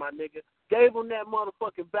vouch, my nigga. Gave him that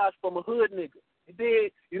motherfucking vouch from a hood nigga. He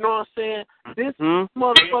did, you know what I'm saying? This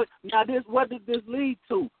motherfucker, now this, what did this lead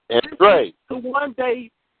to? That's right. So one day,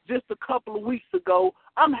 just a couple of weeks ago,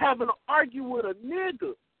 I'm having to argue with a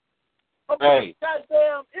nigga. Hey.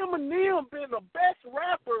 Goddamn, Eminem been the best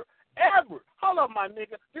rapper ever. Hold up, my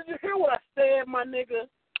nigga. Did you hear what I said, my nigga?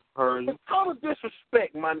 Heard you. Total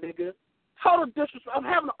disrespect, my nigga. Total disrespect. I'm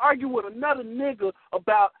having to argue with another nigga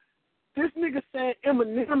about this nigga saying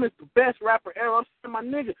Eminem is the best rapper ever. I'm saying, my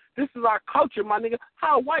nigga, this is our culture, my nigga.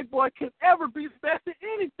 How a white boy can ever be the best at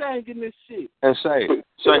anything in this shit? And say,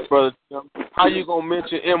 brother, how you gonna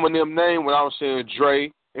mention Eminem name without saying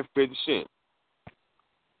Dre and 50 Cent?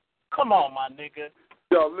 Come on, my nigga.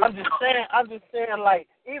 I'm just saying, like,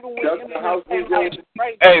 even when Eminem came out with Dre.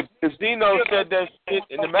 Hey, Benzino said that shit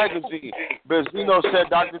in the magazine. Benzino said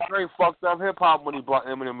Dr. Dre fucked up hip hop when he brought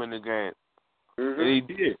Eminem in the game. Mm-hmm. And he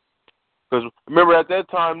did. Because remember, at that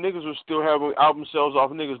time, niggas were still having album sales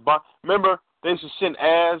off niggas. Remember, they used to send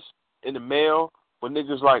ads in the mail where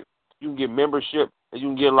niggas, like, you can get membership and you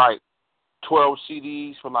can get, like, 12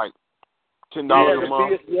 CDs for, like, $10 a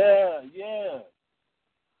month. Yeah.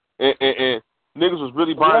 And niggas was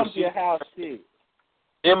really buying CDs. House shit.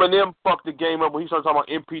 Eminem fucked the game up when he started talking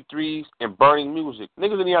about MP3s and burning music.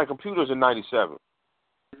 Niggas didn't have computers in 97.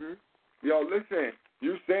 Mm-hmm. Yo, listen.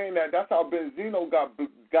 You saying that's how Benzino got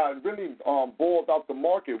really boiled out the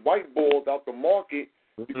market, white boiled out the market,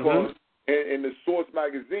 because in the Source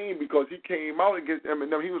magazine, because he came out against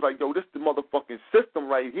Eminem, he was like, yo, this is the motherfucking system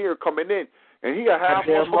right here coming in, and he a half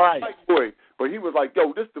white boy, but he was like,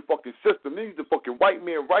 yo, this is the fucking system, he's the fucking white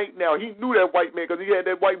man right now. He knew that white man because he had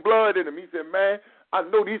that white blood in him. He said, man, I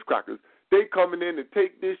know these crackers. They coming in to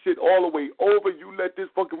take this shit all the way over. You let this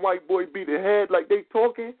fucking white boy be the head like they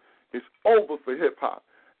talking, it's over for hip-hop.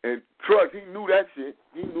 And trust, he knew that shit.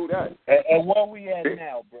 He knew that. And where we at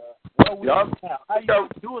now, bro? Where we at now? All you have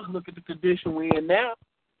to do is look at the condition we in now.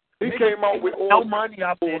 He came out with no money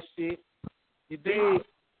off that shit. He did.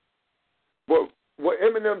 But what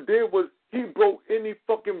Eminem did was he broke any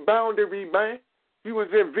fucking boundary, man. He was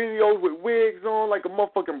in videos with wigs on like a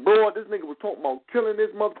motherfucking broad. This nigga was talking about killing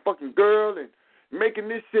this motherfucking girl and making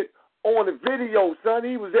this shit on the video, son.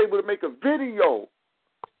 He was able to make a video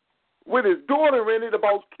with his daughter in it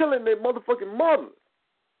about killing their motherfucking mother.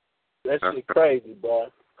 That shit crazy, boy.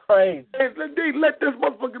 Crazy. They let this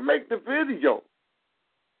motherfucker make the video.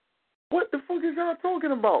 What the fuck is y'all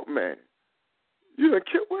talking about, man? You done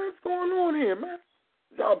killed, what's going on here, man?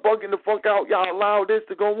 Y'all bugging the fuck out. Y'all allow this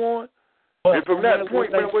to go on? But and from that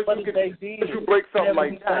point, man, what you break something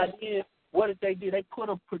like that? What did they do? They put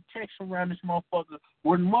a protection around this motherfucker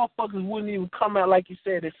where motherfuckers wouldn't even come out, like you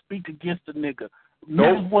said, and speak against the nigga.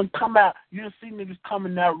 Niggas wouldn't come out. You don't see niggas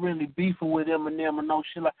coming out really beefing with Eminem or no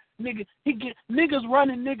shit like niggas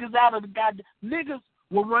running niggas out of the goddamn. Niggas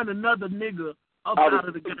will run another nigga up out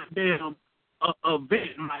of the goddamn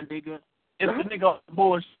event, my nigga. If the nigga on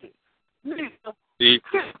bullshit. Nigga. See,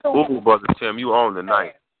 Brother Tim, you on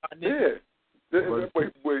tonight. Yeah.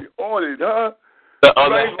 Wait, on it, huh? The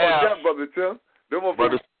other half. That, brother Tim.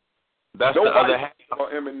 That's the other half.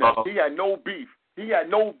 Eminem. He had no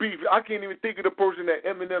beef. I can't even think of the person that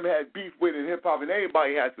Eminem had beef with in hip hop, and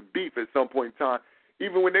everybody had some beef at some point in time.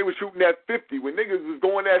 Even when they were shooting at 50, when niggas was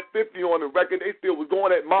going at 50 on the record, they still was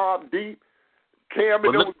going at Mobb Deep. Cam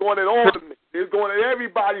and them was going at all of them. They was going at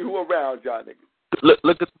everybody who around y'all niggas.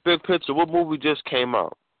 Look at the big picture. What movie just came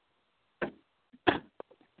out? The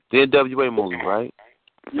NWA movie, right?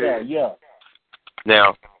 Yeah.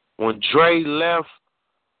 Now, when Dre left,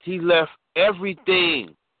 he left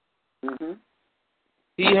everything. Mm-hmm.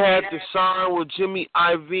 He had to sign with Jimmy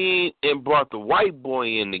Iovine and brought the white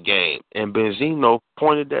boy in the game. And Benzino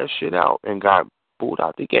pointed that shit out and got booed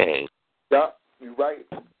out the game. Yeah, you're right.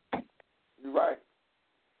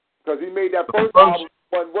 Because he made that first album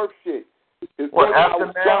one work shit. His first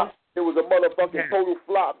album flop. It was a motherfucking total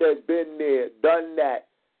flop that's been there, done that.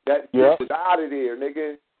 That shit was out of there,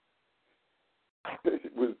 nigga.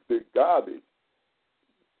 It was the garbage.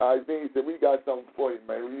 Iovine said, we got something for you,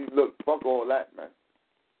 man. Look, fuck all that, man.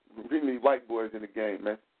 We need white boys in the game,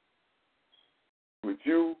 man. With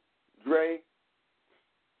you, Dre,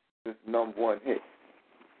 this #1 hit.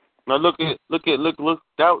 Now look.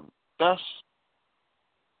 That's.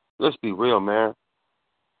 Let's be real, man.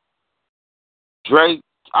 Dre,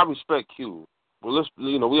 I respect Q. Well,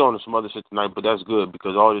 we on to some other shit tonight, but that's good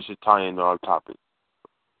because all this shit tie into our topic.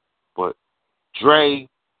 But Dre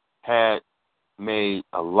had made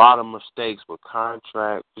a lot of mistakes with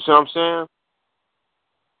contracts. You see what I'm saying?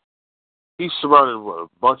 He's surrounded with a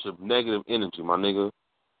bunch of negative energy, my nigga.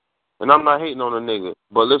 And I'm not hating on a nigga,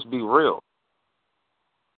 but let's be real.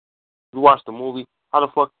 You watch the movie, how the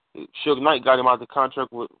fuck Suge Knight got him out of the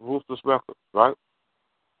contract with Ruthless Records, right?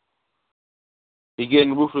 He get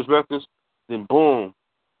in Ruthless Records, then boom.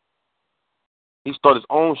 He started his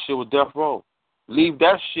own shit with Death Row. Leave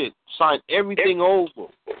that shit. Sign everything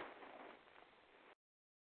over.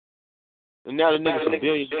 And now the nigga's a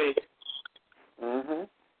billionaire. Mm-hmm.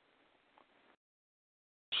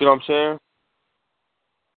 See what I'm saying?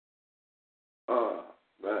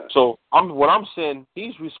 Man. So what I'm saying,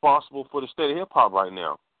 he's responsible for the state of hip hop right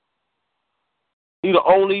now. He the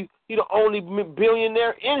only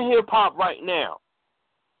billionaire in hip hop right now.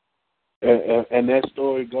 And that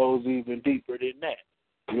story goes even deeper than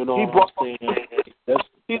that. You know what I'm saying?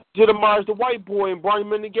 He legitimized the white boy and brought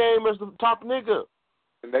him in the game as the top nigga.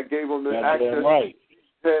 And that gave him the access to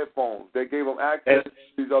headphones. They gave him access to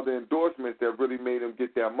these other endorsements that really made him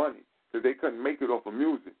get their money because they couldn't make it off of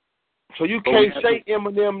music. So you can't say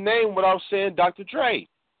Eminem's name without saying Dr. Dre.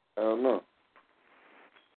 I don't know.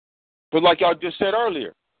 But like y'all just said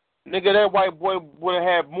earlier, nigga, that white boy would have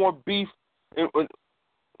had more beef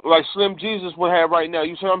like Slim Jesus would have right now.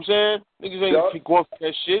 You see what I'm saying? Niggas ain't going for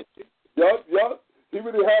that shit. Yup. He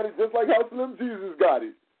would have had it just like how Slim Jesus got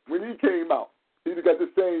it when he came out. He'd have got the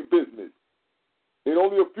same business. And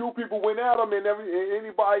only a few people went at him, and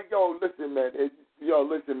anybody, listen,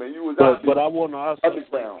 man, you was out. But I want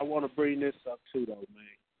to bring this up too, though,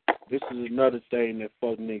 man. This is another thing that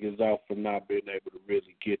fuck niggas out for not being able to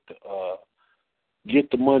really get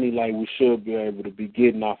the money like we should be able to be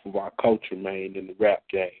getting off of our culture, man, in the rap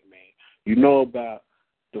game, man. You know about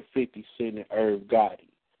the 50 Cent and Irv Gotti.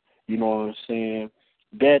 You know what I'm saying?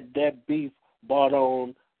 That beef brought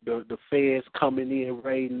on the feds coming in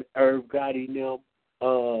raiding Irv Gotti and them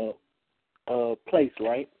place,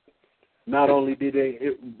 right? Not only did they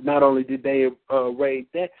raid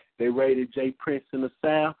that, they raided Jay Prince in the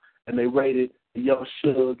South, and they raided the Young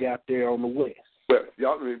Suge out there on the West.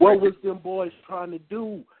 What was them boys trying to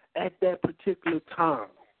do at that particular time?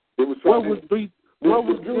 What was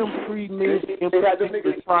them 3 men in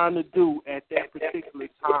particular trying to do at that particular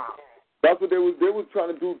time? That's what they was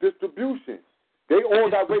trying to do, distribution. They all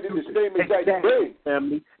got rated the same exact way.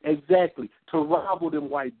 Family, exactly, to rival them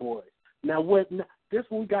white boys. Now this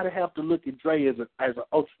one we gotta have to look at Dre as an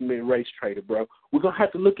ultimate race trader, bro. We're gonna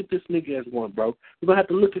have to look at this nigga as one, bro. We're gonna have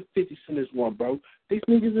to look at 50 Cent as one, bro. These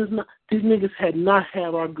niggas had not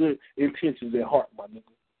had our good intentions at heart, my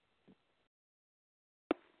nigga.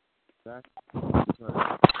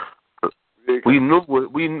 We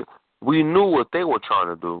knew what they were trying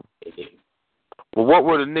to do. But what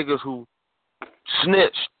were the niggas who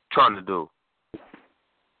snitched trying to do?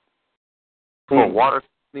 For water,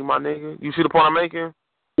 my nigga. You see the point I'm making?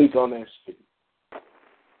 Speak on that shit.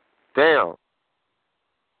 Damn.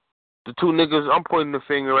 The 2 niggas I'm pointing the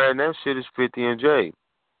finger at, and that shit is 50 and J.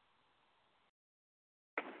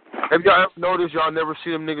 Have y'all ever noticed y'all never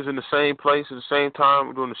see them niggas in the same place at the same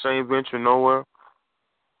time doing the same venture nowhere?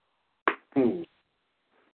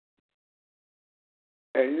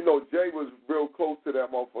 And Jay was real close to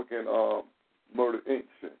that motherfucking Murder Inc.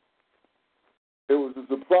 shit. It was a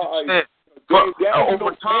surprise.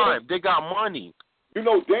 Over time, they got money.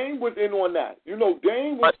 Dame was in on that.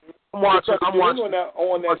 Dame was I'm watching in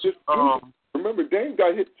on that. Remember, Dame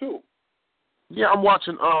got hit too. Yeah, I'm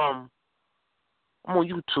watching. I'm on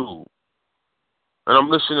YouTube, and I'm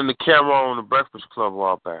listening to Cameron on the Breakfast Club a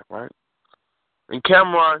while back, right? And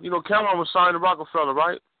Cameron, Cameron was signed to Rockefeller,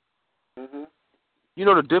 right? Mhm.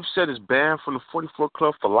 The Dipset is banned from the 44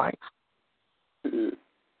 Club for life.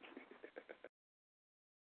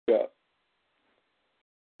 Yeah.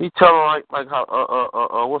 He telling like how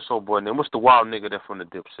what's old boy name? What's the wild nigga that from the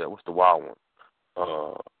Dipset? What's the wild one?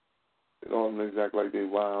 They don't act like they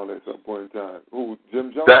wild at some point in time. Who?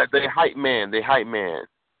 Jim Jones? They hype man.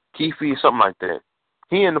 Keefe, something like that.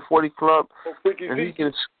 He in the 40 Club, and he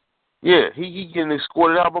getting getting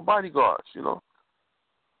escorted out by bodyguards, And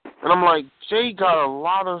I'm like, Jay got a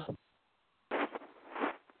lot of.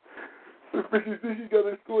 Freaky he got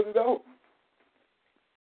escorted out.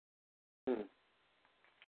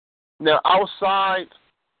 Now outside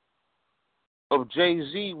of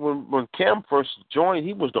Jay-Z, when Cam first joined,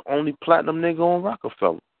 he was the only platinum nigga on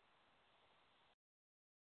Rockefeller.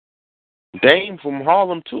 Dame from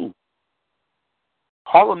Harlem too.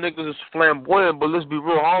 Harlem niggas is flamboyant, but let's be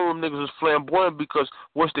real, Harlem niggas is flamboyant because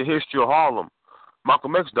what's the history of Harlem?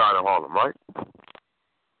 Malcolm X died in Harlem, right?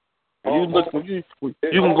 You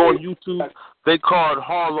can go on YouTube. They called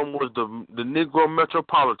Harlem was the Negro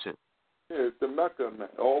Metropolitan. Yeah, it's the Mecca, man.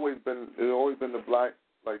 It's always been the black,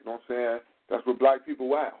 like, you know what I'm saying? That's where black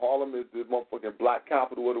people at. Harlem is the motherfucking black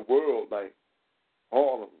capital of the world. Like,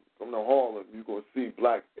 Harlem. Come to Harlem, you're going to see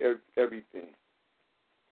black everything.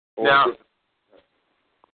 Now,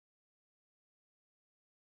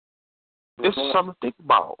 this is something to think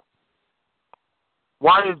about.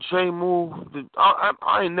 Why did Jay move?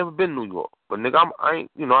 I ain't never been to New York, but nigga, I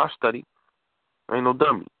study. I ain't no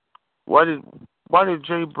dummy. Why did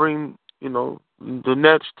Jay bring, the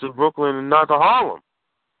Nets to Brooklyn and not to Harlem?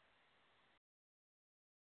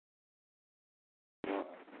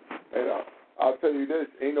 And I'll tell you this,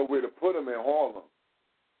 ain't nowhere to put him in Harlem.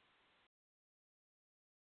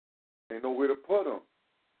 Ain't nowhere to put him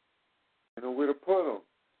in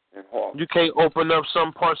Harlem. You can't open up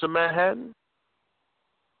some parts of Manhattan?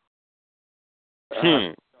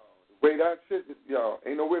 The way that shit,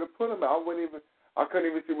 ain't nowhere to put him at. I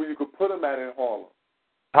couldn't even see where you could put him at in Harlem.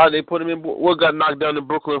 How they put him in? What got knocked down in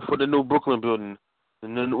Brooklyn for the new Brooklyn building?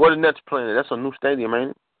 And then where the Nets playing? That's a new stadium,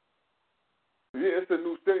 ain't it? Yeah, it's a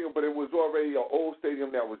new stadium, but it was already an old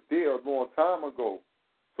stadium that was there a long time ago.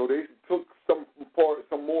 So they took some more of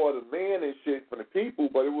the land and shit from the people,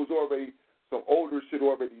 but it was already some older shit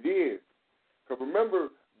already there. Because remember,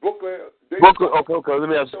 Brooklyn. Okay. Let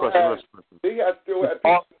me ask you a question. They still had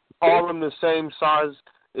Harlem the same size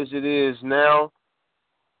as it is now,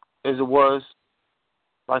 as it was,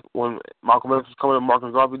 like when Malcolm X was coming to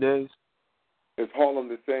Marcus Garvey days. Is Harlem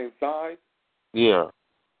the same size? Yeah.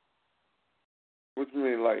 What you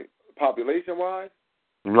mean, like population-wise?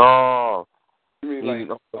 No. You mean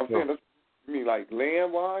you mean like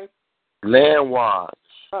land-wise? Land-wise.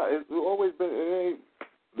 It's always been.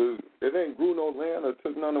 It ain't grew no land or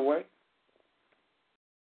took none away.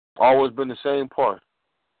 Always been the same part.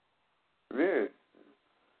 Yeah.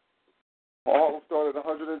 Harlem started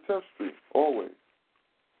 110th Street. Always.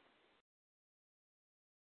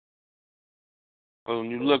 When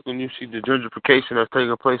you look and you see the gentrification that's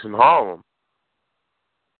taking place in Harlem.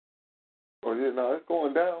 Oh yeah, no, it's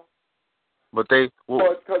going down. But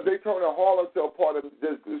because they turned Harlem to a part of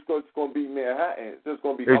this, it's going to be Manhattan. It's just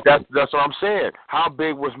going to be. That's what I'm saying. How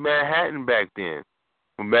big was Manhattan back then?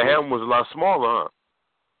 When Manhattan was a lot smaller, huh?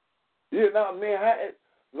 Yeah, now Manhattan,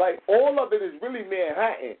 like all of it is really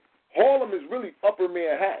Manhattan. Harlem is really Upper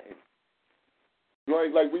Manhattan.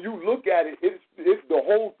 Like when you look at it, it's the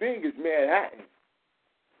whole thing is Manhattan.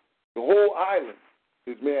 The whole island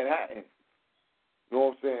is Manhattan. You know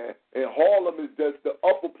what I'm saying? And Harlem is just the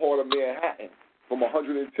upper part of Manhattan. From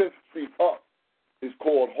 110th Street up is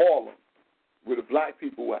called Harlem, where the black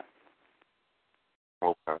people at.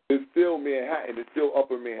 Okay. It's still Manhattan. It's still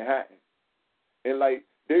Upper Manhattan. And, like,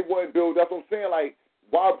 they wouldn't build, that's what I'm saying, like,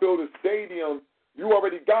 why build a stadium? You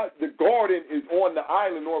already got, the garden is on the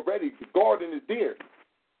island already. The garden is there.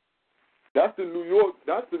 That's the New York.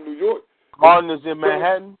 Garden is in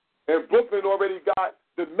Manhattan? And Brooklyn already got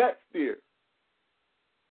the Mets there.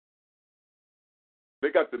 They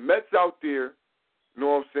got the Mets out there, you know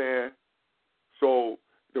what I'm saying? So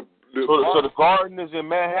the garden is in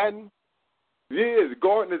Manhattan? Yeah, the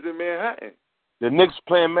garden is in Manhattan. The Knicks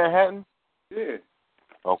play in Manhattan? Yeah.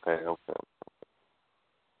 Okay.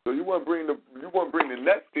 So you want to bring the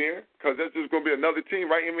Nets there because that's just going to be another team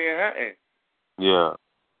right in Manhattan. Yeah.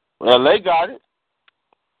 L.A. got it.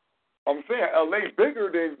 I'm saying L.A. bigger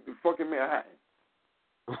than fucking Manhattan.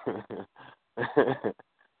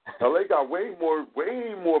 L.A. got way more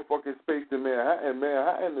fucking space than Manhattan.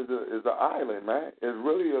 Manhattan is an island, man. It's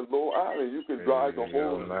really a little island. You can drive the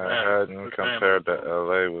whole. Manhattan compared to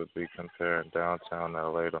L.A. would be comparing downtown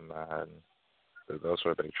L.A. to Manhattan. That's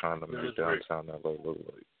what they're trying to make downtown L.A. look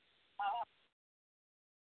like.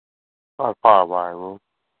 Black Power, Ryan.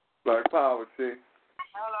 Black Power, see.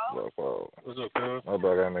 Black Power. What's up, man? My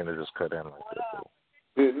bad, I mean to just cut in like that.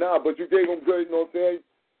 Yeah, nah, but you gave them good, you know what I'm saying?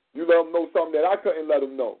 You let them know something that I couldn't let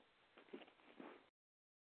them know.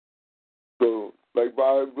 So, like,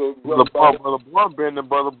 brother Born been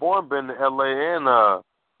to L.A. and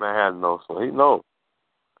Manhattan, though, so he knows.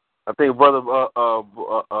 I think brother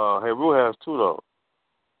Heru has too, though.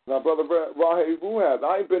 Now, brother Heru has.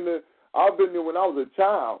 I've been there when I was a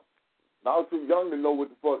child. I was too young to know what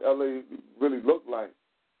the fuck L.A. really looked like.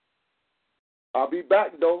 I'll be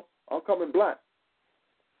back, though. I'm coming black.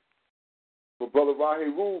 But brother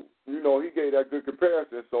Heru, you know, he gave that good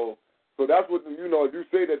comparison, so that's what, you know, if you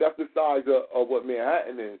say that that's the size of what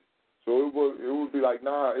Manhattan is. So it would be like,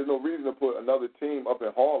 nah, there's no reason to put another team up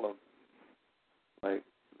in Harlem. Like,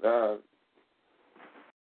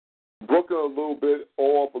 Brooklyn a little bit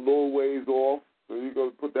off, a little ways off. So you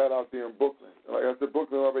go put that out there in Brooklyn. Like I said,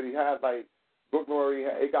 Brooklyn already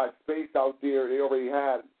it got space out there. They already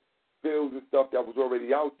had fields and stuff that was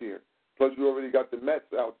already out there. Plus you already got the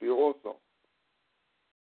Mets out there also.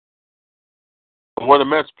 Where the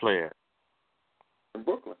Mets play at? In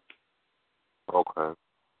Brooklyn. Okay.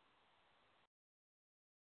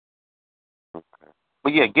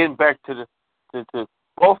 But yeah, getting back to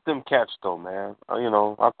both them cats though, man. You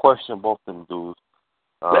know, I question both them dudes.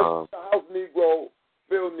 House Negro,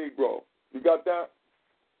 Field Negro. You got that?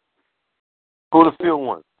 Who the field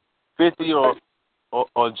one? 50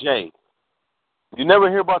 or Jay. You never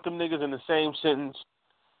hear about them niggas in the same sentence.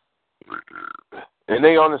 And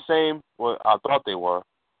they on the same, well, I thought they were.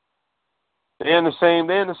 They're in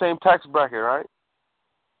the same tax bracket, right?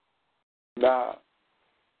 Nah.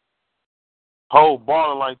 Whole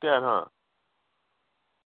balling like that, huh?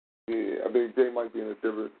 Yeah, I think Jay might be in a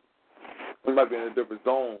different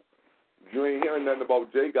zone. You ain't hearing nothing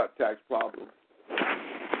about Jay got tax problems.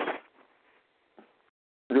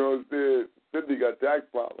 You know what I'm saying? 50 got tax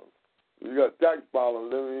problems. You got tax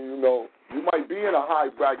problems. I mean, you know, you might be in a high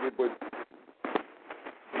bracket, but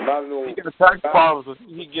not no. He got tax problems.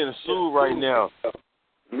 He getting sued right now.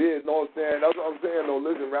 Yeah, you know what I'm saying? That's what I'm saying. No,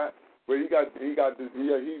 listen, right? But he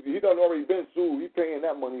done already been sued. He paying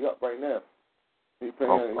that money up right now. He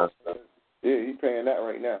paying that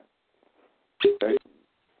right now.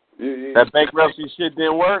 Yeah. That bankruptcy shit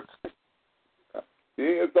didn't work?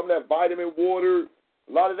 Yeah, some of that vitamin water,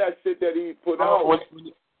 a lot of that shit that he put out.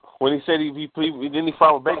 When he said didn't he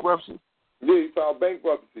file bankruptcy? Yeah, he filed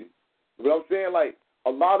bankruptcy. But I'm saying, like,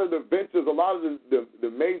 a lot of the ventures, a lot of the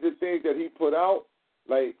major things that he put out,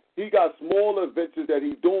 like, he got smaller ventures that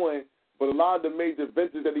he's doing, but a lot of the major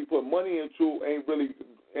ventures that he put money into ain't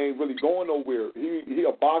really going nowhere. He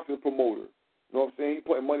a boxing promoter. You know what I'm saying? He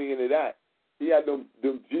putting money into that. He had them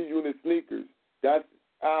G-Unit sneakers. That's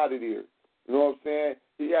out of there. You know what I'm saying?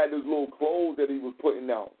 He had those little clothes that he was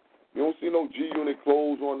putting out. You don't see no G-Unit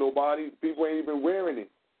clothes on nobody. People ain't even wearing it.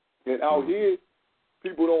 And out here,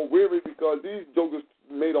 people don't wear it because these jokers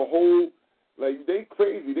made a whole, like, they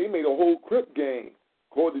crazy. They made a whole Crip gang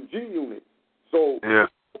called the G-Unit. So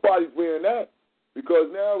nobody's wearing that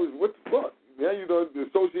because now it's what the fuck? Now you done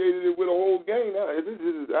associated it with a whole gang. Now this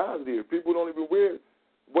is out there. People don't even wear it.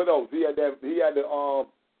 What else? He had the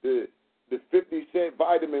 50-cent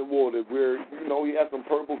vitamin water where, you know, he had some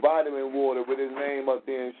purple vitamin water with his name up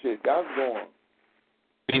there and shit. That's gone.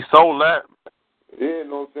 He sold that. Yeah, you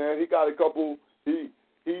know what I'm saying? He got a couple. He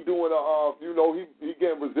doing you know, he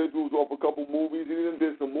getting residuals off a couple movies. He done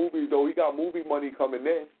did some movies though. He got movie money coming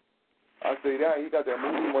in. I say that he got that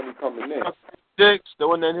movie money coming in. G6, the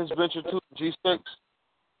one that his venture too, G6.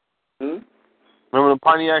 Hmm. Remember the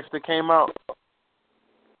Pontiacs that came out?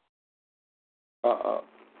 The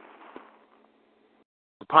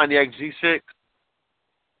Pontiac G6.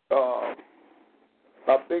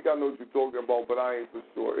 I think I know what you're talking about, but I ain't for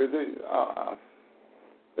sure. Is it?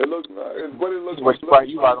 It looks. It's what it looks like. Right,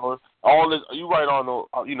 you right on all this. You right on.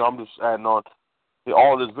 You know, I'm just adding on.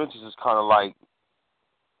 All this ventures is kind of like,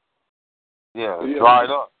 dried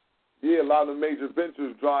up. Yeah, a lot of major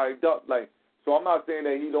ventures dried up. Like, so I'm not saying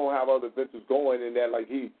that he don't have other ventures going and that like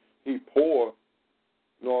he poor.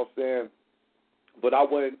 You know what I'm saying? But I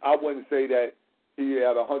wouldn't say that he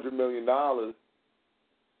had $100 million.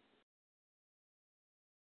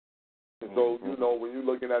 And so, you know, when you're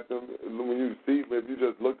looking at them, when you see, if you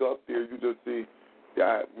just look up there, you just see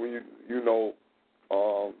that when you know,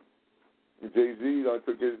 Jay-Z done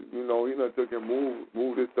took his, you know, he done took and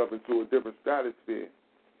moved his stuff into a different stratosphere.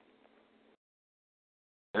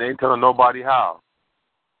 And ain't telling nobody how.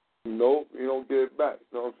 Nope, you don't get it back.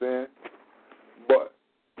 You know what I'm saying? But,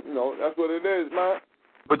 you know, that's what it is, man.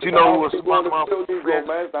 But you know who was smart, Negro,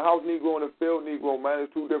 man. It's the house Negro and the field Negro, man.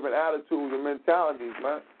 It's two different attitudes and mentalities,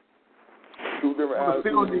 man. Two different attitudes. The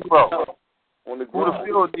field Negro. On the Who the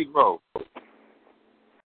field Negro?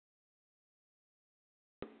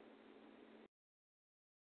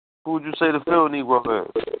 Who would you say the field Negro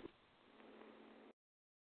is?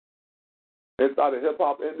 Inside the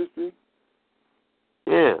hip-hop industry?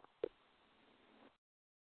 Yeah.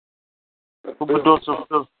 Who been doing some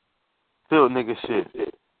field nigga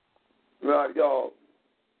shit? Nah, y'all,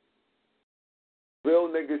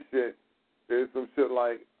 field nigga shit is some shit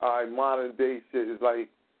like, modern day shit is like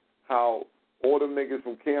how all the niggas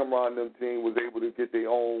from Cameron and them team was able to get their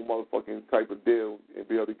own motherfucking type of deal and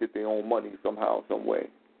be able to get their own money somehow, some way.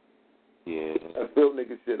 Yeah. That's field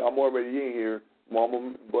nigga shit. I'm already in here,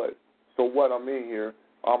 mama, but so what? I'm in here.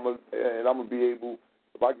 I'm gonna be able,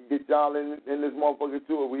 if I can get y'all in this motherfucker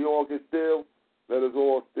too, if we all can steal, let us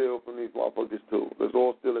all steal from these motherfuckers too. Let's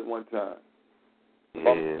all steal at one time.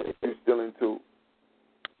 Yeah. You stealing too.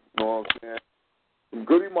 You know what I'm saying? Some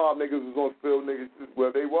Goody Mob niggas was on field niggas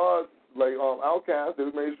where they was, like Outkast. They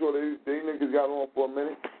made sure they niggas got on for a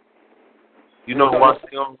minute. You know who I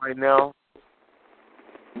see on right now?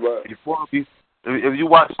 But if you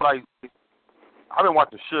watch, like, I've been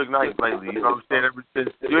watching Suge Knight lately. You know what I'm saying? Ever since,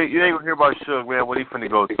 you ain't gonna hear about Suge, man, what he finna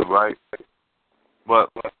go to, right? But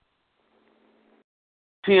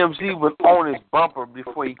TMZ was on his bumper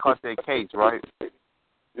before he caught that case, right?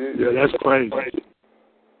 Yeah, that's crazy.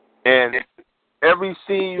 And every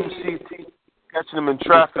scene you see catching him in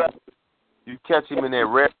traffic, you catch him in that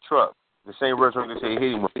red truck, the same red truck they say he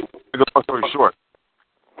hit him with. Long story short,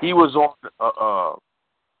 he was on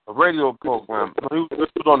a radio program. He was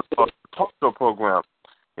on a talk show program,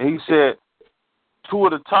 and he said two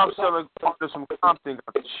of the top selling artists from Compton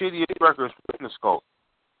got the shittiest records from Interscope.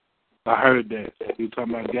 I heard that. You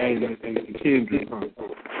talking about Game and Kendrick, huh?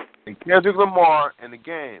 And Kendrick Lamar and The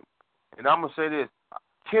Game. And I'm gonna say this: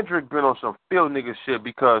 Kendrick been on some field nigga shit,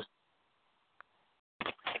 because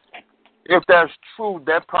if that's true,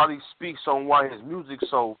 that probably speaks on why his music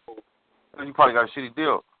so. He probably got a shitty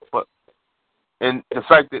deal, but and the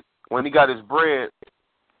fact that when he got his bread,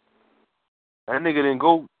 that nigga didn't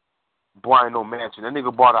go buying no mansion. That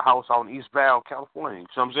nigga bought a house out in East Val, California. You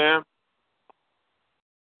see what I'm saying?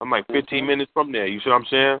 I'm like 15 minutes from there. You see what I'm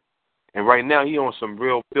saying? And right now he on some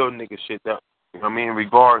real field nigga shit. That, you know what I mean? In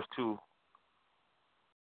regards to,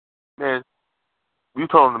 man, you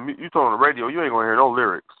turn on the radio, you ain't gonna hear no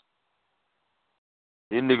lyrics.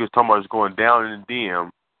 These niggas talking about it's going down in the DM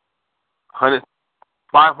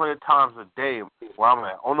 500 times a day where I'm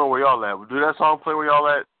at. I don't know where y'all at. Do that song play where y'all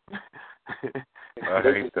at? I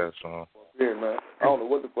hate that song. Yeah, man. I don't know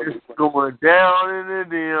what the fuck it's going down in the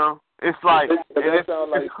DM. It's like, it's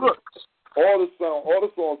like hooks. All the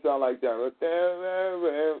songs sound like that.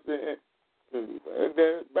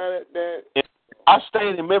 I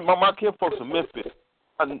stayed in Memphis. My kid folks in Memphis,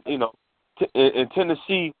 you know, in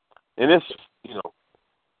Tennessee, and it's, you know,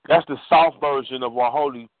 that's the South version of our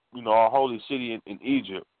holy city in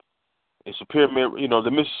Egypt. It's a pyramid. You know, the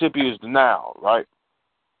Mississippi is the Nile, right?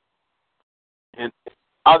 And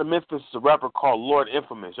out of Memphis is a rapper called Lord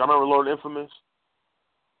Infamous. Y'all remember Lord Infamous?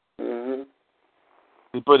 Mm-hmm.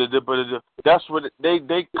 That's what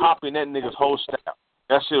they copying that nigga's whole style.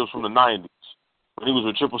 That shit was from the 90s when he was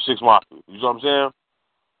with 666 Mafia. You know what I'm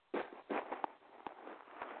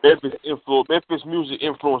saying? Memphis music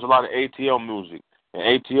influenced a lot of ATL music, and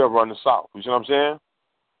ATL run the South. You see what I'm saying?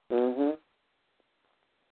 Mhm.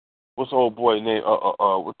 What's the old boy name?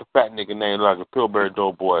 What's the fat nigga name? Like a Pillsbury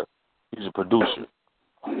Doughboy. He's a producer.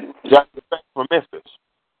 Jazzy Faye from Memphis.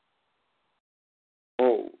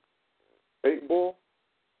 Oh, 8 Ball?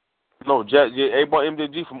 No, 8 Ball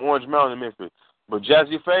MJG from Orange Mountain in Memphis. But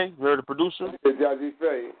Jazzy Faye, you heard the producer? Yeah, Jazzy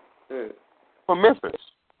Faye. Yeah. From Memphis.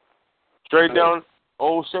 Straight down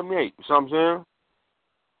old 78. You see what I'm saying?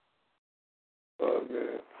 Oh,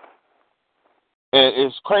 man. And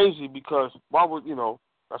it's crazy because why would, you know,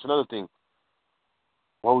 that's another thing.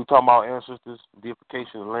 When we talking about ancestors,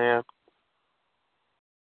 deification of land,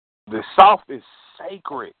 the South is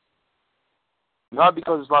sacred. Not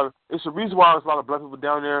because it's a reason why there's a lot of black people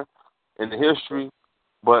down there in the history,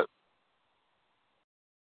 but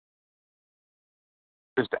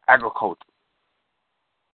is the agriculture.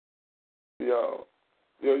 You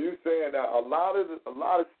saying that a lot of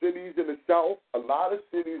cities in the South,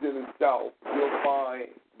 you'll find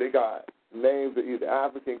they got names of either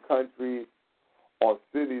African countries or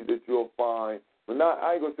cities that you'll find, but not,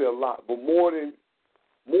 I ain't gonna say a lot, but more than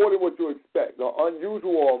what you expect. The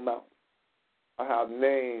unusual amount. I have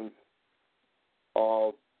names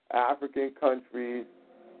of African countries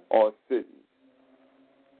or cities.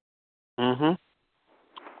 Mhm.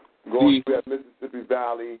 Going through that Mississippi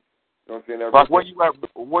Valley. You know what I'm saying? Like where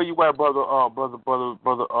you at, brother,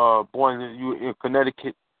 born in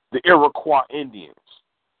Connecticut, the Iroquois Indians.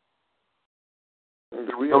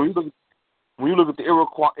 When you look at the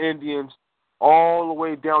Iroquois Indians, all the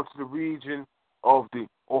way down to the region of the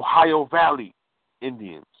Ohio Valley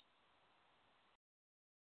Indians,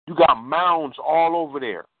 you got mounds all over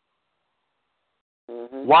there.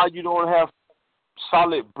 Mm-hmm. Why you don't have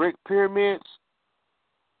solid brick pyramids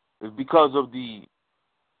is because of the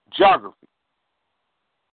geography.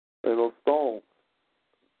 Ain't no stone.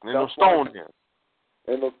 Ain't no stone there.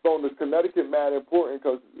 Ain't no stone. The Connecticut mad important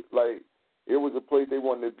because, like, it was a place they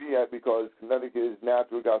wanted to be at because Connecticut is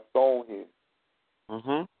natural, got stone here.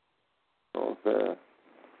 Mhm. You know what I'm saying?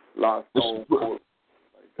 A lot of stone.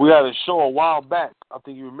 We had a show a while back. I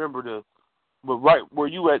think you remember but right where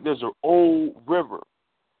you at, there's an old river.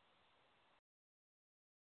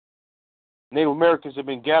 Native Americans have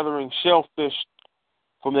been gathering shellfish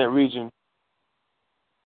from that region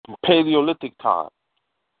from Paleolithic time.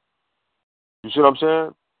 You see what I'm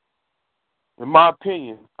saying? In my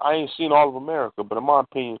opinion, I ain't seen all of America, but in my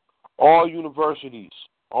opinion, all universities,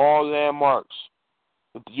 all landmarks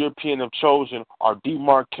that the European have chosen are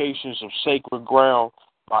demarcations of sacred ground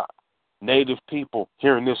by native people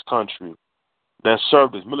here in this country that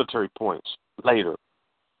served as military points later.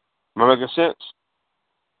 Am I making sense?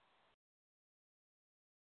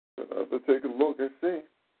 I have to take a look and see.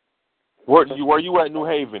 Where you at, New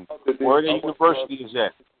Haven? Where the university is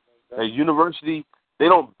at? The university, they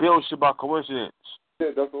don't build shit by coincidence.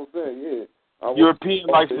 Yeah, that's what I'm saying. Yeah. The European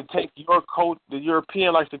likes to take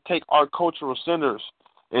our cultural centers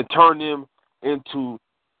and turn them into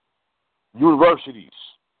universities.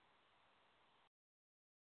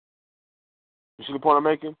 You see the point I'm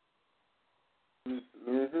making?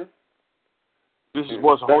 Mm-hmm. This is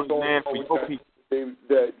what's holy land for your people.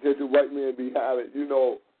 That the white man be having, you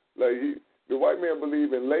know, like the white man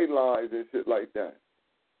believe in ley lines and shit like that.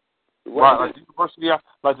 Right,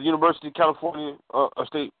 like the University of California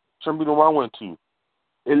State Tribunal I went to.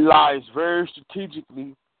 It lies very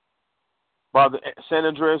strategically by the San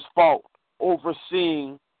Andreas Fault,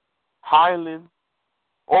 overseeing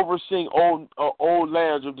old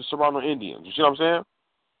lands of the surrounding Indians. You see what I'm saying?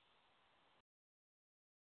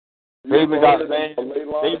 They even got land.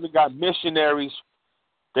 They even got missionaries.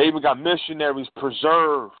 They even got missionaries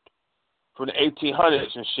preserved from the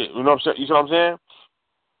 1800s and shit. You know what I'm saying? You see what I'm saying?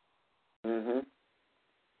 Mhm.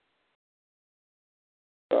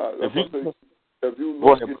 If you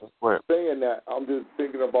look at saying that, I'm just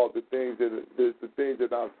thinking about the things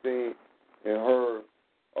that I've seen and heard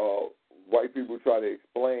white people try to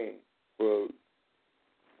explain for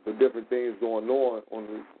the different things going on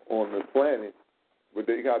the planet. But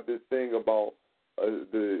they got this thing about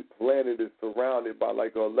the planet is surrounded by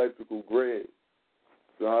like an electrical grid.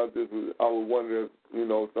 So I would wonder if, you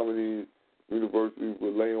know, some of these universities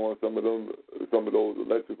would lay on some of those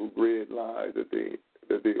electrical grid lines that they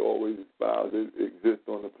always espouse that exist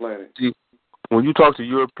on the planet. See, when you talk to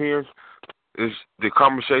Europeans, the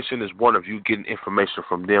conversation is one of you getting information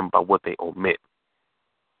from them by what they omit.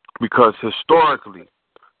 Because historically,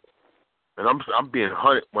 and I'm being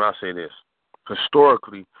hunted when I say this,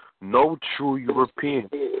 historically, no true European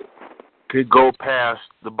could go past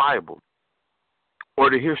the Bible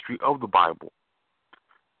or the history of the Bible.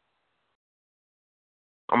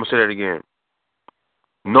 I'm going to say that again.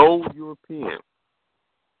 No European,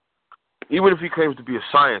 even if he claims to be a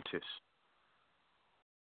scientist,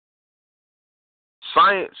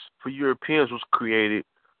 science for Europeans was created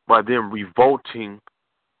by them revolting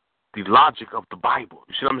the logic of the Bible.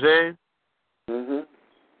 You see what I'm saying? Mm-hmm.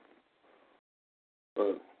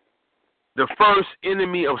 The first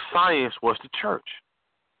enemy of science was the church.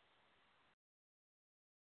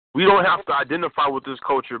 We don't have to identify with this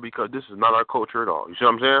culture because this is not our culture at all. You see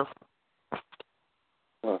what I'm saying?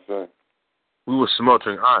 That's right. We were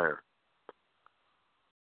smelting iron,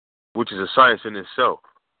 which is a science in itself,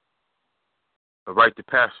 a rite of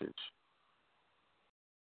passage.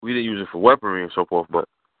 We didn't use it for weaponry and so forth, but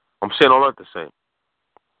I'm saying all that the same.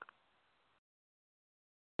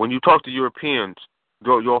 When you talk to Europeans,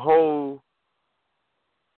 your whole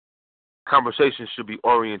conversation should be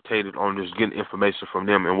orientated on just getting information from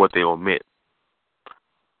them and what they omit.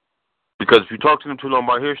 Because if you talk to them too long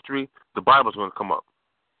about history, the Bible's going to come up.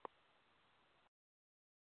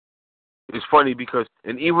 It's funny because,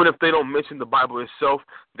 and even if they don't mention the Bible itself,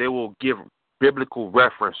 they will give biblical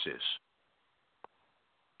references.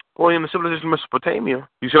 Boy, in the civilization of Mesopotamia,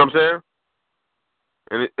 you see what I'm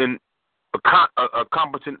saying? And a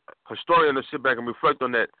competent historian will sit back and reflect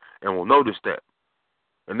on that and will notice that.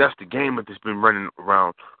 And that's the game that's been running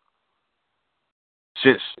around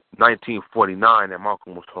since 1949 that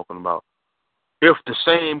Malcolm was talking about. If the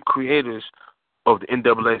same creators of the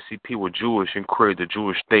NAACP were Jewish and created the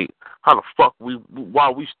Jewish state, how the fuck why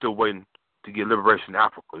are we still waiting to get liberation in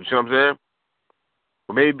Africa? You see what I'm saying?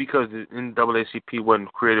 Well, maybe because the NAACP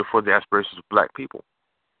wasn't created for the aspirations of black people,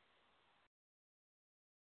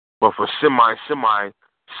 but for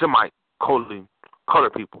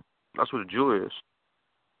colored people. That's what a Jew is.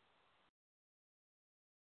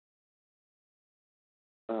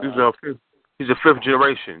 He's a fifth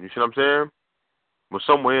generation. You see what I'm saying? But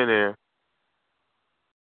somewhere in there,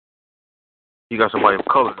 you got somebody of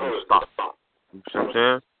color to stop. You see what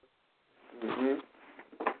I'm saying?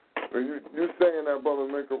 When you saying that, Brother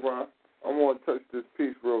Minkaron, I want to touch this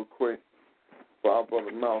piece real quick for our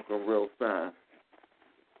Brother Malcolm real fast.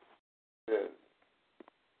 Yeah.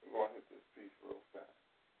 I'm going to hit this piece real fast.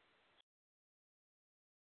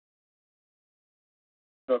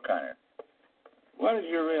 So, Connor, what is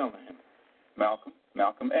your real name? Malcolm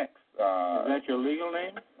X. Is that your legal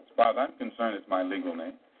name? As far as I'm concerned, it's my legal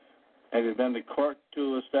name. Have you been to court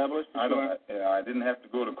to establish the I didn't have to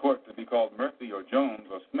go to court to be called Murphy or Jones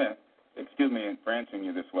or Smith. Excuse me for answering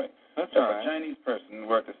you this way. That's all right. If a Chinese person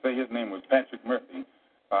were to say his name was Patrick Murphy,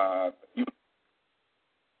 a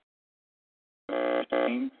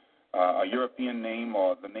European name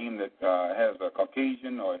or the name that has a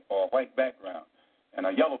Caucasian or white background. And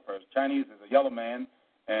a yellow person, Chinese is a yellow man,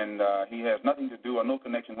 and he has nothing to do or no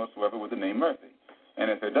connection whatsoever with the name Murphy. And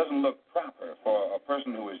if it doesn't look proper for a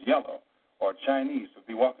person who is yellow or Chinese to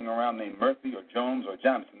be walking around named Murphy or Jones or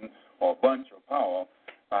Johnson or Bunch or Powell,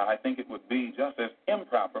 I think it would be just as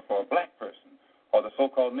improper for a black person or the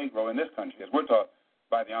so-called Negro in this country, as we're taught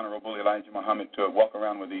by the Honorable Elijah Muhammad, to walk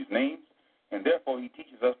around with these names. And therefore, he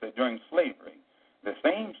teaches us that during slavery, the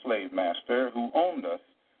same slave master who owned us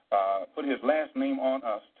put his last name on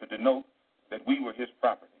us to denote that we were his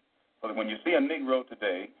property. So that when you see a Negro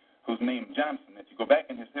today who's named Johnson, if you go back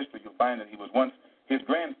in his history, you'll find that he was once his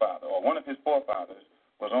grandfather or one of his forefathers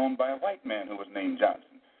was owned by a white man who was named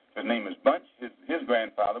Johnson. His name is Bunch. His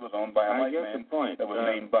grandfather was owned by a white man that was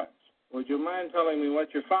named Bunch. Would you mind telling me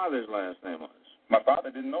what your father's last name was? My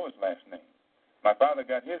father didn't know his last name. My father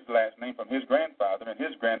got his last name from his grandfather, and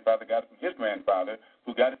his grandfather got it from his grandfather,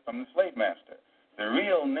 who got it from the slave master. The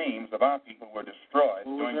real names of our people were destroyed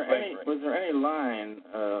during slavery. Was there any line,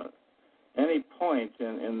 any point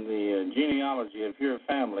in the genealogy of your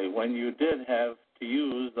family when you did have to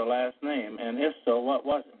use the last name? And if so, what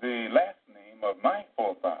was it? The last name of my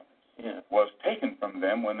forefathers was taken from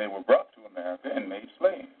them when they were brought to America and made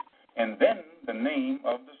slaves. And then the name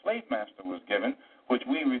of the slave master was given, which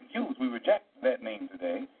we refuse. We reject that name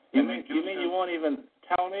today. You mean you won't even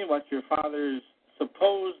tell me what your father's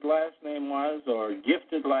supposed last name was or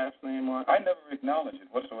gifted last name was? I never acknowledge it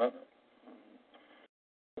whatsoever.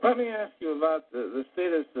 Let me ask you about the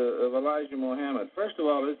status of Elijah Muhammad. First of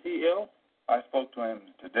all, is he ill? I spoke to him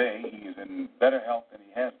today. He is in better health than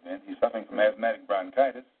he has been. He's suffering from asthmatic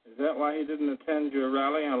bronchitis. Is that why he didn't attend your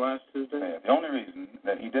rally on last Tuesday? The only reason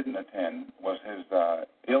that he didn't attend was his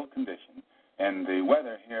ill condition, and the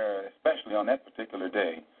weather here, especially on that particular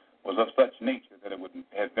day, was of such nature that it would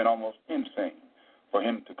have been almost insane for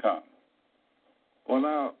him to come. Well,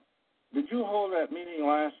 now, did you hold that meeting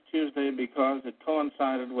last Tuesday because it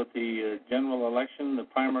coincided with the general election, the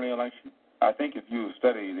primary election? I think if you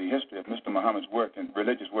study the history of Mr. Muhammad's work and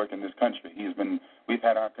religious work in this country, we've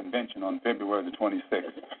had our convention on February the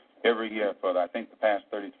 26th every year for, I think, the past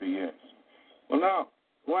 33 years. Well, now,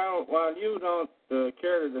 while you don't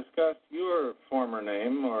care to discuss your former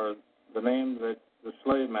name or the name that the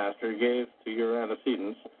slave master gave to your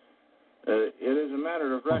antecedents, it is a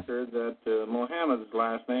matter of record that Muhammad's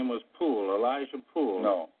last name was Poole, Elijah Poole.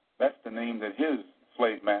 No, that's the name that his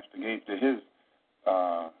slave master gave to his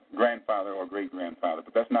grandfather or great-grandfather,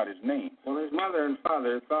 but that's not his name. Well, his mother and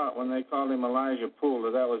father thought when they called him Elijah Poole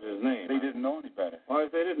that was his name. They didn't know any better. Well,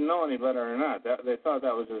 if they didn't know any better or not, they thought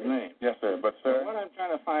that was his name. Yes, sir, but, sir... What I'm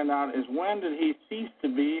trying to find out is when did he cease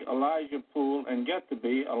to be Elijah Poole and get to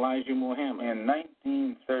be Elijah Muhammad? In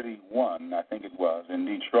 1931, I think it was, in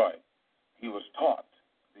Detroit, he was taught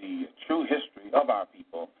the true history of our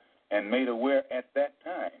people and made aware at that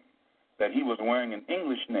time that he was wearing an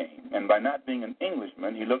English name, and by not being an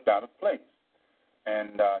Englishman, he looked out of place.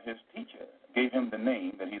 And his teacher gave him the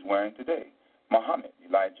name that he's wearing today, Muhammad,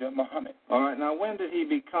 Elijah Muhammad. All right, now when did he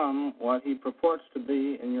become what he purports to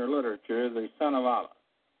be in your literature, the son of Allah?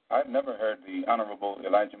 I've never heard the Honorable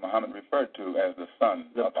Elijah Muhammad referred to as the son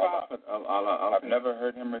of Allah. The prophet of Allah. I've never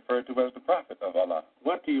heard him referred to as the prophet of Allah.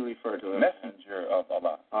 What do you refer to as? Messenger of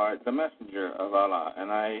Allah. All right, the messenger of Allah,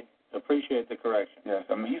 and I appreciate the correction. Yes,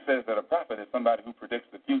 I mean, he says that a prophet is somebody who predicts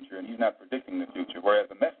the future, and he's not predicting the future, whereas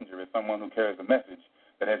a messenger is someone who carries a message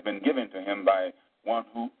that has been given to him by one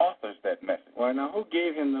who authors that message. Well, now, who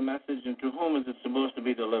gave him the message, and to whom is it supposed to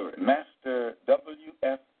be delivered? Master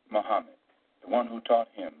W.F. Muhammad, the one who taught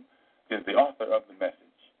him, is the author of the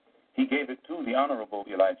message. He gave it to the Honorable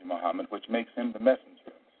Elijah Muhammad, which makes him the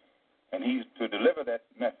messenger. And he's to deliver that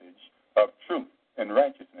message of truth and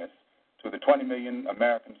righteousness to the 20 million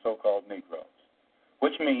American so-called Negroes,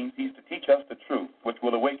 which means he's to teach us the truth, which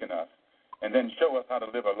will awaken us, and then show us how to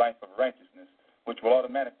live a life of righteousness, which will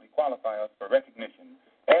automatically qualify us for recognition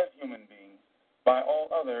as human beings by all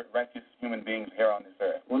other righteous human beings here on this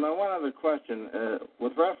earth. Well, now, one other question.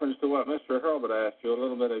 With reference to what Mr. Hurlbut asked you a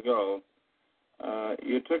little bit ago,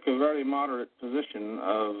 you took a very moderate position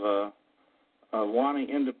of wanting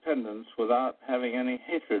independence without having any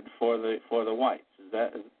hatred for the whites.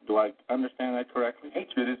 Do I understand that correctly?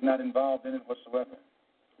 Hatred is not involved in it whatsoever.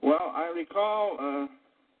 Well, I recall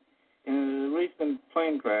in a recent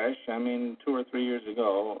plane crash, 2 or 3 years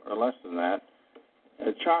ago, or less than that,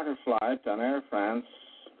 a charter flight on Air France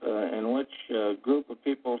in which a group of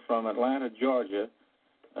people from Atlanta, Georgia,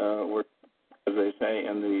 were, as they say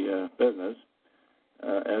in the business,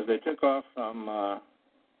 as they took off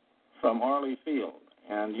from Orly Field.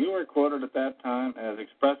 And you were quoted at that time as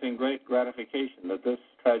expressing great gratification that this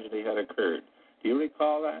tragedy had occurred. Do you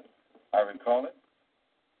recall that? I recall it.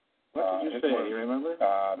 What did you say? Do you remember?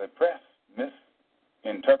 The press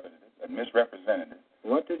misinterpreted it and misrepresented it.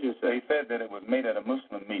 What did you say? They said that it was made at a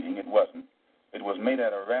Muslim meeting. It wasn't. It was made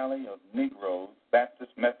at a rally of Negroes,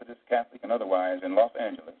 Baptist, Methodist, Catholic, and otherwise in Los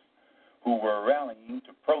Angeles, who were rallying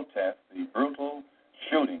to protest the brutal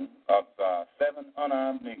shooting of 7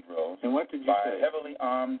 unarmed Negroes by heavily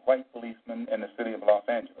armed white policemen in the city of Los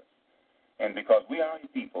Angeles. And because we are a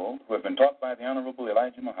people who have been taught by the Honorable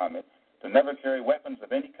Elijah Muhammad to never carry weapons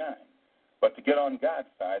of any kind, but to get on God's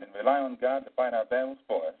side and rely on God to fight our battles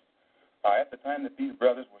for us, at the time that these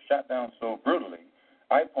brothers were shot down so brutally,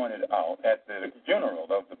 I pointed out at the funeral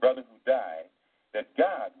of the brother who died that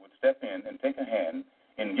God would step in and take a hand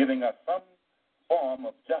in giving us some form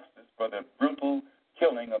of justice for the brutal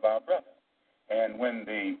killing of our brother. And when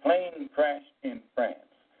the plane crashed in France,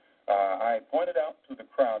 I pointed out to the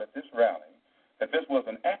crowd at this rally that this was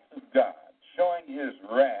an act of God showing his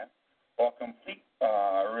wrath or complete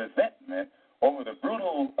resentment over the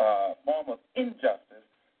brutal form of injustice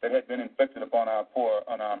that had been inflicted upon our poor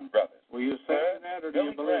unarmed brothers. Were you saying that, or do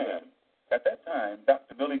you believe that? At that time,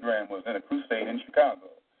 Dr. Billy Graham was in a crusade in Chicago,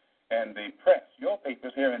 and the press, your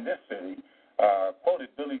papers here in this city, quoted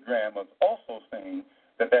Billy Graham as also saying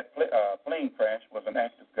that plane crash was an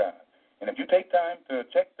act of God. And if you take time to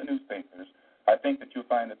check the newspapers, I think that you'll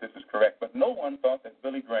find that this is correct. But no one thought that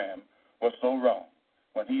Billy Graham was so wrong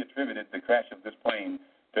when he attributed the crash of this plane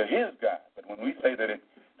to his God. But when we say that it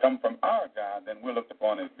come from our God, then we're looked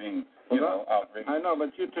upon as being, outrageous. I know, but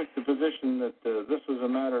you took the position that this was a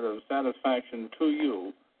matter of satisfaction to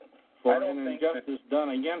you for an injustice done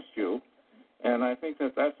against you, and I think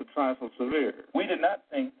that that's a trifle severe. We did not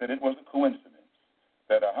think that it was a coincidence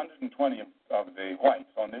that 120 of the whites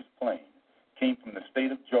on this plane came from the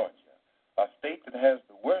state of Georgia, a state that has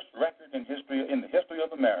the worst record in the history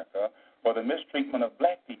of America for the mistreatment of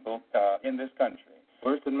black people in this country.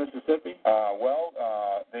 Worse than Mississippi?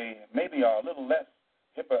 They maybe are a little less.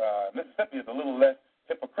 Mississippi is a little less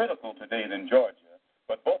hypocritical today than Georgia,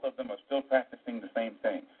 but both of them are still practicing the same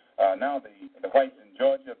thing. Now the whites in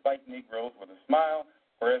Georgia bite Negroes with a smile,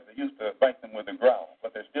 whereas they used to bite them with a growl.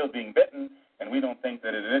 But they're still being bitten, and we don't think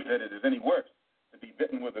that it is any worse to be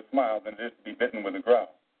bitten with a smile than it is to be bitten with a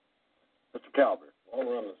growl. Mr. Calvert, while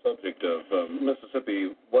we're on the subject of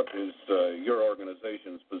Mississippi, what is your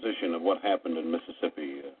organization's position of what happened in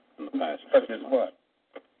Mississippi in the past? Such as what?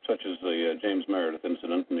 Such as the James Meredith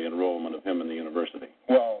incident and the enrollment of him in the university.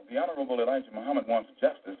 Well, the Honorable Elijah Muhammad wants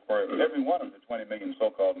justice for every one of the 20 million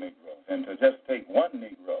so-called Negroes, and to just take one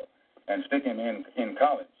Negro and stick him in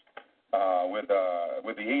college with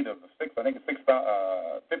the aid of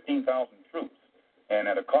 15,000 troops, and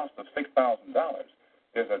at a cost of $6,000,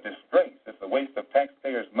 is a disgrace. It's a waste of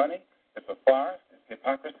taxpayers' money. It's a farce. It's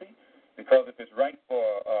hypocrisy. Because if it's right for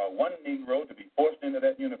one Negro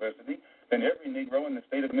university, then every Negro in the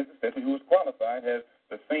state of Mississippi who is qualified has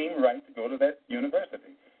the same right to go to that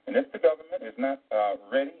university. And if the government is not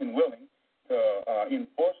ready and willing to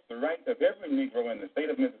enforce the right of every Negro in the state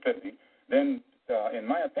of Mississippi, then, in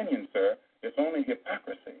my opinion, sir, it's only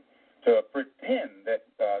hypocrisy to pretend that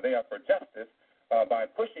they are for justice by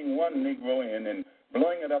pushing one Negro in and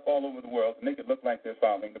blowing it up all over the world to make it look like they're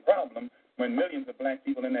solving the problem when millions of black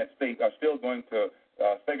people in that state are still going to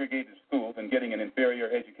segregated schools and getting an inferior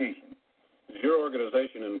education. Does your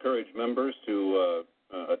organization encourage members to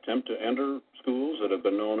attempt to enter schools that have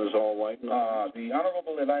been known as all white? The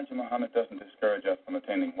Honorable Elijah Muhammad doesn't discourage us from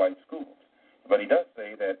attending white schools, but he does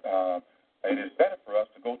say that it is better for us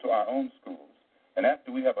to go to our own schools. And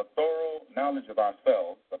after we have a thorough knowledge of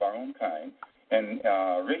ourselves, of our own kind, and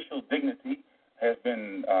racial dignity has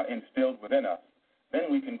been instilled within us, then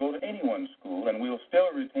we can go to anyone's school and we'll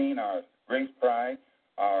still retain our race pride,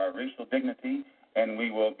 our racial dignity, and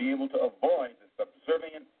we will be able to avoid the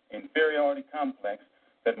subservient inferiority complex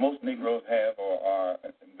that most Negroes have or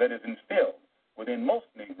that is instilled within most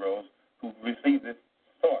Negroes who receive this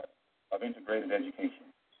sort of integrated education.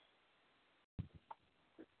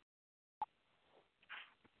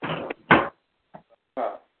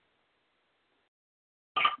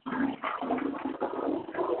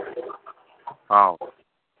 Wow.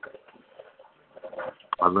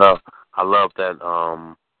 I love that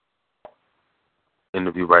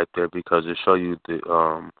interview right there because it shows you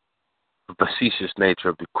the facetious nature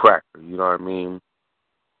of the cracker, you know what I mean?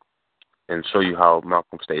 And show you how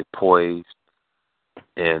Malcolm stayed poised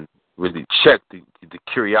and really check the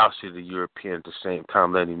curiosity of the European at the same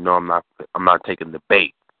time, letting him know I'm not taking the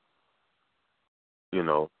bait. You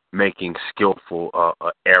know, making skillful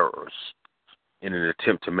errors in an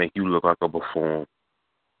attempt to make you look like a buffoon.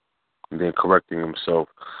 And then correcting himself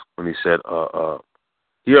when he said,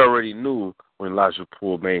 he already knew when Elijah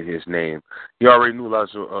Poole made his name. He already knew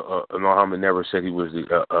Elijah Muhammad never said he was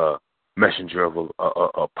the messenger of a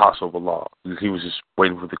apostle of Allah. He was just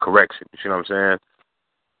waiting for the correction. You see what I'm saying?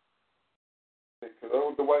 Because that's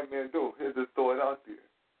what the white man do. He'll just throw it out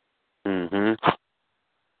there. Mm-hmm.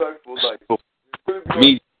 Respectful, like,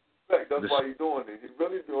 respect. That's why he's doing it. He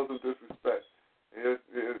really doing some disrespect.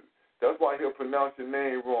 That's why he'll pronounce your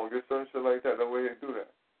name wrong. Just certain shit like that. That way he'll do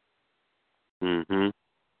that. Mm-hmm.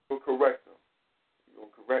 You'll correct him. You're going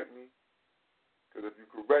to correct me? Because if you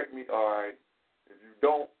correct me, all right. If you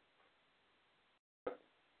don't, I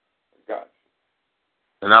got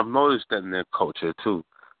you. And I've noticed that in their culture, too,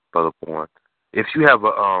 Brother Bourne. If you have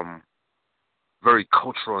a very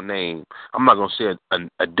cultural name, I'm not going to say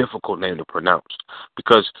a difficult name to pronounce.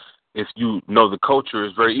 Because if you know the culture,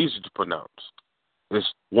 it's very easy to pronounce.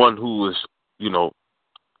 It's one who is,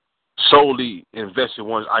 solely invested in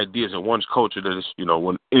one's ideas and one's culture that is,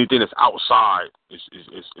 when anything that's outside is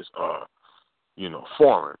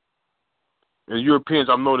foreign. And Europeans,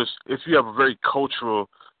 I've noticed, if you have a very cultural,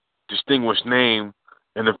 distinguished name,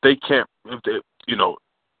 and if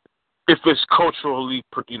it's culturally,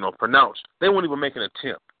 pronounced, they won't even make an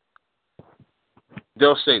attempt.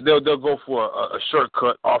 They'll say they'll go for a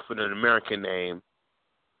shortcut off of an American name,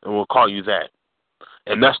 and we'll call you that.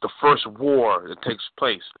 And that's the first war that takes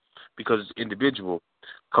place because it's individual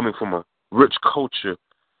coming from a rich culture.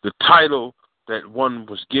 The title that one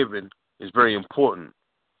was given is very important,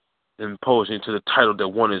 imposing to the title that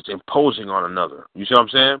one is imposing on another. You see what I'm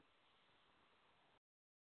saying?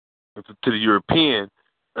 To the European,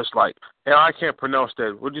 it's like, hey, I can't pronounce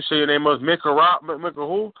that. What did you say your name was? Mika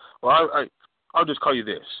who? Well, I'll just call you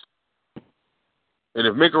this. And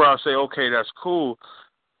if Mika say, okay, that's cool,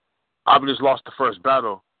 I've just lost the first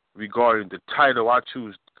battle regarding the title I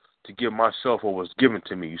choose to give myself or was given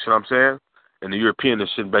to me. You see what I'm saying? And the European is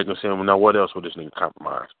sitting back and saying, well, now what else would this nigga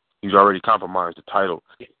compromise? He's already compromised the title.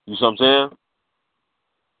 You see what I'm saying?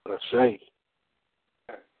 That's right.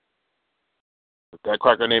 If that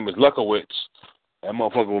cracker name is Luckowitz, that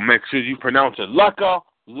motherfucker will make sure you pronounce it Luckowitz.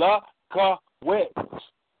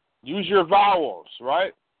 Use your vowels,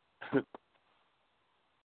 right?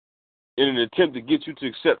 In an attempt to get you to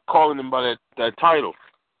accept calling him by that title.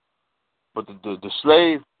 But the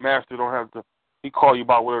slave master don't have to, he call you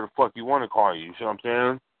by whatever the fuck you want to call you. You see what I'm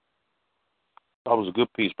saying? That was a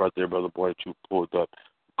good piece right there, Brother Boy, that you pulled up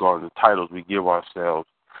regarding the titles we give ourselves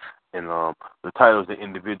and the titles that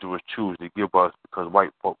individuals choose to give us because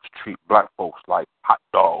white folks treat black folks like hot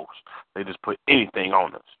dogs. They just put anything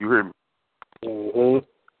on us. You hear me? Mm-hmm.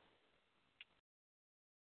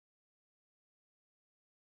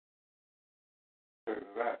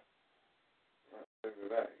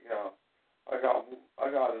 That. Yeah. I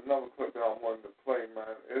got another clip that I wanted to play,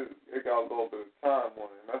 man. It got a little bit of time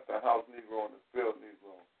on it, and that's the House Negro and the Field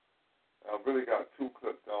Negro.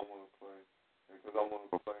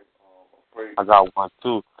 got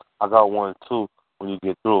one too. When you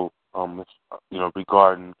get through,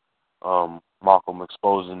 regarding Malcolm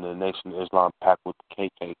exposing the Nation of Islam pact with the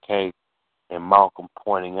KKK, and Malcolm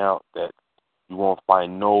pointing out that you won't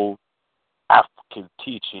find no African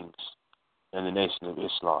teachings in the Nation of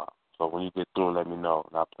Islam. So when you get through, let me know,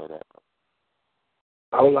 and I'll play that.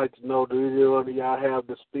 I would like to know, do either one of y'all have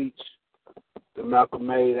the speech that Malcolm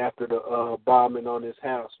made after the bombing on his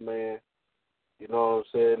house, man? You know what I'm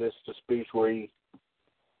saying? It's the speech where he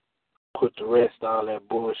put to rest all that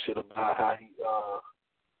bullshit about how he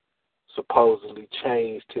supposedly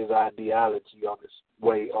changed his ideology on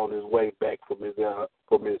his way back from his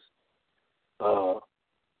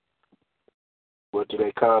what do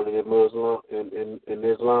they call it in Muslim in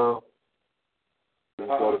Islam? He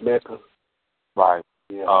go to Mecca. Right.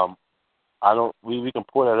 Yeah. I don't. We can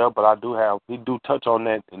pull that up, but we do touch on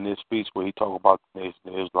that in this speech where he talk about the Nation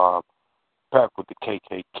of Islam pact with the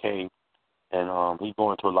KKK, and he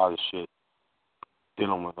go into a lot of shit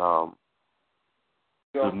dealing with the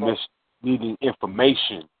misleading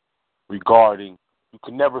information regarding. You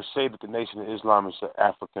can never say that the Nation of Islam is an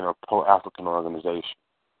African or pro-African organization.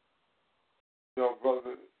 Yo,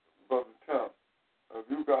 brother Tim, have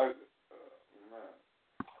you guys, man,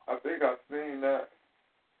 I think I've seen that,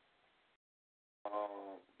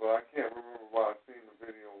 but I can't remember where I seen the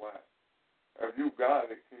video last. If you got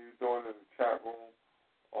it, can you throw it in the chat room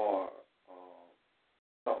or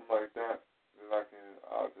something like that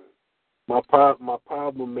I'll just. My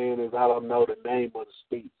problem, man, is I don't know the name of the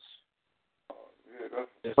speech.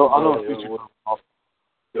 So I know the speech.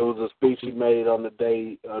 It was a speech he made on the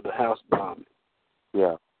day of the house bombing.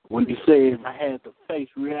 Yeah. When he said, I had to face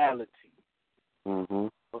reality. Mm-hmm.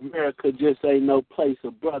 America just ain't no place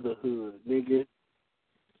of brotherhood, nigga.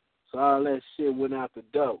 So all that shit went out the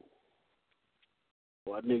door.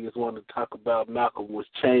 Why niggas want to talk about Malcolm was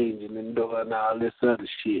changing and doing all this other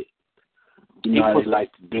shit. You know how they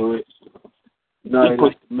like to do it. You know they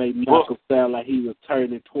like to make Malcolm sound like he was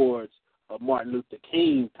turning towards a Martin Luther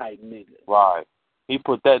King type nigga. Right. He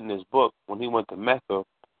put that in his book when he went to Mecca.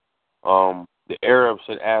 The Arabs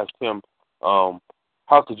had asked him, how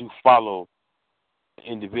could you follow an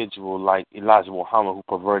individual like Elijah Muhammad who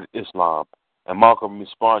perverted Islam? And Malcolm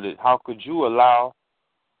responded, how could you allow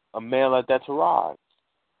a man like that to rise?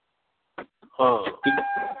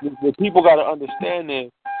 The people got to understand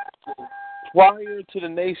that prior to the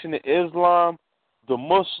Nation of Islam, the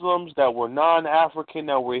Muslims that were non-African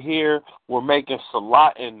that were here were making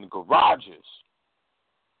salat in garages.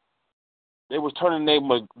 They was turning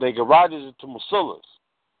their garages into musallas.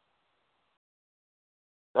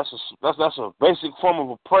 That's a basic form of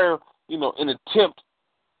a prayer, in attempt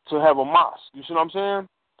to have a mosque. You see what I'm saying?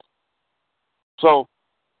 So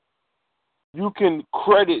you can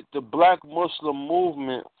credit the Black Muslim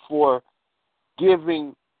movement for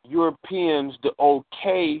giving Europeans the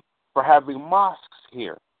okay for having mosques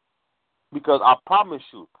here. Because I promise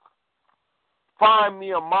you, find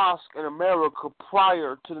me a mosque in America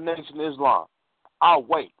prior to the Nation of Islam. I'll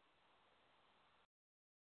wait.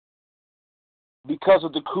 Because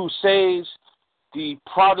of the Crusades, the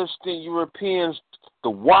Protestant Europeans, the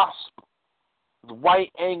WASP, the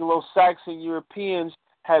white Anglo-Saxon Europeans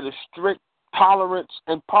had a strict tolerance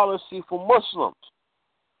and policy for Muslims.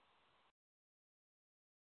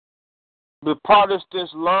 The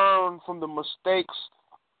Protestants learned from the mistakes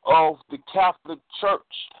of the Catholic Church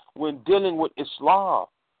when dealing with Islam,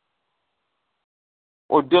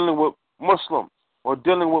 or dealing with Muslims, or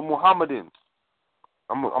dealing with Mohammedans.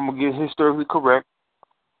 I'm going to get historically correct.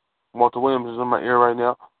 Walter Williams is in my ear right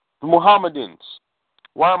now. The Mohammedans.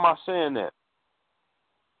 Why am I saying that?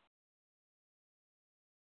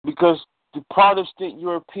 Because the Protestant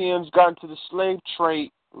Europeans got into the slave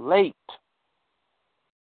trade late.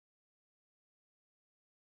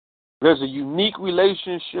 There's a unique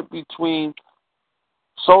relationship between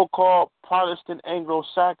so-called Protestant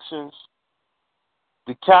Anglo-Saxons,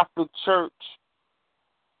 the Catholic Church,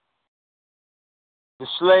 the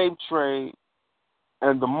slave trade,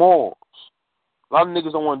 and the Moors. A lot of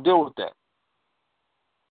niggas don't want to deal with that.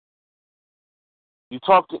 You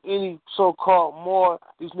talk to any so-called Moor,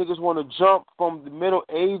 these niggas want to jump from the Middle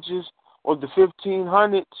Ages or the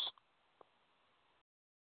 1500s.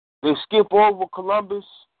 They skip over Columbus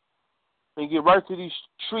and get right to these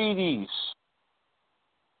treaties.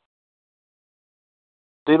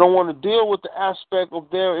 They don't want to deal with the aspect of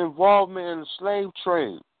their involvement in the slave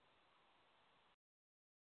trade.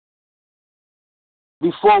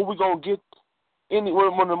 Before we gonna get anywhere,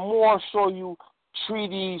 when the Moors show you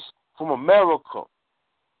treaties from America,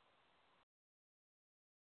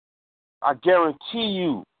 I guarantee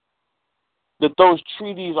you that those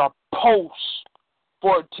treaties are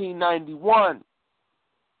post-1491.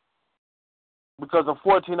 Because in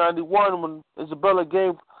 1491, when Isabella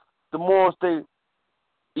gave the Moors their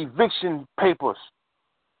eviction papers,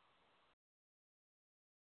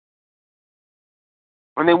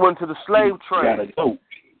 and they went to the slave trade.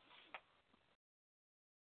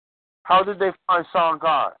 How did they find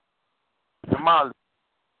Sangar in Mali?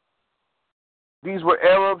 These were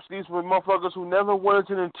Arabs. These were motherfuckers who never went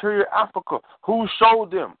to the interior Africa. Who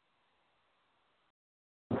showed them?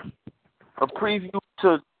 A preview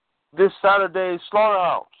to this Saturday's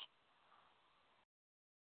slaughterhouse.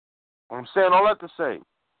 I'm saying all that to say,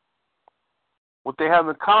 what they have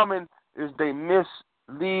in common is they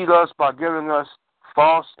mislead us by giving us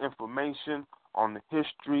false information on the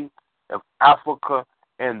history of Africa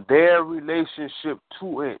and their relationship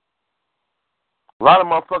to it. A lot of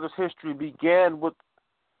motherfuckers' history began with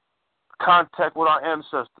contact with our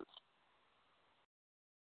ancestors.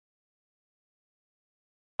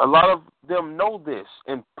 A lot of them know this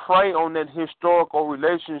and prey on that historical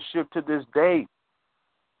relationship to this day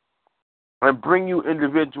and bring you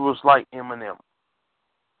individuals like Eminem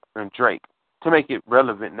and Drake to make it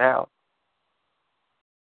relevant now.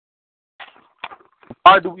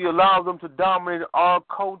 Why do we allow them to dominate our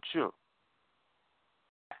culture?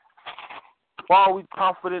 Why are we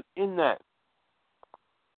confident in that?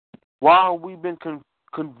 Why have we been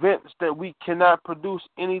convinced that we cannot produce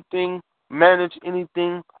anything, manage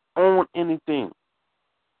anything, own anything?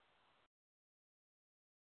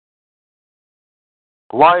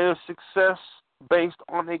 Why is success based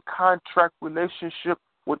on a contract relationship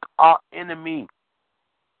with our enemy?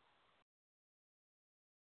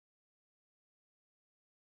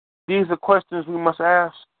 These are questions we must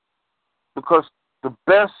ask, because the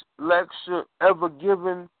best lecture ever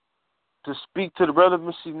given to speak to the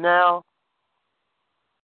relevancy now,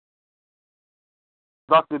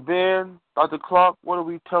 Dr. Ben, Dr. Clark, what do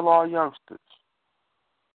we tell our youngsters?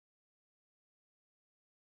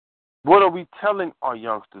 What are we telling our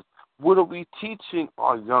youngsters? What are we teaching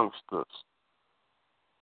our youngsters?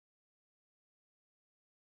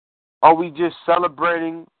 Are we just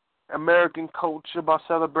celebrating American culture by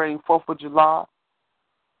celebrating 4th of July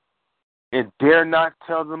and dare not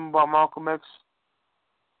tell them about Malcolm X?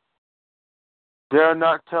 Dare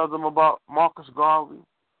not tell them about Marcus Garvey?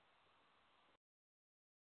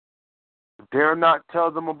 Dare not tell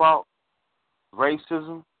them about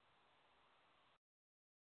racism?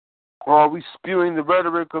 Or are we spewing the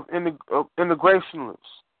rhetoric of integrationalists?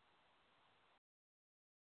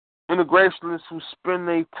 Integrationalists who spend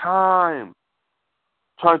their time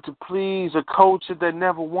trying to please a culture that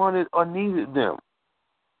never wanted or needed them.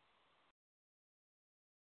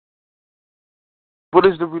 What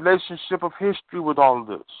is the relationship of history with all of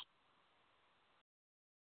this?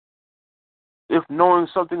 If knowing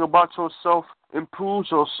something about yourself improves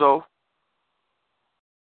yourself,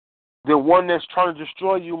 then one that's trying to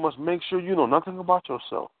destroy you must make sure you know nothing about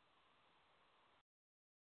yourself.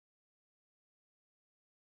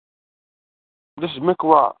 This is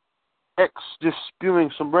Mikra X just spewing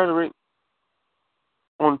some rhetoric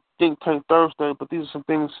on Think Tank Thursday, but these are some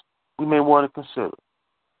things we may want to consider.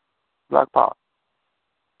 Black Power.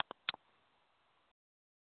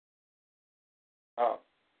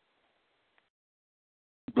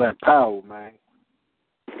 Black Power, man.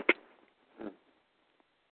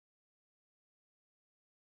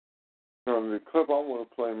 The clip I want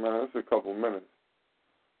to play, man, it's a couple minutes.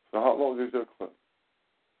 So how long is your clip?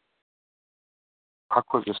 Our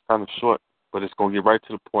clip is kind of short, but it's going to get right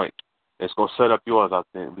to the point. It's going to set up yours, I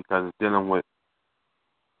think, because it's dealing with...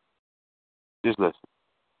 Just listen.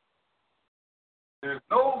 There's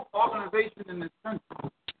no organization in this country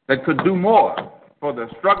that could do more for the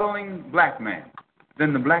struggling black man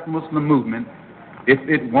than the Black Muslim movement if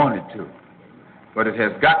it wanted to. But it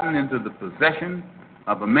has gotten into the possession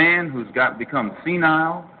of a man who's become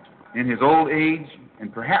senile in his old age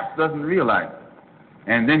and perhaps doesn't realize it.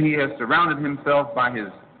 And then he has surrounded himself by his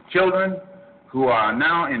children who are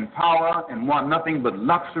now in power and want nothing but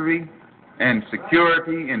luxury and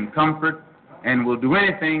security and comfort and will do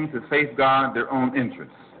anything to safeguard their own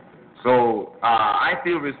interests. So I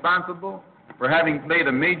feel responsible for having played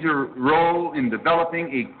a major role in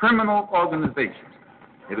developing a criminal organization.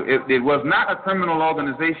 It was not a criminal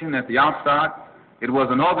organization at the outstart. It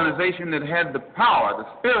was an organization that had the power, the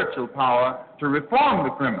spiritual power, to reform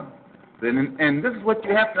the criminal. And this is what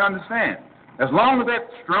you have to understand. As long as that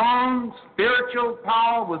strong spiritual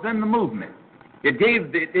power was in the movement, it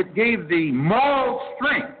gave the moral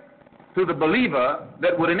strength to the believer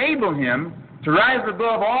that would enable him to rise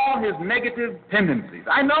above all his negative tendencies.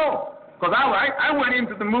 I know Because I went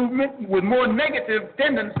into the movement with more negative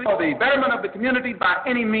tendencies for the betterment of the community by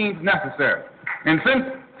any means necessary. And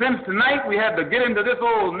since tonight we had to get into this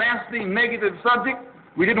old nasty negative subject,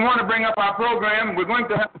 we didn't want to bring up our program. We're going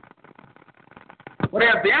to have... But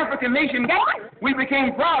as the African nation, we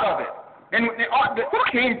became proud of it. And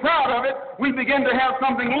became proud of it, we began to have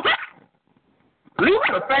something effect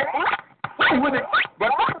with it.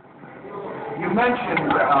 But you mentioned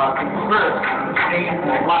conspiracy between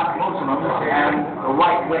the black Muslims and the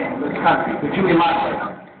right wing in this country. Could you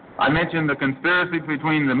elaborate? I mentioned the conspiracy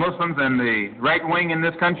between the Muslims and the right wing in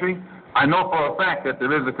this country. I know for a fact that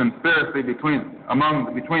there is a conspiracy between the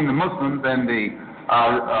Muslims and the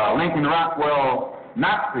Lincoln Rockwell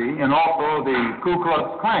Nazi and also the Ku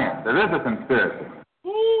Klux Klan. There is a conspiracy.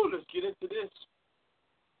 Ooh, let's get into this.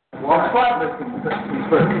 Well,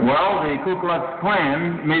 the Ku Klux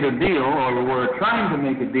Klan made a deal, or were trying to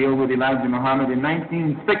make a deal with Elijah Muhammad in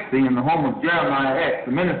 1960 in the home of Jeremiah X,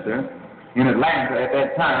 the minister in Atlanta at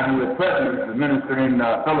that time, who was president as the minister in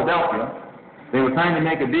Philadelphia. They were trying to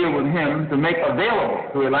make a deal with him to make available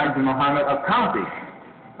to Elijah Muhammad a county,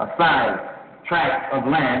 a size tract of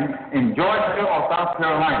land in Georgia or South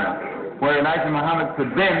Carolina, where Elijah Muhammad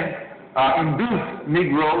could then induce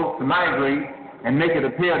Negroes to migrate and make it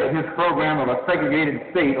appear that his program of a segregated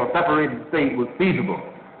state or separated state was feasible.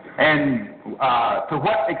 And to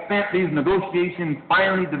what extent these negotiations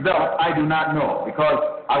finally developed, I do not know, because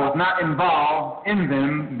I was not involved in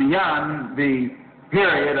them beyond the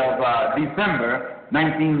period of December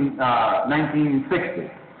 1960.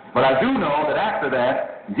 But I do know that after that,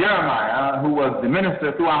 Jeremiah, who was the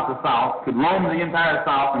minister throughout the South, could roam the entire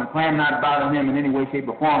South, and the Klan not bother him in any way, shape,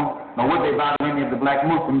 or form, nor would they bother any of the black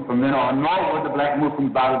Muslims from then on, nor would the black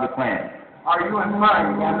Muslims bother the Klan. Are you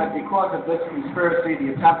inferring then that because of this conspiracy,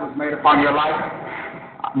 the attempt was made upon your life?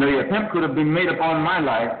 The attempt could have been made upon my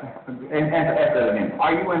life.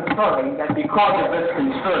 Are you inferring that because of this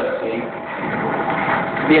conspiracy,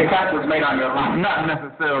 the attempt was made on your life? Not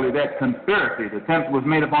necessarily that conspiracy. The attempt was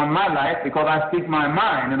made upon my life because I speak my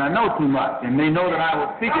mind and I know too much, and they know that I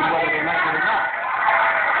will speak it whether they like it or not.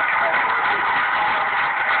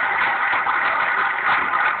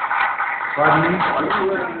 Pardon me? Are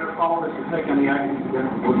you urging your followers to take any action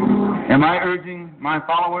against the Muslims? Am I urging my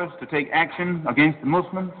followers to take action against the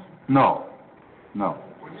Muslims? No. No.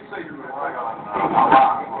 When you say you rely on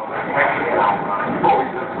Allah or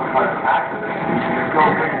some kind of activist, you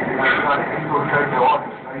don't think that you're trying to infiltrate their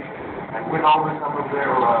organization and win over some of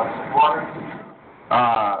their supporters?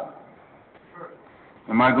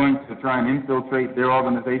 Am I going to try and infiltrate their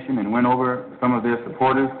organization and win over some of their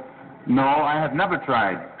supporters? No, I have never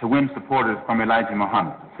tried to win supporters from Elijah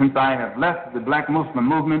Muhammad. Since I have left the black Muslim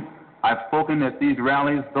movement, I've spoken at these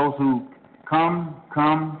rallies. Those who come,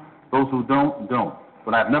 come. Those who don't, don't.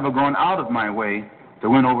 But I've never gone out of my way to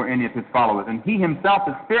win over any of his followers. And he himself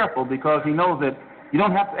is fearful because he knows that you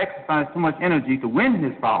don't have to exercise too much energy to win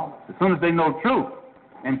his followers. As soon as they know truth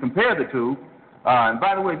and compare the two. And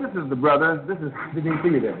by the way, this is the brother. I didn't see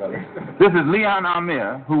you there, brother. This is Leon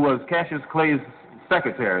Amir, who was Cassius Clay's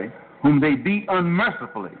secretary, whom they beat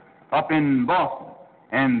unmercifully up in Boston.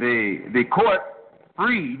 And the court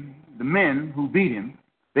freed the men who beat him.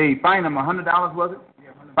 They fined him $100, was it?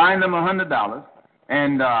 Yeah, fined him $100.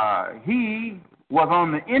 And he was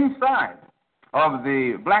on the inside of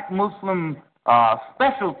the black Muslim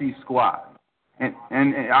specialty squad. And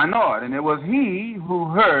I know it. And it was he who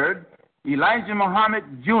heard Elijah Muhammad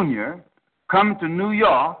Jr. come to New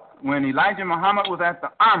York when Elijah Muhammad was at the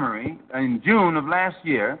Armory in June of last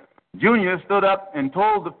year. Junior stood up and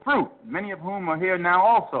told the fruit, many of whom are here now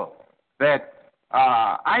also, that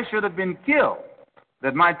I should have been killed,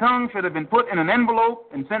 that my tongue should have been put in an envelope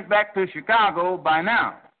and sent back to Chicago by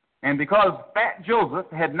now. And because Fat Joseph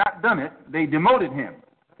had not done it, they demoted him.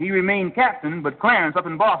 He remained captain, but Clarence up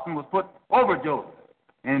in Boston was put over Joseph.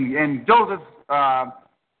 And Joseph's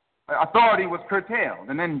authority was curtailed.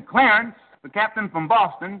 And then Clarence, the captain from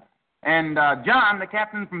Boston, and John, the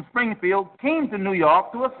captain from Springfield, came to New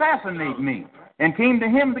York to assassinate me and came to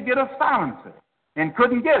him to get a silencer and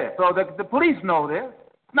couldn't get it. So the police know this.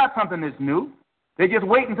 It's not something that's new. They just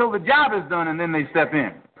wait until the job is done and then they step in. Do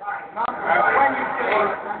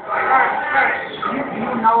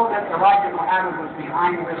you know that Elijah Muhammad was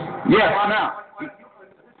behind this? Yes, now,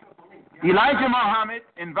 Elijah Muhammad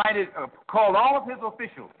called all of his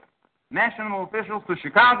officials, national officials, to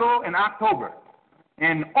Chicago in October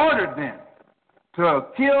and ordered them to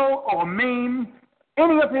kill or maim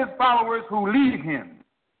any of his followers who leave him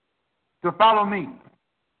to follow me.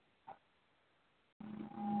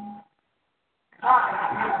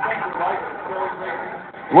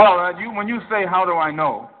 Well, when you say, how do I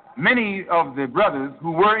know? many of the brothers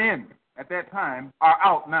who were in at that time are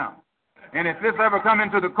out now. And if this ever come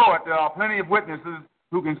into the court, there are plenty of witnesses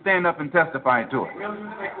who can stand up and testify to it.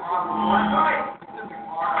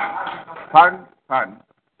 Pardon? Pardon.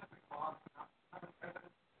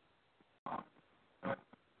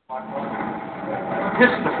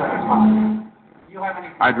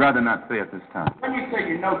 I'd rather not say at this time. When you say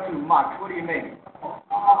you know too much, what do you mean?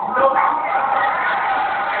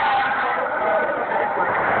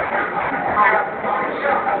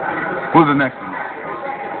 Who's the next one?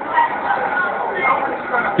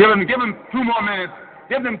 Give him 2 more minutes.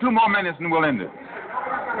 Give them 2 more minutes and we'll end it.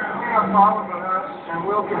 And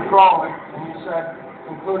we'll control it. And you said,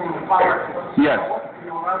 including the politics. Yes.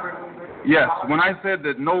 Yes. When I said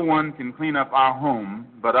that no one can clean up our home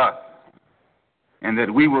but us, and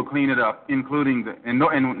that we will clean it up, including and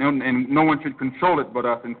no one should control it but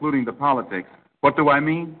us, including the politics. What do I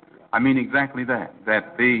mean? I mean exactly that.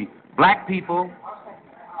 That the black people.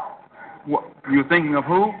 You're thinking of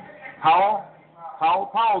who? Powell?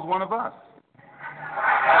 Powell's one of us.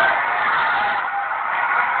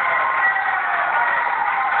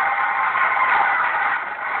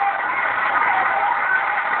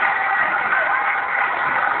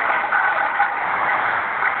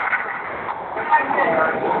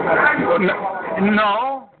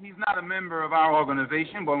 No, he's not a member of our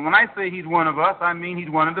organization, but when I say he's one of us, I mean he's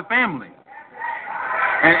one of the family.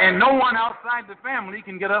 And no one outside the family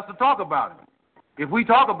can get us to talk about him. If we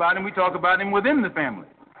talk about him, we talk about him within the family.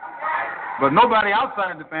 But nobody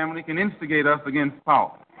outside the family can instigate us against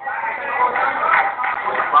Powell.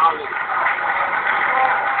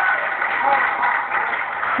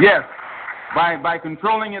 Yes. By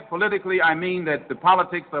controlling it politically, I mean that the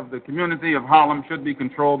politics of the community of Harlem should be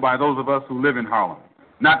controlled by those of us who live in Harlem,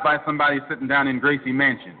 not by somebody sitting down in Gracie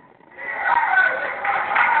Mansion.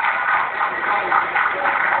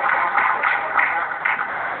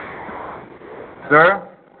 Sir?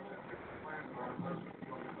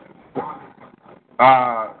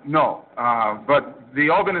 No. But the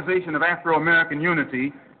Organization of Afro-American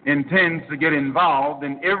Unity intends to get involved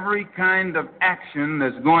in every kind of action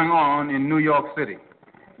that's going on in New York City.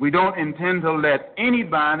 We don't intend to let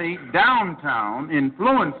anybody downtown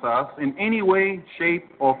influence us in any way, shape,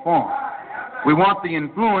 or form. We want the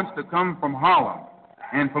influence to come from Harlem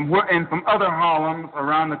and from other Harlems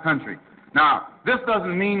around the country. Now, this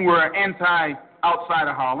doesn't mean we're anti-outside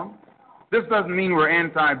of Harlem. This doesn't mean we're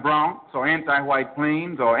anti-Bronx or anti-White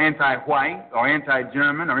Plains or anti-white or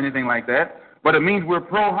anti-German or anything like that. But it means we're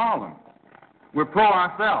pro-Harlem. We're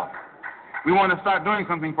pro-ourselves. We want to start doing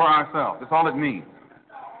something for ourselves. That's all it means.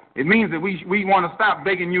 It means that we want to stop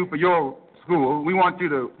begging you for your school. We want you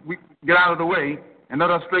to get out of the way and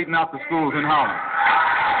let us straighten out the schools in Harlem.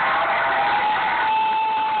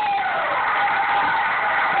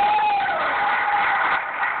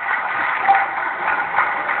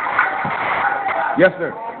 Yes,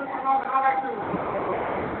 sir.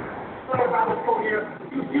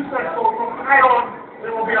 You said so from tonight on,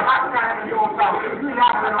 there will be a hot time in the old town.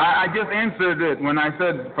 I just answered it when I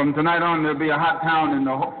said from tonight on there'll be a hot time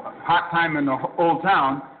in the old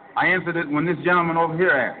town. I answered it when this gentleman over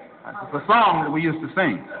here asked. It's a song that we used to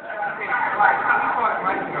sing.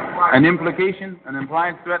 An implication, an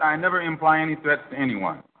implied threat. I never imply any threats to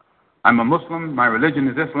anyone. I'm a Muslim. My religion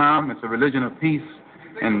is Islam. It's a religion of peace.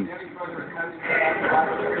 And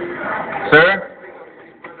sir?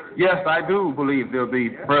 Yes, I do believe there'll be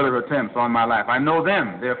further attempts on my life. I know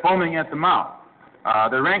them. They're foaming at the mouth.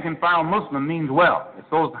 The rank and file Muslim means well. It's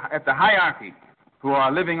those at the hierarchy who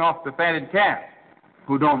are living off the fatted calf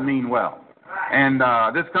who don't mean well. And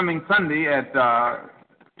this coming Sunday at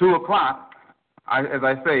 2 o'clock, as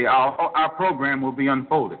I say, our program will be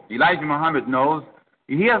unfolded. Elijah Muhammad knows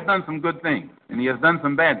he has done some good things and he has done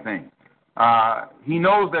some bad things. He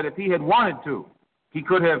knows that if he had wanted to, he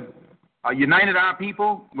could have united our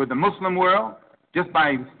people with the Muslim world just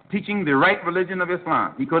by teaching the right religion of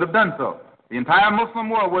Islam. He could have done so. The entire Muslim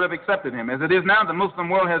world would have accepted him. As it is now, the Muslim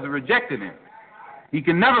world has rejected him. He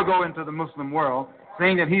can never go into the Muslim world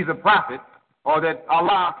saying that he's a prophet or that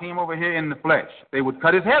Allah came over here in the flesh. They would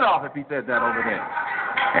cut his head off if he said that over there.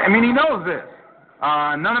 I mean, he knows this.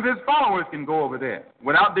 None of his followers can go over there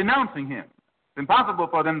without denouncing him. It's impossible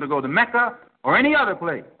for them to go to Mecca or any other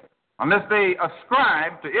place unless they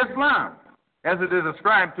ascribe to Islam as it is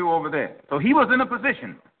ascribed to over there. So he was in a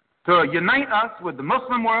position to unite us with the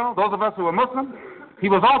Muslim world, those of us who are Muslim. He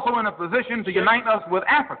was also in a position to unite us with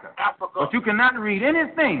Africa. But you cannot read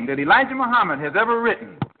anything that Elijah Muhammad has ever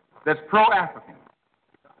written that's pro-African.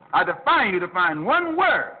 I defy you to find one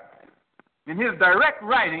word in his direct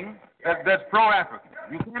writing that's pro-African.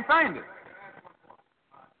 You can't find it.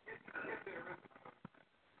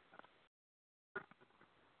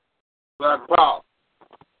 Black Power.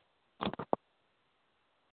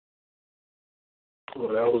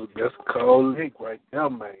 Well, that's a cold link right there,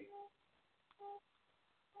 man.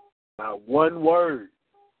 Not one word.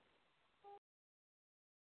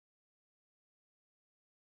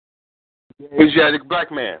 Asiatic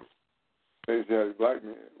black man. Asiatic black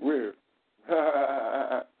man. Weird.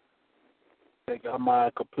 Take our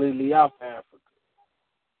mind completely off Africa.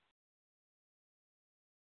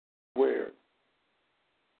 Where?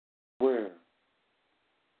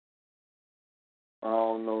 I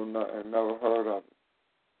don't know nothing. Never heard of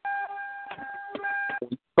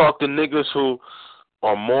it. Talk to niggas who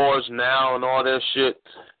are Moors now and all that shit.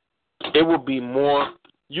 It would be more.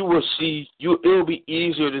 You will see. It will be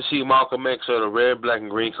easier to see Malcolm X at a Red, Black, and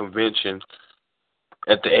Green convention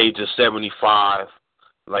at the age of 75,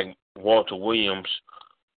 like Walter Williams,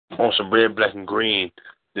 on some Red, Black, and Green,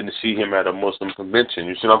 than to see him at a Muslim convention.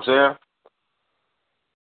 You see what I'm saying?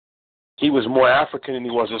 He was more African than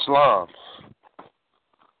he was Islam.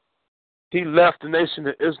 He left the Nation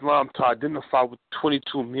of Islam to identify with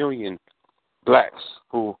 22 million blacks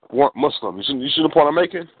who weren't Muslim. You see the point I'm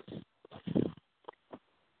making?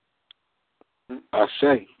 I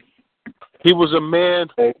say. He was a man.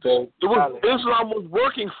 Islam was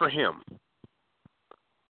working for him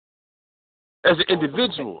as an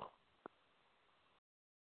individual.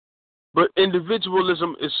 But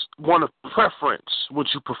individualism is one of preference,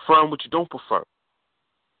 what you prefer and what you don't prefer.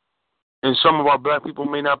 And some of our black people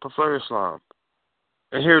may not prefer Islam.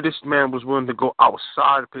 And here this man was willing to go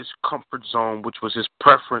outside of his comfort zone, which was his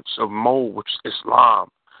preference of mode, which is Islam,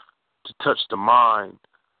 to touch the mind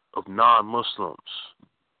of non-Muslims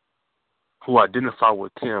who identify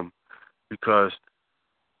with him because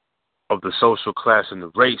of the social class and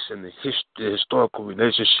the race and the historical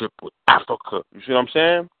relationship with Africa. You see what I'm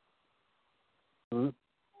saying? Mm-hmm.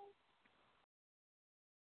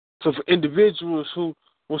 So for individuals who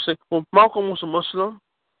will say, well, Malcolm was a Muslim.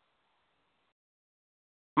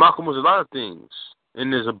 Malcolm was a lot of things.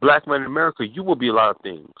 And as a black man in America, you will be a lot of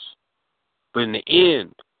things. But in the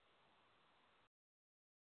end,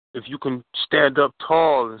 if you can stand up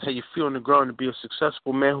tall and say you feel on the ground to be a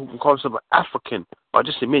successful man who can call himself an African, or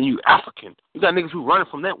just admit you African, you got niggas who running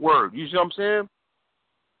from that word. You see what I'm saying?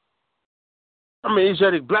 I'm an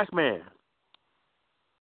Asiatic black man.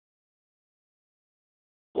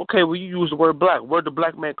 Okay, well, you use the word black. Where did the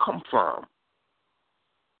black man come from?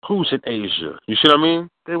 Who's in Asia? You see what I mean?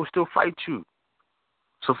 They will still fight you.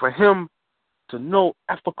 So for him to know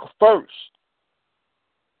Africa first,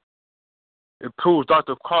 it proves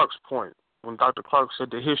Dr. Clark's point when Dr. Clark said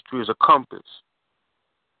that history is a compass.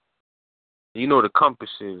 You know what a compass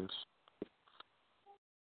is.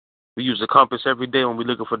 We use the compass every day when we're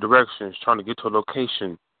looking for directions, trying to get to a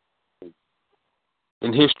location.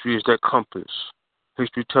 And history is that compass.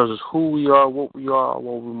 History tells us who we are, what we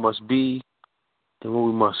must be, and where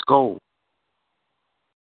we must go.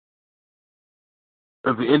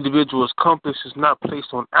 If the individual's compass is not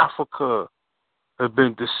placed on Africa, has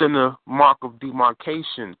been the center mark of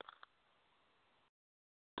demarcation,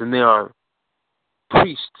 then they are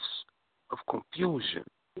priests of confusion,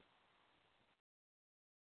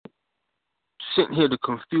 sent here to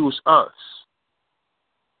confuse us.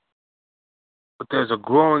 But there's a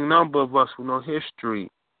growing number of us who know history,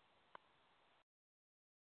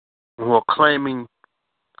 who are claiming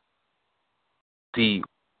the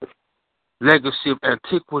legacy of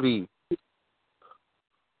antiquity,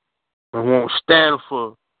 and won't stand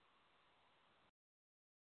for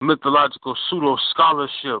mythological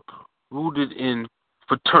pseudo-scholarship rooted in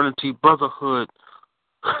fraternity, brotherhood.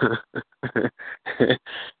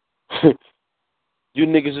 You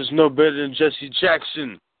niggas is no better than Jesse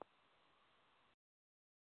Jackson,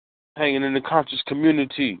 hanging in the conscious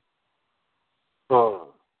community.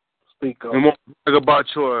 Speak up. And won't brag about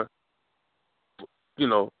your,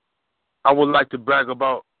 I would like to brag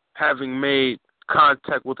about having made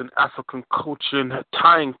contact with an African culture and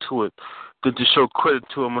tying to it than to show credit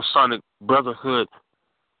to a Masonic brotherhood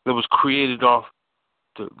that was created off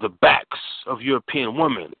the backs of European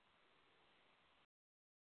women.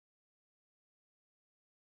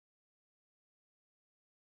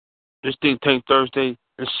 This Think Tank Thursday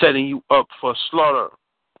is setting you up for slaughter.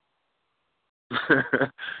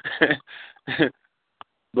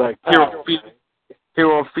 Black Here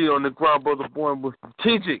on Feet on the Ground, Brother Bourne was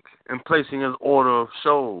strategic in placing his order of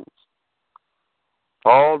shows,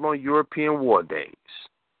 all on European war days.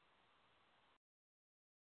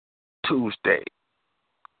 Tuesday,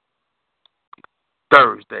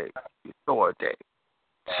 Thursday, Thor Day,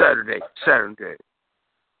 Saturday.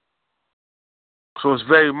 So it's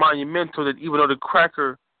very monumental that even though the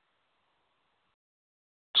cracker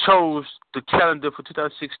chose the calendar for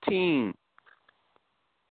 2016.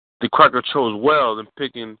 The Cracker chose well in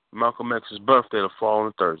picking Malcolm X's birthday to fall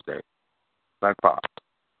on Thursday. Black Power.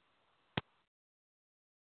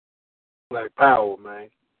 Black Power, man.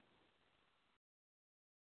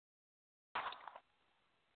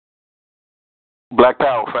 Black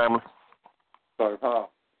Power, family. Black Power.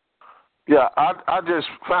 Yeah, I just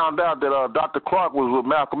found out that Dr. Clark was with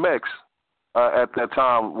Malcolm X at that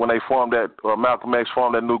time when they formed that, Malcolm X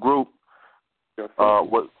formed that new group. Yes,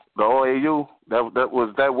 what the OAU? That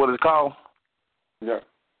was what it's called? Yeah.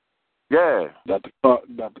 Yeah. Dr.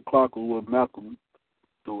 Clark was with Malcolm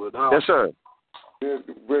through it all. Yes, sir. Yeah,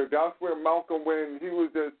 that's where Malcolm, when he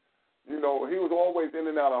was just, he was always in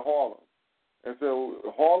and out of Harlem. And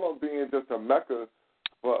so Harlem being just a mecca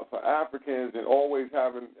for Africans and always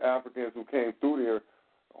having Africans who came through there,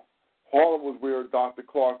 Harlem was where Dr.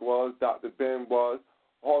 Clark was, Dr. Ben was.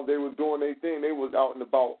 They were doing their thing. They was out and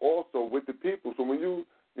about also with the people. So when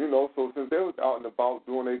so since they was out and about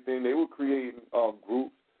doing their thing, they were creating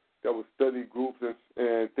groups that were study groups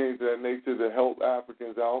and things of that nature to help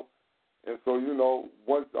Africans out. And so,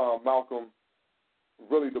 once Malcolm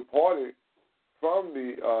really departed from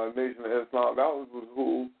the Nation of Islam, that was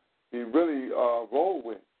who he really rolled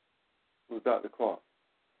with, was Dr. Clark.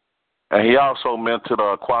 And he also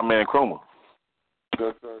mentored Kwame Nkrumah.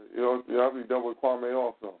 Yes, sir. He dealt with Kwame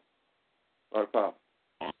also. Right, pal.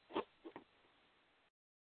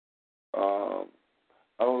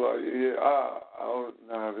 I don't know. Yeah, I don't.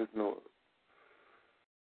 Nah, there's no.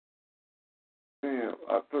 Damn,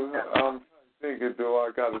 I'm trying to think it though.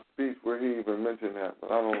 I got a speech where he even mentioned that,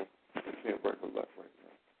 but I can't recollect right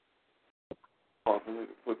now. Hard for me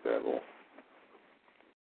to put that on.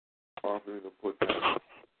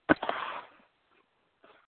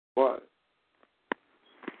 But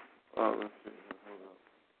let's see. Hold on.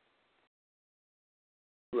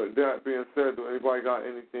 With that being said, do anybody got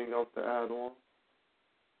anything else to add on?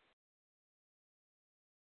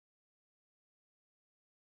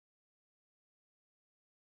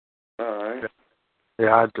 All right.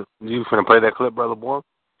 Yeah, I do. You finna play that clip, Brother Boy?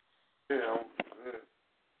 Yeah.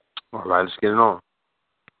 All right, let's get it on.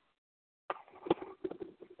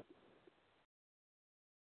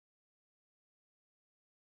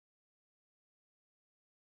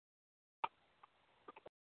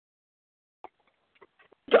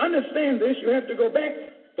 To understand this, you have to go back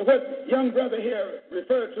to what young brother here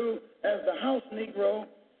referred to as the house Negro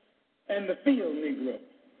and the field Negro,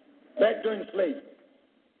 back during slavery.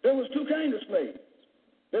 There was two kinds of slaves.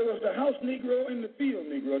 There was the house Negro and the field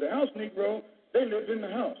Negro. The house Negro, they lived in the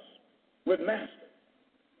house with master.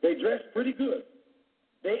 They dressed pretty good.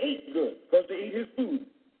 They ate good because they ate his food,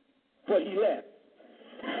 what he left.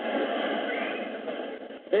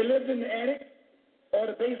 They lived in the attic or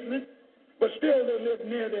the basement, but still they lived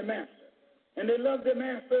near their master. And they loved their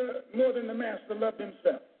master more than the master loved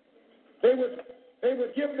himself. They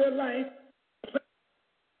would give their life.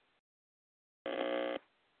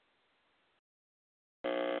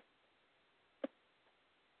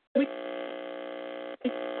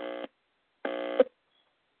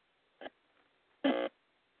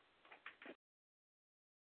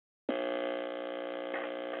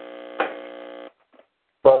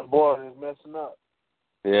 Brother Boy is messing up.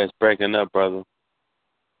 Yeah, it's breaking up, brother.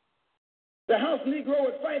 The house Negro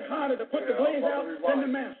would fight harder to put the blaze out than the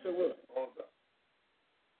master would. Hold on.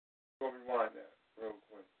 Go rewind that real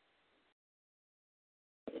quick.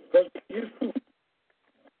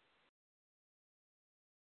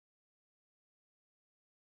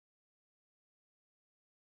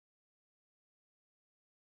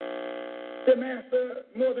 The master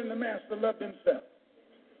more than the master loved himself.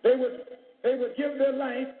 They would give their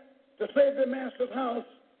life to save their master's house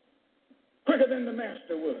quicker than the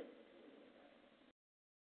master would.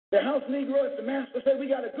 The house Negro, if the master said, we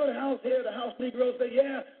got a good house here, the house Negro said,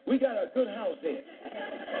 yeah, we got a good house here.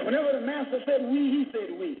 Whenever the master said we, he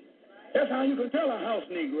said we. That's how you can tell a house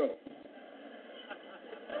Negro.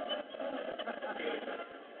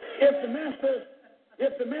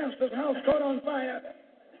 If the master's house caught on fire,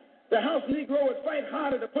 the house Negro would fight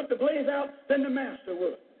harder to put the blaze out than the master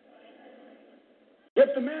would.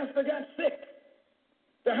 If the master got sick,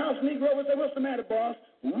 the house Negro would say, what's the matter, boss?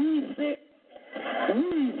 We sick.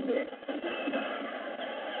 We sick.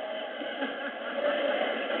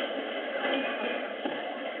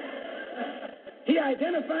 He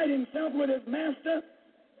identified himself with his master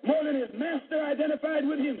more than his master identified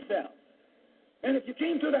with himself. And if you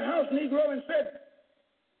came to the house Negro and said,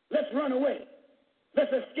 let's run away,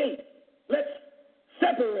 let's escape, let's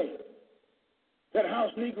separate, that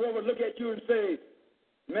house Negro would look at you and say,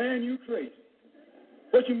 man, you crazy.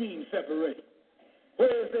 What you mean separate?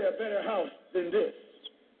 Where is there a better house than this?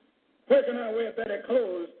 Where can I wear better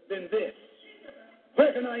clothes than this?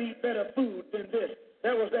 Where can I eat better food than this?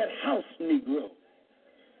 That was that house Negro.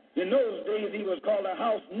 In those days, he was called a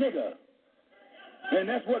house nigger. And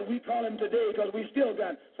that's what we call him today because we still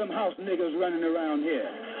got some house niggers running around here.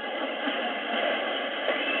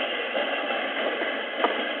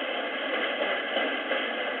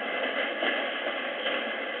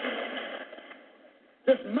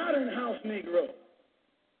 This modern house Negro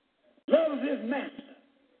loves his master.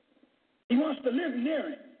 He wants to live near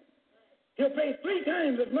him. He'll pay 3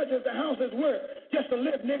 times as much as the house is worth just to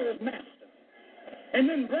live near his master. And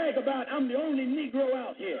then brag about, I'm the only Negro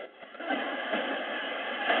out here.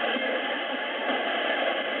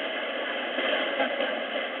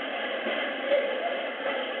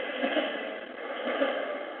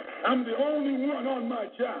 I'm the only one on my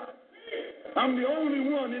job. I'm the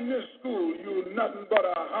only one in this school. You're nothing but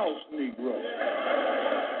a house Negro.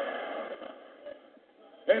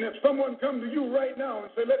 And if someone comes to you right now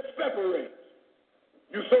and say, let's separate,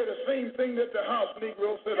 you say the same thing that the house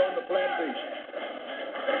Negro said on the plantation.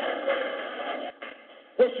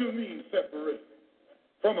 What you mean separate?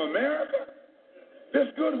 From America? This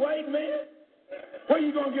good white man? Where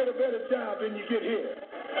you going to get a better job than you get here?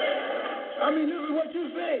 I mean, this is what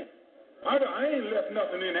you say. I ain't left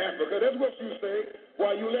nothing in Africa. That's what you say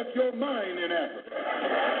while you left your mind in Africa.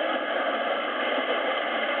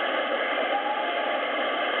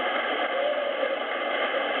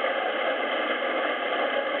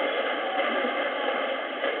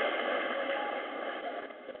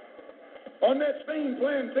 On that same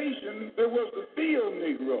plantation, there was the field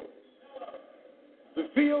Negro. The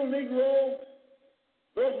field Negro,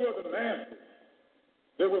 those were the masters.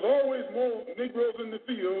 There was always more Negroes in the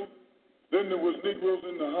field than there was Negroes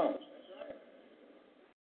in the house.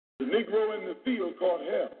 The Negro in the field caught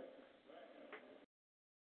hell.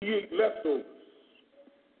 He ate leftovers.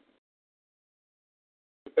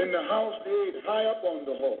 In the house, they ate high up on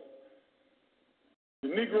the hall. The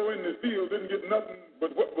Negro in the field didn't get nothing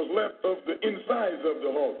but what was left of the insides of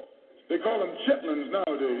the hall. They call them chitlins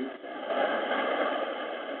nowadays.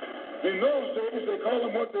 In those days, they call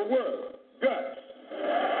them what they were, guts.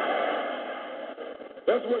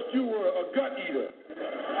 That's what you were, a gut eater.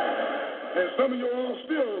 And some of you are all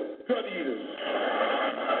still gut eaters.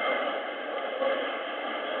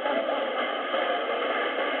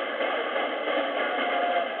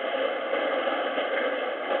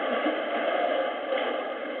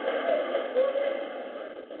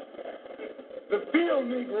 The field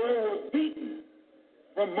Negro was beaten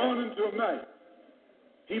from morning till night.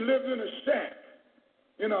 He lived in a shack,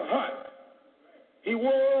 in a hut. He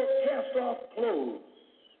wore cast-off clothes.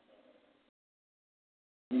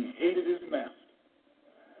 He hated his master.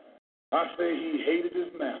 I say he hated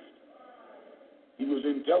his master. He was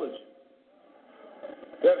intelligent.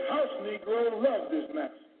 That house Negro loved his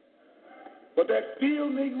master. But that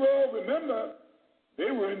field Negro, remember,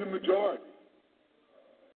 they were in the majority.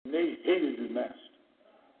 And they hated his master.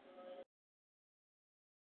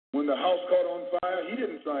 When the house caught on fire, he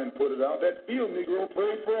didn't try and put it out. That field Negro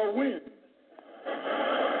prayed for a wind,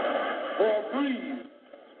 for a breeze.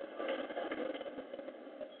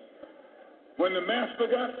 When the master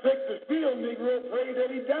got sick, the field Negro prayed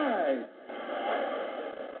that he died.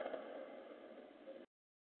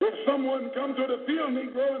 If someone come to the field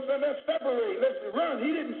Negro and said, let's separate, let's run,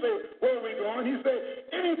 he didn't say, where are we going? He said,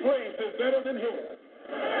 any place is better than here.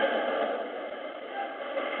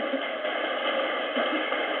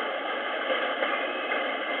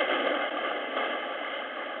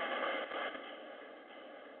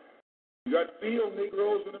 You got field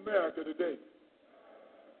Negroes in America today.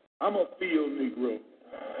 I'm a field Negro.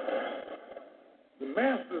 The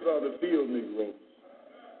masters are the field Negroes.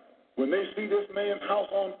 When they see this man's house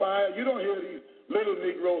on fire, you don't hear these little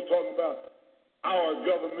Negroes talking about our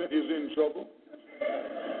government is in trouble.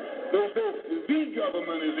 They say the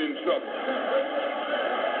government is in trouble.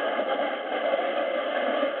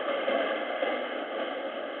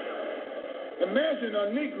 Imagine a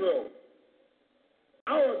Negro,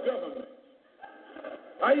 our government.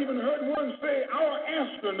 I even heard one say, our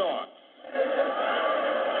astronauts.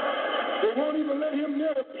 They won't even let him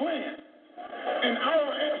near the plant. And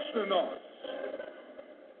our astronauts,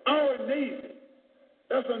 our Navy,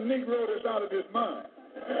 that's a Negro that's out of his mind.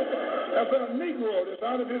 That's a Negro that's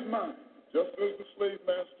out of his mind. Just as the slave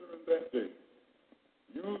master in that day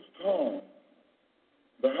used Tom,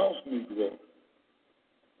 the house Negro,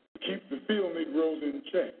 to keep the field Negroes in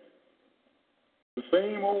check. The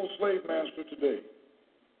same old slave master today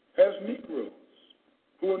has Negroes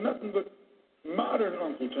who are nothing but modern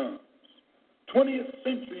Uncle Toms, 20th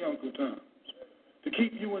century Uncle Toms, to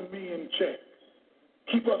keep you and me in check,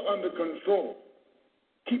 keep us under control,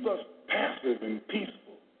 keep us passive and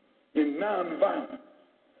peaceful and nonviolent.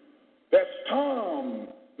 That's Tom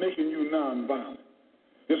making you nonviolent.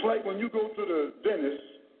 It's like when you go to the dentist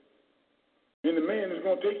and the man is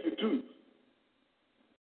going to take your tooth.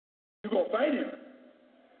 You're going to fight him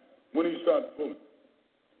when he starts pulling.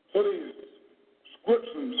 So they squirt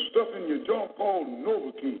some stuff in your jaw called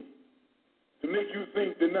Novocaine to make you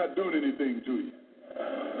think they're not doing anything to you.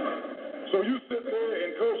 So you sit there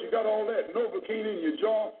and because you got all that Novocaine in your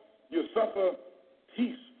jaw, you suffer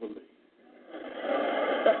peacefully.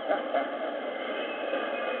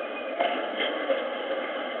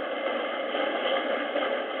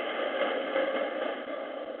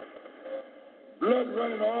 Blood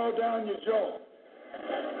running all down your jaw.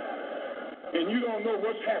 And you don't know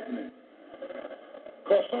what's happening.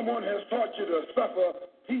 Because someone has taught you to suffer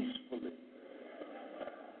peacefully.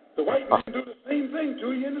 The white man do the same thing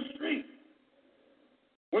to you in the street.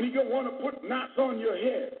 When he want to put knots on your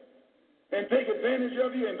head and take advantage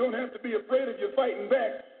of you and don't have to be afraid of you fighting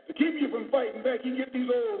back, to keep you from fighting back, he get these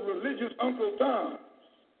old religious Uncle Toms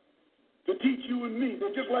to teach you and me.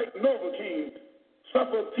 They're just like Novocaine,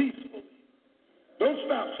 suffer peacefully. Don't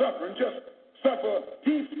stop suffering, just suffer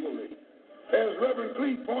peacefully. As Reverend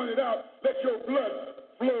Cleave pointed out, let your blood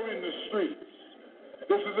flow in the streets.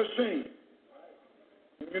 This is a shame.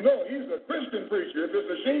 You know, he's a Christian preacher. If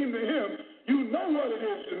it's a shame to him, you know what it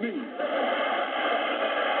is to me.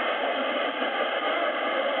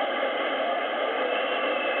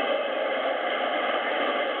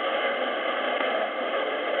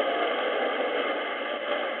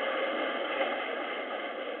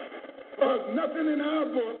 There's nothing in our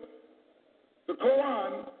book, the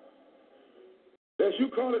Quran, as you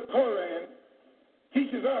call it, Koran,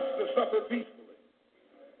 teaches us to suffer peacefully.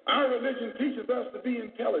 Our religion teaches us to be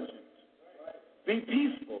intelligent, be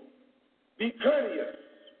peaceful, be courteous,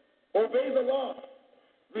 obey the law,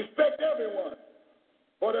 respect everyone.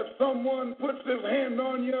 But if someone puts his hand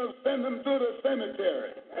on you, send them to the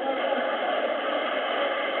cemetery.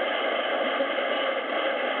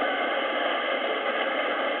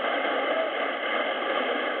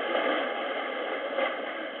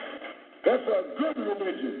 That's a good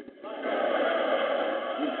religion.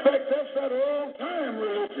 In fact, that's that all-time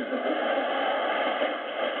religion.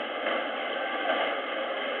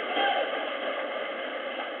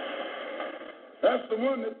 That's the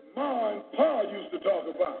one that Ma and Pa used to talk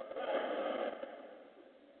about.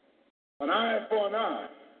 An eye for an eye,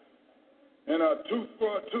 and a tooth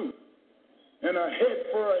for a tooth, and a head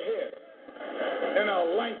for a head, and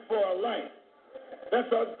a life for a life.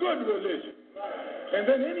 That's a good religion. And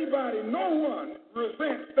then anybody, no one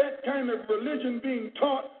resents that kind of religion being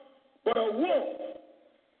taught but a wolf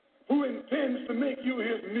who intends to make you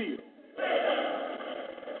his meal.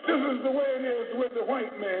 This is the way it is with the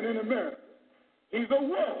white man in America. He's a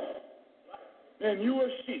wolf, and you a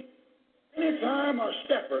sheep. Anytime a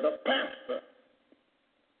shepherd, a pastor,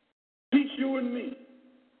 teach you and me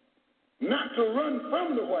not to run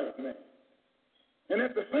from the white man, and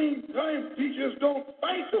at the same time teach us don't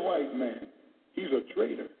fight the white man, he's a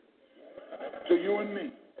traitor to you and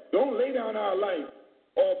me. Don't lay down our life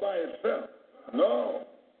all by itself. No.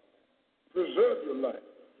 Preserve your life.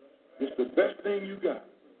 It's the best thing you got.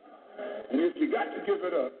 And if you got to give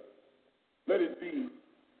it up, let it be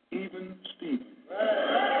even Steven.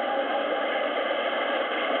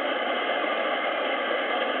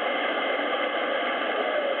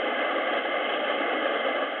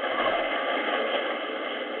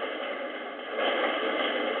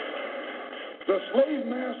 The slave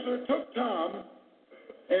master took Tom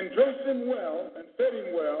and dressed him well and fed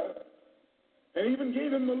him well and even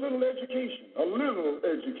gave him a little education.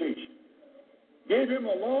 Gave him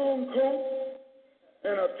a long coat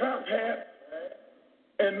and a top hat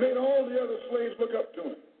and made all the other slaves look up to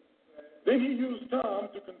him. Then he used Tom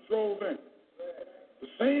to control them. The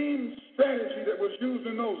same strategy that was used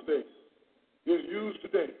in those days is used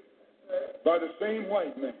today by the same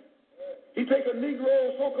white man. He take a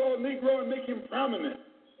Negro, so-called Negro, and make him prominent.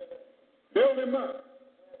 Build him up.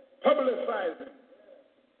 Publicize him.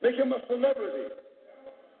 Make him a celebrity.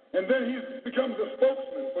 And then he becomes a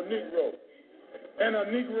spokesman for Negro and a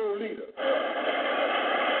Negro leader.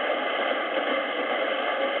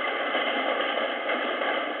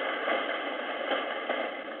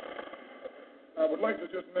 I would like to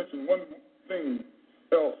just mention one thing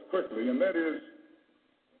else quickly, and that is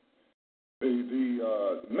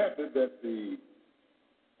the method that the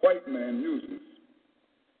white man uses,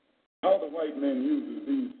 how the white man uses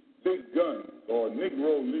these big guns or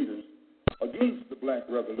Negro leaders against the black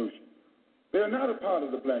revolution. They're not a part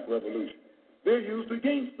of the black revolution. they're used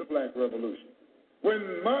against the black revolution.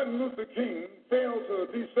 When Martin Luther King failed to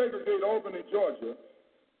desegregate Albany, Georgia,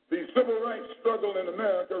 the civil rights struggle in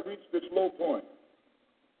America reached its low point.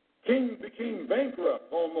 King became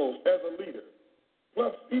bankrupt almost as a leader.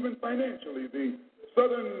 Plus, even financially, the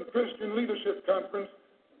Southern Christian Leadership Conference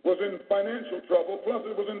was in financial trouble, plus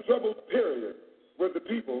it was in trouble, period, with the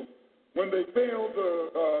people when they failed to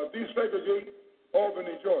desegregate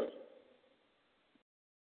Albany, Georgia.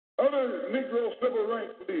 Other Negro civil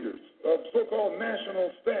rights leaders of so-called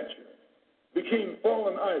national stature became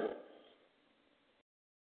fallen idols.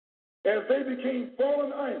 As they became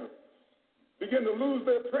fallen idols, began to lose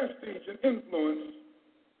their prestige and influence,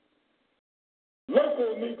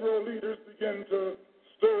 local Negro leaders began to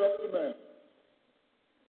stir up the masses.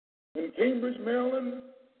 In Cambridge, Maryland,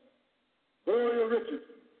 Gloria Richardson.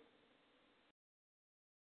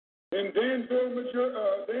 In Danville,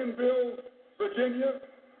 Virginia,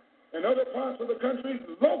 and other parts of the country,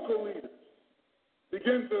 local leaders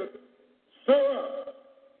began to stir up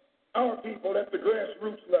our people at the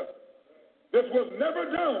grassroots level. This was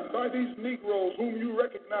never done by these Negroes whom you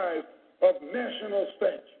recognize of national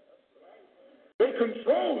stature. They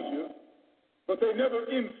controlled you, but they never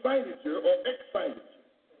incited you or excited you.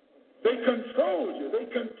 They controlled you. They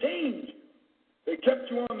contained you. They kept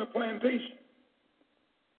you on the plantation.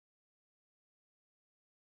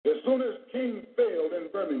 As soon as King failed in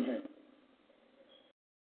Birmingham,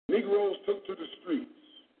 Negroes took to the streets.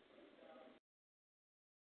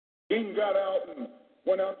 King got out and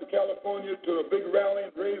went out to California to a big rally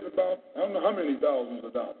and raised about, I don't know how many thousands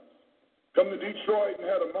of dollars. Come to Detroit and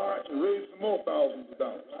had a march and raised some more thousands of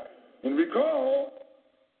dollars. And recall,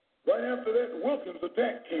 right after that, Wilkins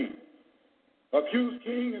attacked King, accused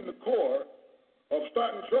King and the Corps of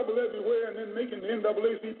starting trouble everywhere and then making the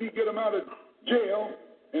NAACP get him out of jail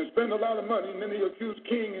and spend a lot of money, and then he accused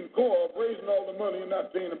King and Corps of raising all the money and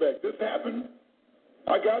not paying it back. This happened.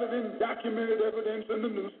 I got it in documented evidence in the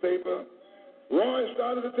newspaper. Roy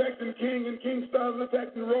started attacking King, and King started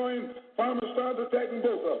attacking Roy, and Farmer started attacking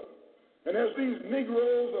both of them. And as these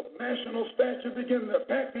Negroes of national stature begin to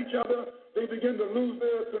attack each other, they begin to lose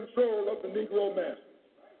their control of the Negro masses.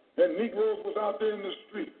 And Negroes was out there in the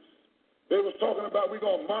streets. They was talking about, we're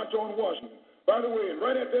going to march on Washington. By the way,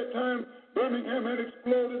 right at that time, Birmingham had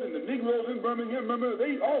exploded, and the Negroes in Birmingham, remember,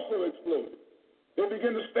 they also exploded. They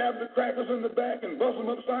began to stab the crackers in the back and bust them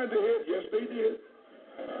upside the head. Yes, they did.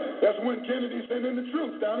 That's when Kennedy sent in the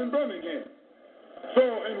troops down in Birmingham. So,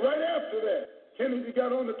 and right after that, Kennedy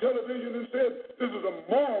got on the television and said, this is a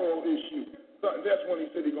moral issue. That's when he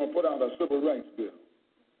said he's going to put out a civil rights bill.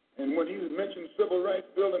 And when he mentioned civil rights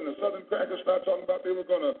bill and the Southern crackers started talking about they were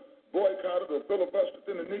going to boycott it or filibuster it,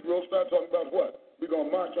 then the Negroes started talking about what? We're going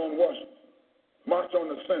to march on Washington, march on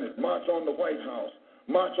the Senate, march on the White House,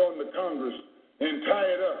 march on the Congress, and tie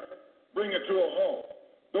it up, bring it to a halt.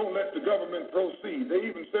 Don't let the government proceed. They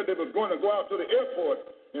even said they was going to go out to the airport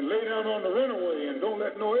and lay down on the runway and don't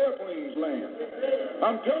let no airplanes land.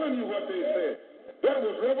 I'm telling you what they said. That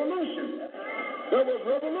was revolution. That was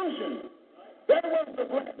revolution. That was the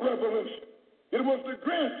black revolution. It was the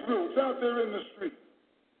grassroots out there in the street.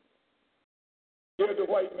 Scared the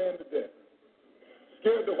white man to death.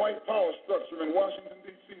 Scared the white power structure in Washington,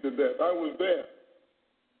 D.C. to death. I was there.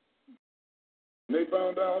 And they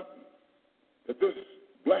found out that this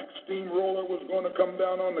black steamroller was going to come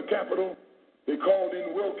down on the Capitol. They called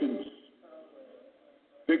in Wilkins.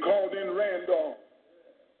 They called in Randolph.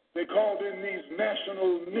 They called in these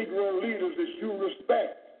national Negro leaders that you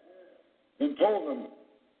respect and told them,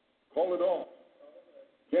 call it off.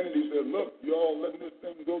 Kennedy said, look, y'all letting this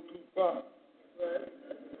thing go too far.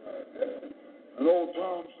 And old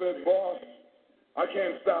Tom said, boss, I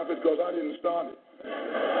can't stop it because I didn't start it.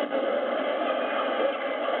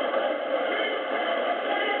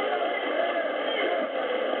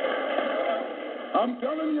 I'm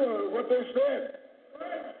telling you what they said.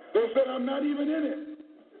 They said, I'm not even in it,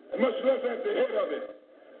 much less at the head of it.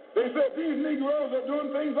 They said, these Negroes are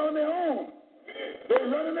doing things on their own. They're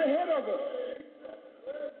running ahead of us.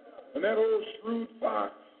 And that old shrewd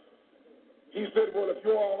fox, he said, well, if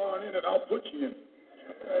you all aren't in it, I'll put you in it.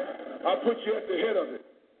 I'll put you at the head of it.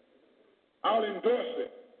 I'll endorse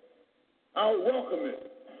it. I'll welcome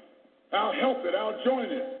it. I'll help it. I'll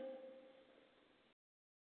join it.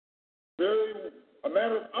 A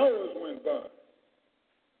matter of hours went by.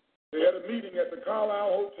 They had a meeting at the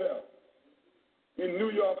Carlisle Hotel in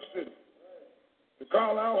New York City. The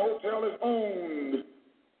Carlisle Hotel is owned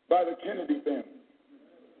by the Kennedy family.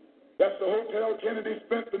 That's the hotel Kennedy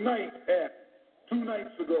spent the night at 2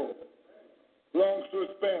 nights ago. Belongs to his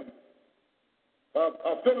family.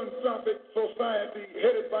 a philanthropic society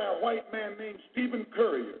headed by a white man named Stephen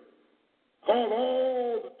Currier called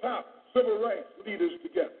all the top civil rights leaders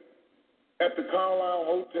together at the Carlisle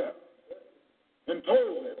Hotel and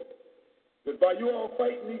told them that by you all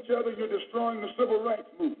fighting each other, you're destroying the civil rights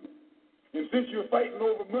movement. And since you're fighting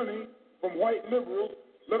over money from white liberals,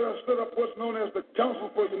 let us set up what's known as the Council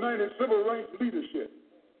for United Civil Rights Leadership.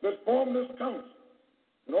 Let's form this council,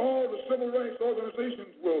 and all the civil rights organizations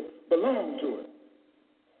will belong to it.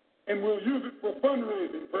 And we'll use it for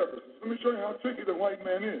fundraising purposes. Let me show you how tricky the white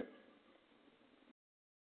man is.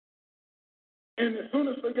 And as soon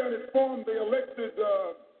as they got it formed, they elected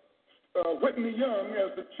Whitney Young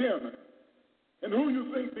as the chairman. And who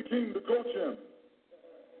you think became the co-chairman?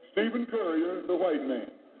 Stephen Currier, the white man.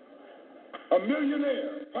 A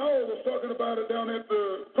millionaire. Powell was talking about it down at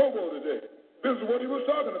the Cobo today. This is what he was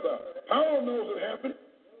talking about. Powell knows it happened.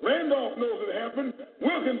 Randolph knows it happened.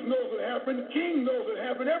 Wilkins knows it happened. King knows it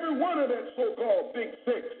happened. Every one of that so-called Big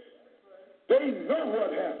Six, they know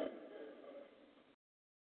what happened.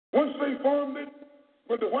 Once they formed it,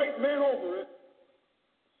 with the white man over it,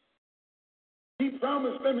 he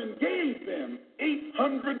promised them and gave them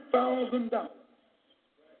 $800,000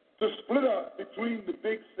 to split up between the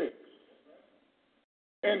Big Six,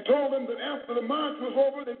 and told them that after the march was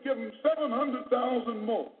over, they'd give them $700,000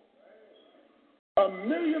 more. $1.5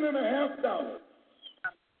 million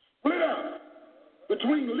split out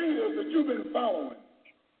between leaders that you've been following,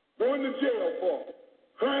 going to jail for,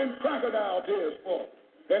 crying crocodile tears for,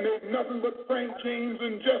 and they're nothing but Frank James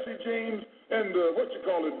and Jesse James and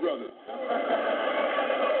brothers.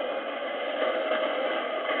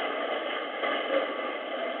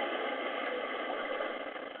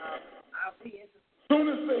 As soon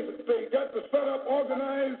as they got the setup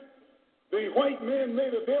organized, the white men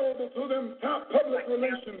made available to them top public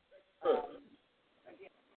relations experts.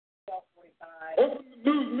 Opened the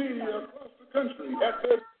news media across the country at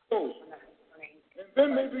their post. And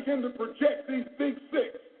then they began to project these Big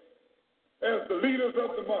Six as the leaders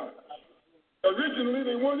of the march. Originally,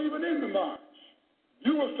 they weren't even in the march.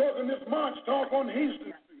 You was talking this march talk on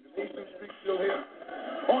Hastings Street. Is Hastings Street still here?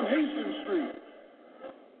 On Hastings Street.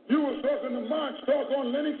 You was talking the march talk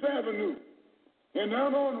on Lenox Avenue. And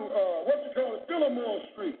down on, Fillmore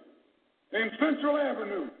Street. And Central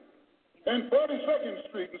Avenue. And 42nd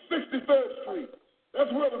Street and 63rd Street.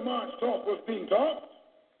 That's where the march talk was being taught.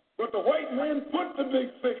 But the white man put the Big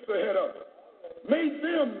Six ahead of it. Made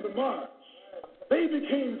them the march. They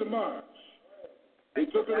became the march. They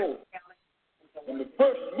took it over. And the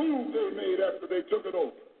first move they made after they took it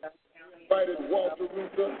over, invited Walter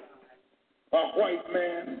Reuther, a white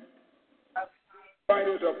man,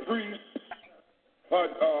 invited a priest,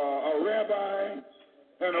 a rabbi,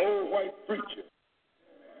 and an old white preacher.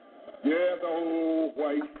 Yeah, the old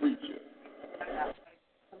white preacher.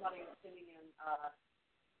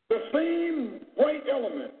 The same white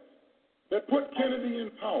element that put Kennedy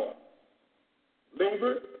in power.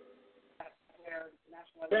 Labor,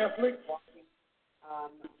 Catholics,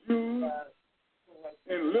 Jews,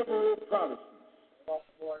 and liberal Protestants.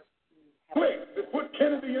 Cliques that put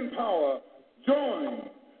Kennedy in power joined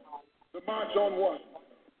the March on Washington.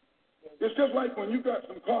 It's just like when you got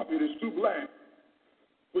some coffee that's too black,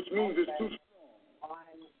 which means it's too strong.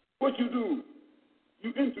 What you do,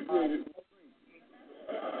 you integrate it.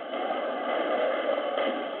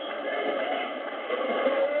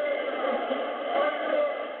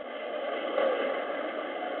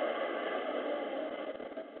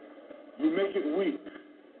 You make it weak.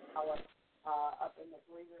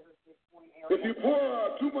 If you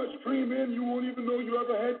pour too much cream in, you won't even know you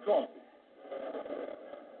ever had coffee.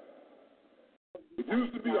 It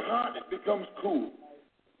used to be hot, it becomes cool.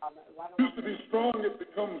 It used to be strong, it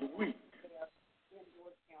becomes weak.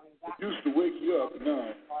 It used to wake you up,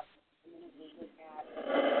 now.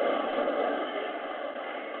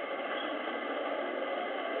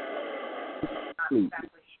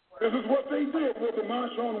 This is what they did with the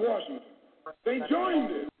March on Washington. They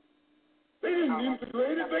joined it. They didn't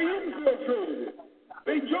integrate it, they infiltrated it.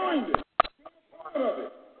 They joined it. Part of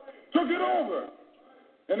it. Took it over.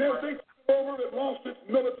 And as they took it over, it lost its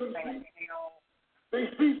militancy. They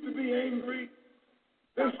ceased to be angry.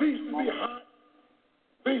 They ceased to be hot.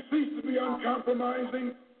 They ceased to be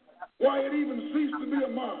uncompromising. Why, it even ceased to be a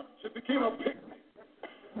march. It became a picnic,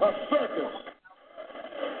 a circus.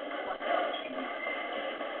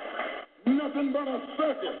 Nothing but a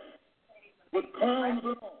circus with clowns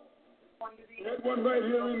and all. We had one right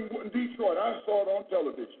here in Detroit. I saw it on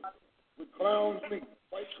television with clowns,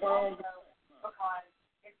 white clowns.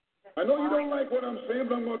 I know you don't like what I'm saying,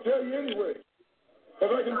 but I'm going to tell you anyway.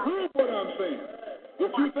 Because I can prove what I'm saying.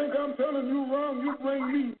 If you think I'm telling you wrong, you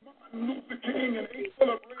bring me Martin Luther King and A.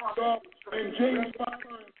 Philip Randolph and James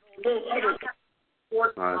Farmer and those others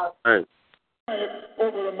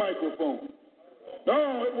over the microphone.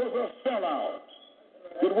 No, it was a sellout.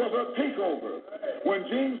 It was a takeover. When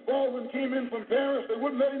James Baldwin came in from Paris, they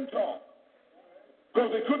wouldn't let him talk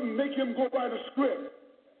because they couldn't make him go by the script.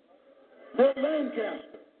 Burt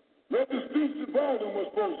Lancaster read the speech that Baldwin was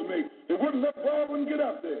supposed to make. They wouldn't let Baldwin get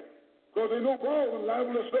up there because they know Baldwin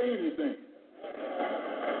liable to say anything.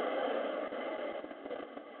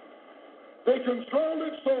 They controlled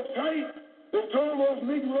it so tight, they told those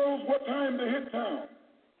Negroes what time to hit town,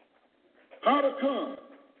 how to come,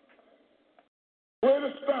 where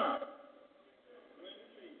to stop,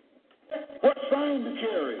 what sign to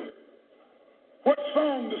carry, what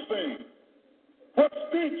song to sing, what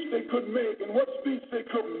speech they could make and what speech they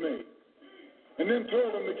couldn't make, and then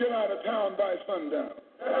told them to get out of town by sundown.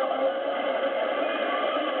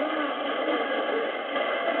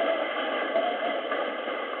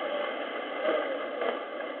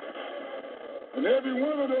 And every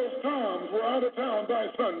one of those towns were out of town by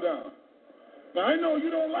sundown. Now, I know you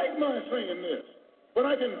don't like my saying this, but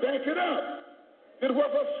I can back it up. It was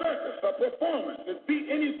a circus, a performance that beat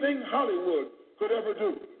anything Hollywood could ever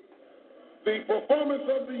do. The performance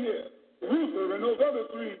of the year. Ruther and those other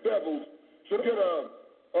three devils should get a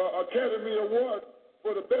Academy Award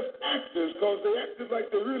for the best actors because they acted like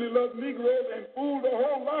they really loved Negroes and fooled a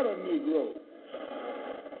whole lot of Negroes.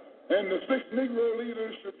 And the 6 Negro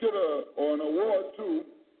leaders should get an award, too,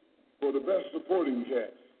 for the best supporting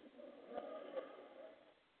cast.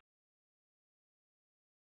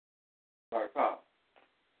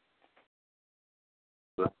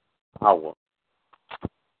 Power.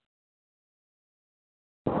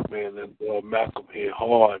 Man, that boy Malcolm hit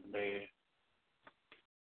hard, man.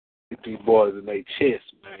 Get these boys in their chest,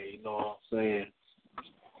 man. You know what I'm saying?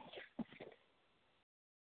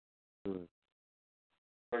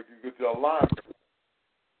 Make you get your line.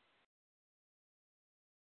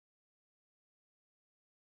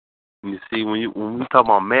 You see, when we talk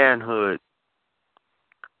about manhood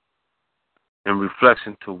in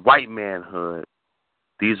reflection to white manhood,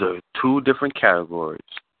 these are 2 different categories.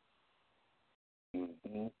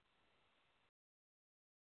 Mm-hmm.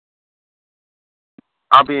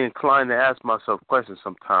 I'll be inclined to ask myself questions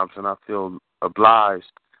sometimes, and I feel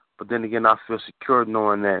obliged. But then again, I feel secure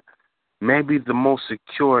knowing that maybe the most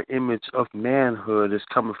secure image of manhood is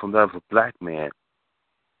coming from that of a black man.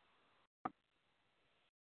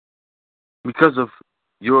 Because of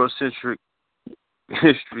Eurocentric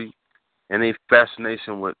history and a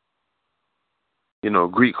fascination with,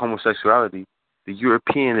 Greek homosexuality, the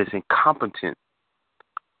European is incompetent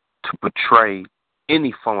to portray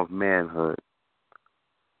any form of manhood.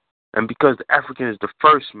 And because the African is the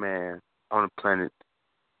first man on the planet,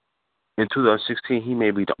 in 2016, he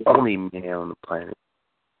may be the only man on the planet.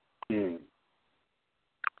 Mm.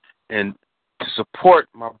 And to support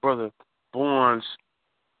my brother Bourne's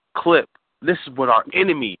clip, this is what our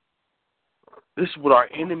enemy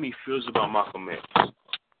feels about Malcolm X.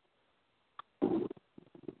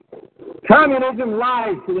 Communism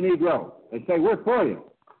lies to the Negro. They say, we're for you.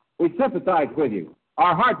 We sympathize with you.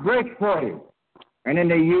 Our heart breaks for you. And then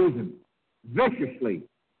they use him viciously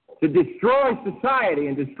to destroy society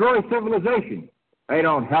and destroy civilization. They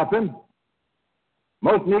don't help him.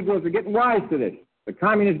 Most Negroes are getting wise to this. The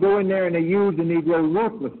communists go in there and they use the Negro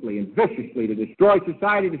ruthlessly and viciously to destroy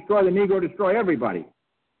society, destroy the Negro, destroy everybody.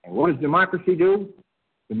 And what does democracy do?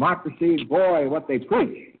 Democracy, boy, what they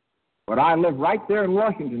preach. But I live right there in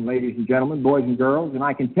Washington, ladies and gentlemen, boys and girls, and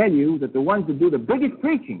I can tell you that the ones that do the biggest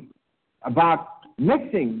preaching about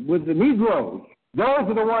mixing with the Negroes, those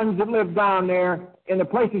are the ones that live down there in the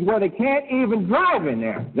places where they can't even drive in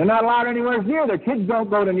there. They're not allowed anywhere near. Their kids don't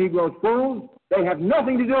go to Negro schools. They have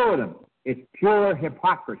nothing to do with them. It's pure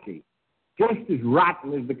hypocrisy, just as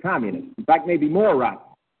rotten as the communists. In fact, maybe more rotten.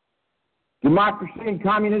 Democracy and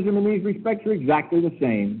communism in these respects are exactly the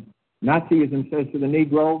same. Nazism says to the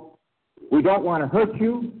Negro, we don't want to hurt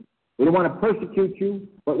you, we don't want to persecute you,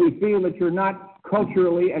 but we feel that you're not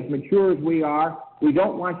culturally as mature as we are. We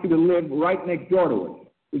don't want you to live right next door to us.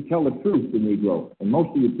 We tell the truth to Negro. And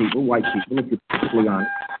most of you people, white people, if you're perfectly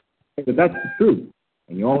honest, think that that's the truth.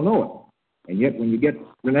 And you all know it. And yet when you get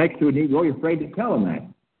next to a Negro, you're afraid to tell him that.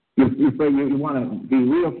 You're afraid you want to be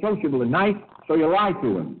real sociable and nice, so you lie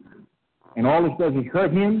to him. And all this does is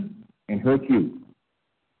hurt him and hurt you.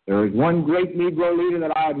 There is one great Negro leader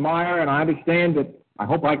that I admire, and I understand that I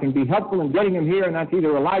hope I can be helpful in getting him here, and that's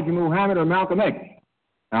either Elijah Muhammad or Malcolm X.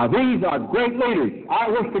 Now, these are great leaders. I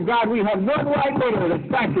wish to God we had one white leader of the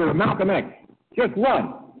stature of Malcolm X, just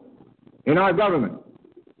one, in our government.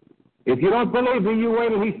 If you don't believe me, you wait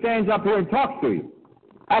till he stands up here and talks to you.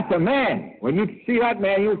 That's a man. When you see that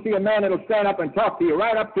man, you'll see a man that'll stand up and talk to you,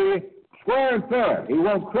 right up to you, square and fair. He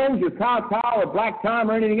won't cringe or kowtow or black Tom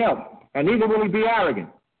or anything else, and neither will he be arrogant.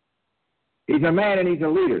 He's a man and he's a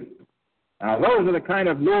leader. Now, those are the kind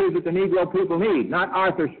of leaders that the Negro people need, not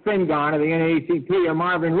Arthur Spingarn of the NAACP or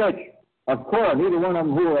Marvin Rich of CORE, neither one of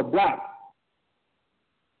them who are black.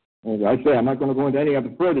 As I say, I'm not going to go into any of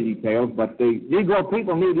the further details, but the Negro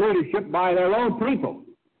people need leadership by their own people,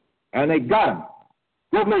 and they got them.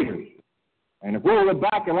 Good leaders. And if we were to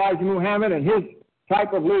back Elijah Muhammad and his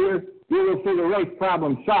type of leader, you will see the race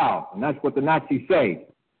problem solved, and that's what the Nazis say.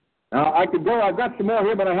 Now, I could go, I've got some more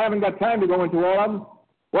here, but I haven't got time to go into all of them.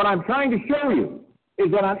 What I'm trying to show you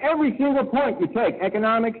is that on every single point you take,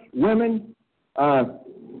 economics, women, any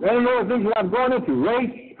other things that I'm going into,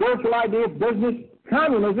 race, spiritual ideas, business,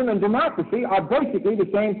 communism, and democracy are basically the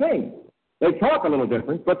same thing. They talk a little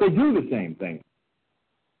different, but they do the same thing.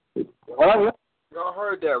 Y'all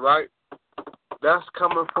heard that, right? That's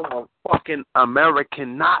coming from a fucking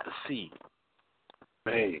American Nazi.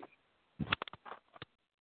 Man.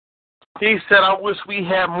 He said, I wish we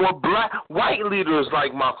had more white leaders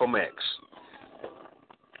like Malcolm X.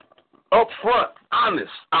 Up front,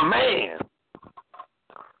 honest, a man.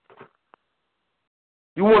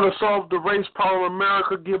 You want to solve the race problem in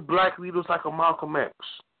America, give black leaders like a Malcolm X.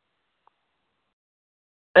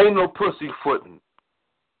 Ain't no pussyfooting.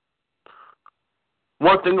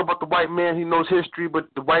 One thing about the white man, he knows history, but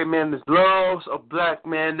the white man loves a black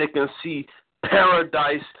man that can see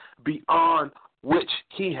paradise beyond which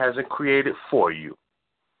he hasn't created for you.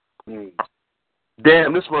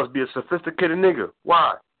 Damn, this must be a sophisticated nigga.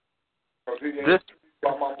 Why? This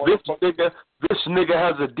nigga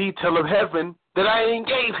has a detail of heaven that I ain't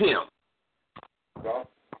gave him. No.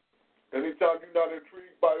 Anytime you're not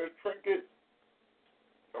intrigued by this trinket,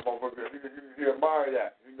 that motherfucker, he admire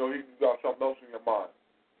that. You know, he got something else in your mind.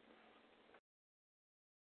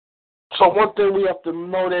 So one thing we have to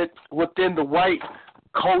know that within the white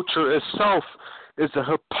culture itself is a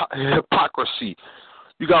hypocrisy.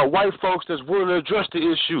 You got white folks that's willing to address the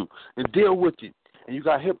issue and deal with it, and you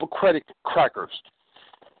got hypocritic crackers.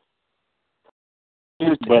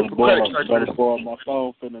 Brother boy, my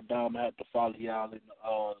phone finna die. I'm gonna have to follow y'all in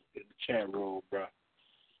the chat room, bro.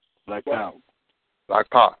 Black Power. Black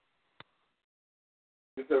Power.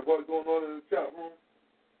 You said what's going on in the chat room?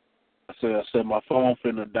 I said my phone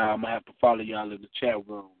finna die. I'm gonna have to follow y'all in the chat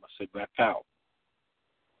room. I said Black Power.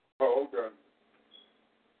 Oh, okay.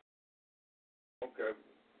 Okay.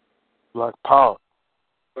 Black Power.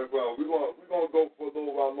 Well, we're gonna go for a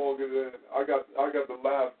little while longer. Than I got the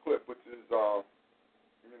last clip, which is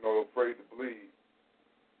Afraid to Bleed.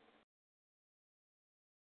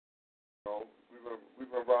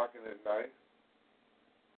 We've been rocking it nice.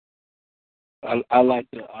 I like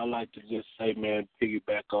to just say, man,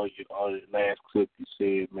 piggyback on your last clip you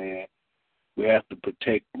said, man. We have to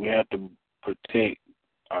protect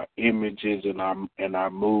our images and our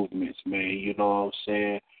movements, man. You know what I'm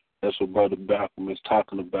saying? That's what Brother Malcolm is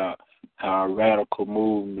talking about. How a radical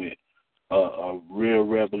movement, a real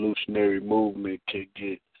revolutionary movement can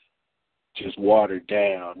get just watered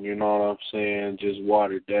down. You know what I'm saying? Just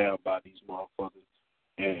watered down by these motherfuckers.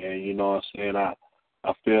 And you know what I'm saying?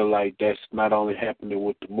 I feel like that's not only happening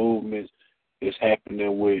with the movements, it's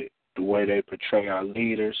happening with the way they portray our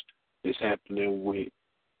leaders. It's happening with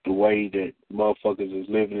the way that motherfuckers is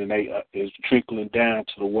living, and is trickling down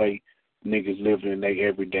to the way niggas living in their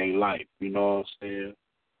everyday life. You know what I'm saying?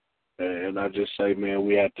 And I just say, man,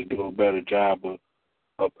 we have to do a better job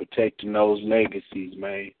of protecting those legacies,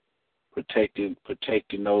 man. Protecting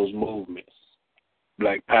those movements.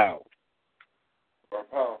 Black Power.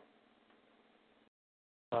 Black Power.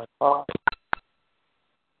 Black Power.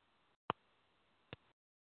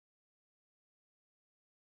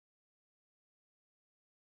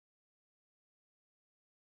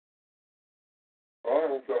 I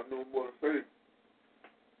don't got no more to say.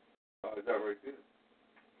 Is that right there?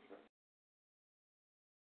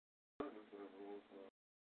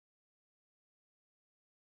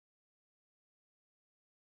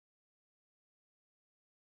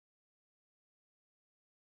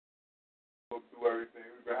 Go through everything.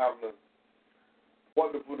 We've been having a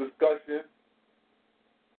wonderful discussion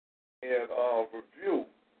and review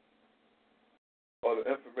of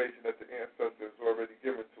the information that the ancestors already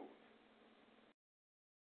given to us.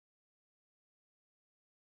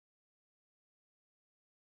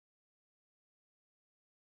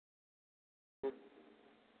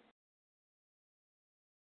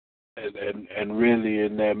 And really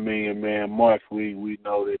in that Million Man March, we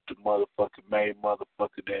know that the motherfucking main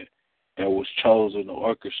motherfucker that was chosen to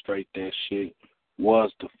orchestrate that shit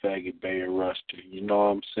was the faggot Bay Ruster. You know what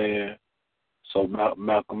I'm saying? So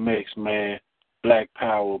Malcolm X, man, Black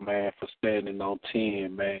Power, man, for standing on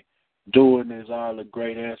 10, man. Doing as all the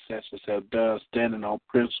great ancestors have done, standing on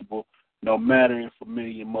principle. No matter if a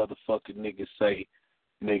million motherfucking niggas say,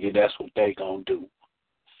 nigga, that's what they gonna do.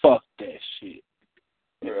 Fuck that shit.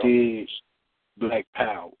 It is Black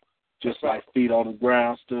Power. Just like Feet on the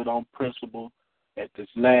Ground stood on principle at this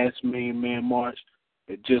last Million Man March,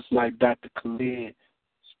 and just like Dr. Khalid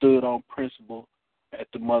stood on principle at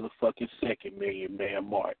the motherfucking second Million Man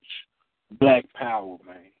March. Black Power,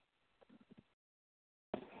 man.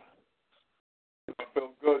 It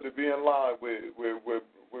feels good to be in line with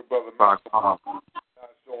Brother Malcolm not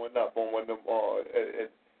showing up on one of them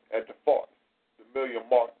at the farce, the Million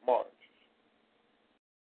March.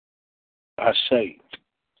 I say.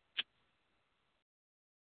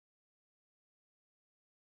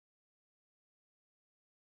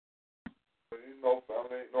 You know,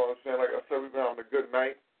 family, you know what I'm saying? Like I said, we've been having a good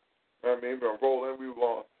night. You know what I mean, we've been rolling.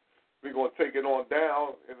 We're gonna take it on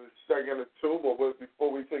down in a second or two, but before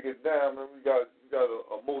we take it down, man, we got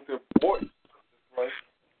a most important, right?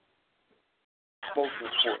 Most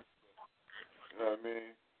important. You know what I mean?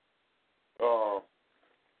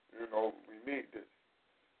 You know, we need this.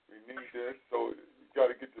 So you got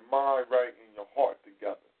to get your mind right and your heart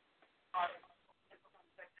together.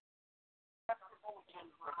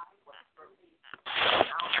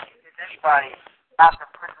 Anybody after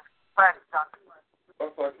prison practice?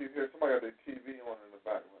 That's why I keep hearing somebody got their TV on in the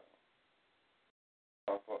background.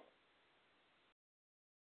 That's what.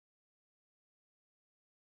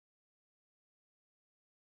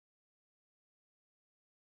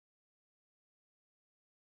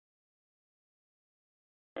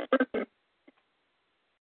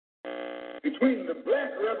 Between the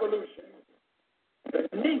Black Revolution and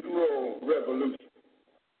the Negro Revolution,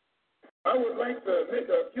 I would like to make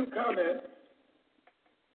a few comments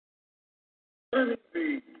concerning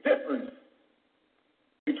the difference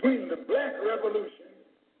between the Black Revolution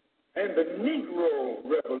and the Negro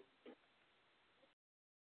Revolution.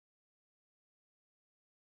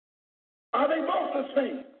 Are they both the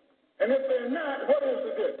same? And if they're not, what is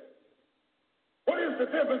the difference? What is the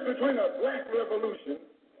difference between a Black Revolution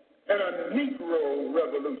and a Negro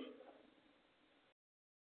Revolution?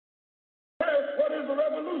 First, what is a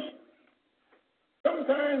revolution?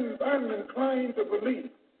 Sometimes I'm inclined to believe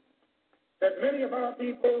that many of our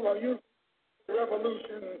people are using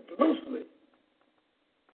revolution loosely,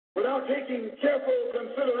 without taking careful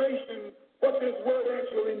consideration what this word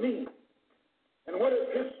actually means and what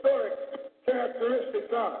its historic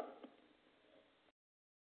characteristics are.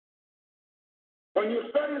 When you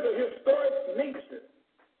study the historic nature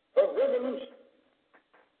of revolution,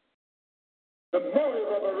 the motive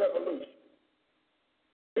of a revolution,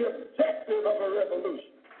 the objective of a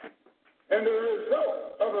revolution, and the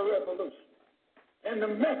result of a revolution, and the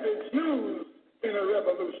methods used in a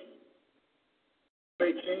revolution,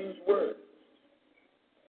 may change words.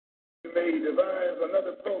 You may devise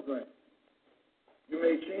another program. You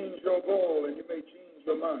may change your goal and you may change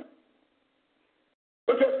your mind.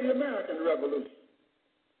 Look at the American Revolution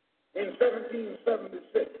in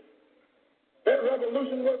 1776. That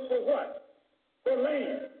revolution was for what? For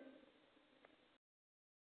land.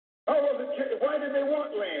 How was it? Why did they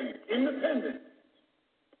want land? Independence.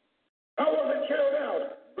 How was it carried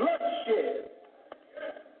out? Bloodshed.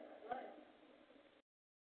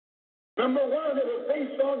 Number one, it was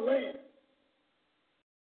based on land.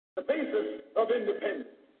 The basis of independence.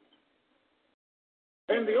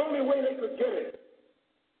 And the only way they could get it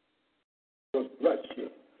was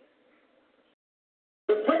bloodshed.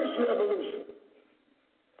 The French Revolution.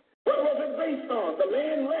 What was it based on? The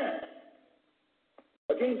land rent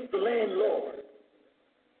against the landlord.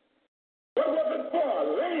 What was it for?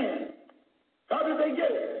 Land. How did they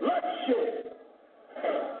get it? Bloodshed.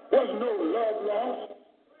 Was no love lost.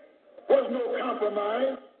 Was no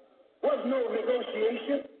compromise. Was no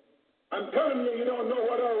negotiation. I'm telling you, you don't know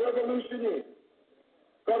what our revolution is.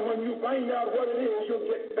 Because when you find out what it is, you'll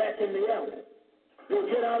get back in the alley. You'll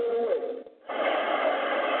get out of the way.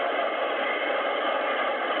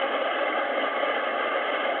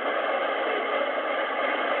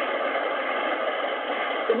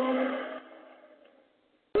 Come on.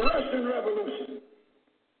 The Russian Revolution.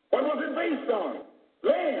 What was it based on?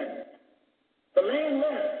 Land. The land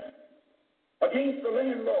rent against the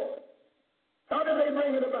landlord. How did they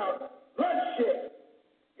bring it about? Bloodshed.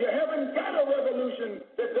 You haven't got a revolution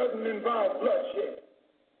that doesn't involve bloodshed.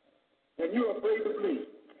 And you're afraid to bleed.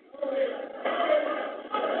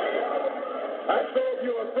 I said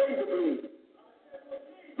you're afraid to bleed.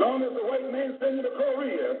 Long as the white man sent you to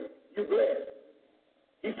Korea, you blessed.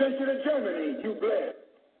 He sent you to Germany, you blessed.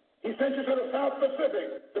 He sent you to the South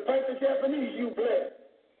Pacific to fight the Japanese, you blessed.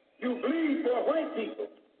 You bleed for white people.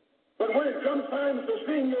 But when it comes time to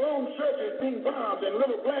seeing your own churches being bombed and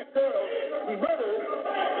little black girls murdered,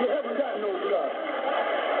 you haven't got no blood.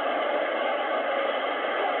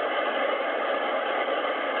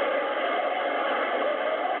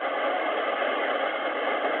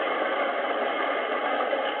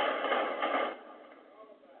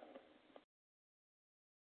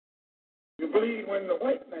 You bleed when the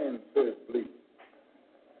white man says bleed.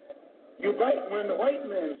 You bite when the white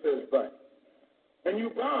man says bite. And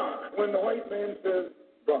you bark when the white man says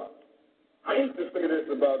bark. I hate to say this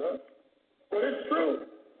about us, but it's true.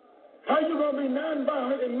 How you going to be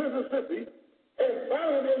nonviolent in Mississippi as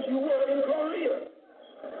violent as you were in Korea?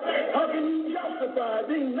 How can you justify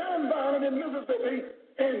being nonviolent in Mississippi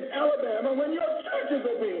and Alabama when your churches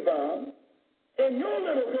are being bombed and your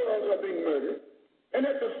little girls are being murdered, and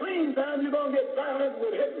at the same time you're going to get violent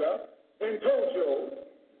with Hitler and Tojo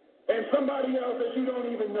and somebody else that you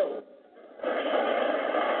don't even know?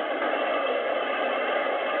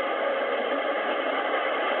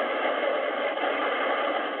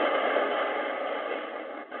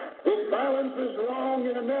 If violence is wrong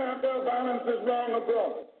in America, violence is wrong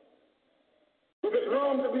abroad. If it's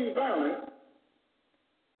wrong to be violent,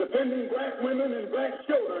 defending black women and black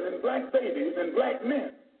children and black babies and black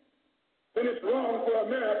men, then it's wrong for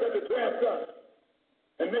America to draft us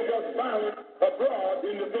and make us violent abroad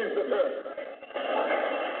in defense of her.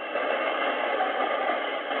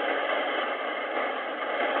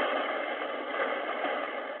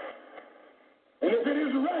 And if it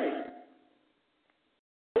is right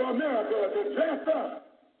for America to draft us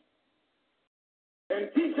and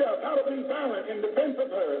teach us how to be violent in defense of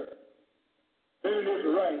her, then it is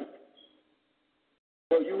right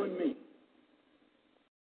for you and me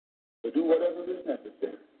to do whatever is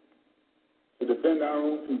necessary to defend our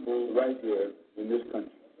own people right here in this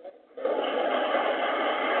country.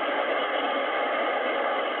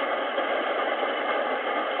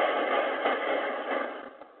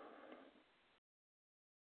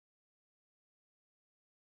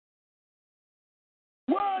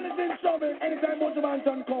 World is in trouble. Anytime most of man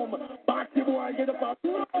come, back the boy get up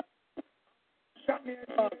and shot me in.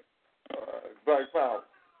 Black Power.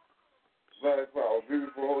 Black Power.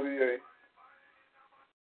 Beautiful Holyday.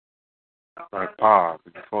 Black Power.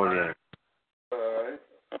 Beautiful Holyday. Alright.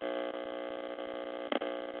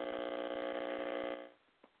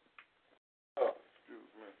 Oh, excuse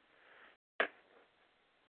me.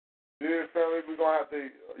 Yeah, family, we're going to have to,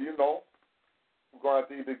 we're going to have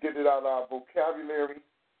to either get it out of our vocabulary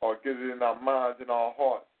or get it in our minds and our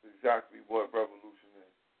hearts exactly what revolution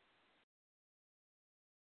is.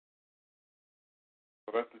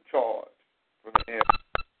 So that's the charge from the end.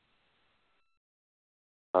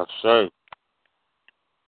 I say,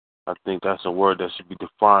 I think that's a word that should be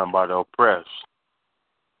defined by the oppressed.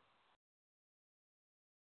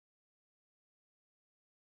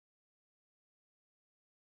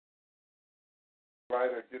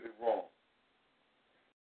 Right, or get it wrong.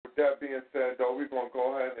 With that being said, though, we're going to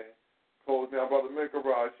go ahead and close now. Brother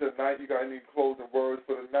Minkaraj, tonight, you got any closing words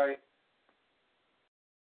for the night?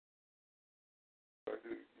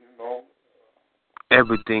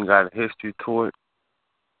 Everything got a history to it.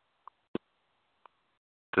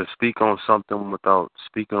 To speak on something without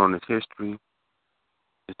speaking on its history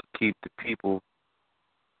is to keep the people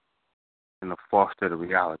in a false state of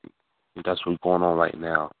reality. And that's what's going on right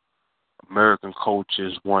now. American culture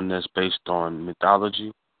is one that's based on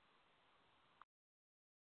mythology.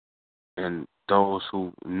 And those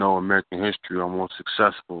who know American history are more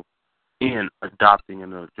successful in adopting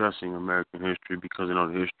and addressing American history because they know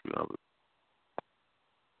the history of it.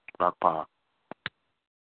 Black Power.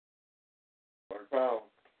 Black Power.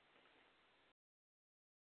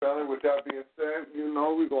 Family, with that being said,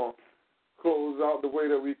 we're going to close out the way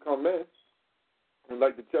that we come in. I'd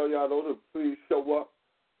like to tell y'all, though, to please show up.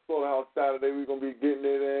 Slaughterhouse Saturday, we're going to be getting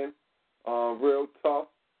it in real tough.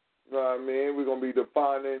 You know what I mean? We're going to be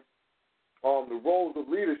defining the roles of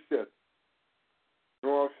leadership. You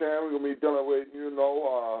know what I'm saying? We're going to be dealing with,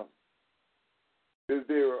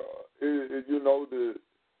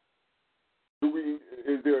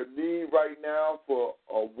 is there a need right now for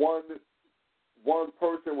one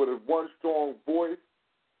person with one strong voice?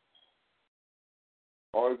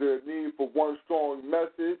 Or is there a need for one strong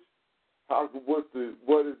message?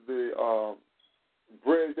 What is the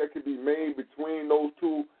bridge that can be made between those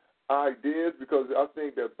two ideas? Because I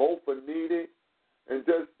think that both are needed, and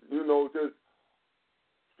just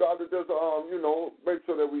try to make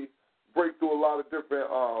sure that we break through a lot of different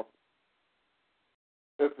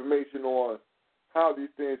information on how these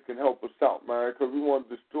things can help us out, man, because we want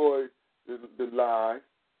to destroy the lies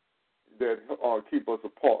that keep us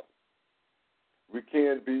apart. We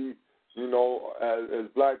can't be, as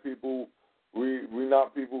black people, we're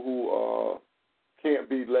not people who can't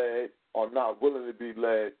be led or not willing to be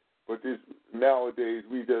led, but nowadays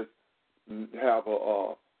we just have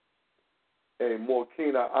a more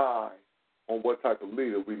keener eye on what type of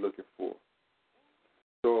leader we're looking for.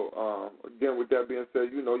 So, again, with that being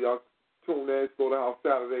said, y'all tune in, Slaughter House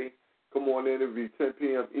Saturday. Come on in, it'll be 10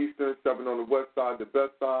 p.m. Eastern, 7 on the west side, the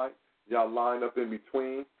best side. Y'all line up in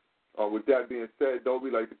between. With that being said, though,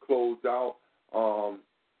 we like to close out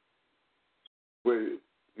with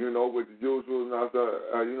the usual,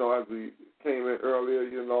 as we came in earlier,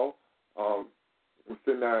 we're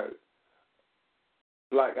sending that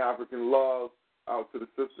Black African love out to the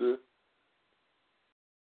sisters.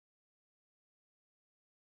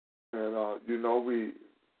 And, we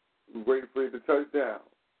waiting for it to touch down.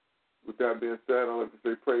 With that being said, I'd like to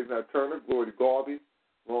say praise Nat Turner, glory to Garvey,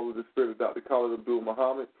 long live the spirit of Dr. Khalid Abdul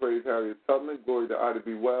Muhammad, praise Harriet Tubman, glory to Ida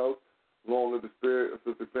B. Wells, long live the spirit of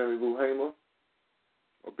Sister Fannie Lou Hamer,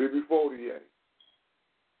 or Bibi Faudier.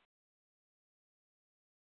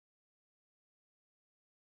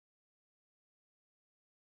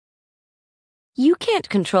 You can't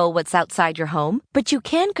control what's outside your home, but you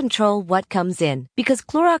can control what comes in. Because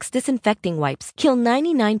Clorox disinfecting wipes kill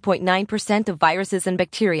 99.9% of viruses and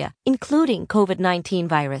bacteria, including COVID-19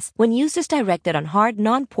 virus, when used as directed on hard,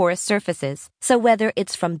 non-porous surfaces. So whether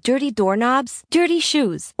it's from dirty doorknobs, dirty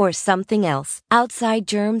shoes, or something else, outside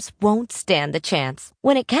germs won't stand a chance.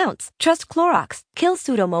 When it counts, trust Clorox. Kill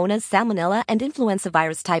Pseudomonas, Salmonella, and influenza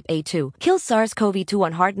virus type A2. Kill SARS-CoV-2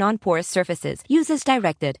 on hard, non-porous surfaces. Use as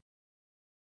directed.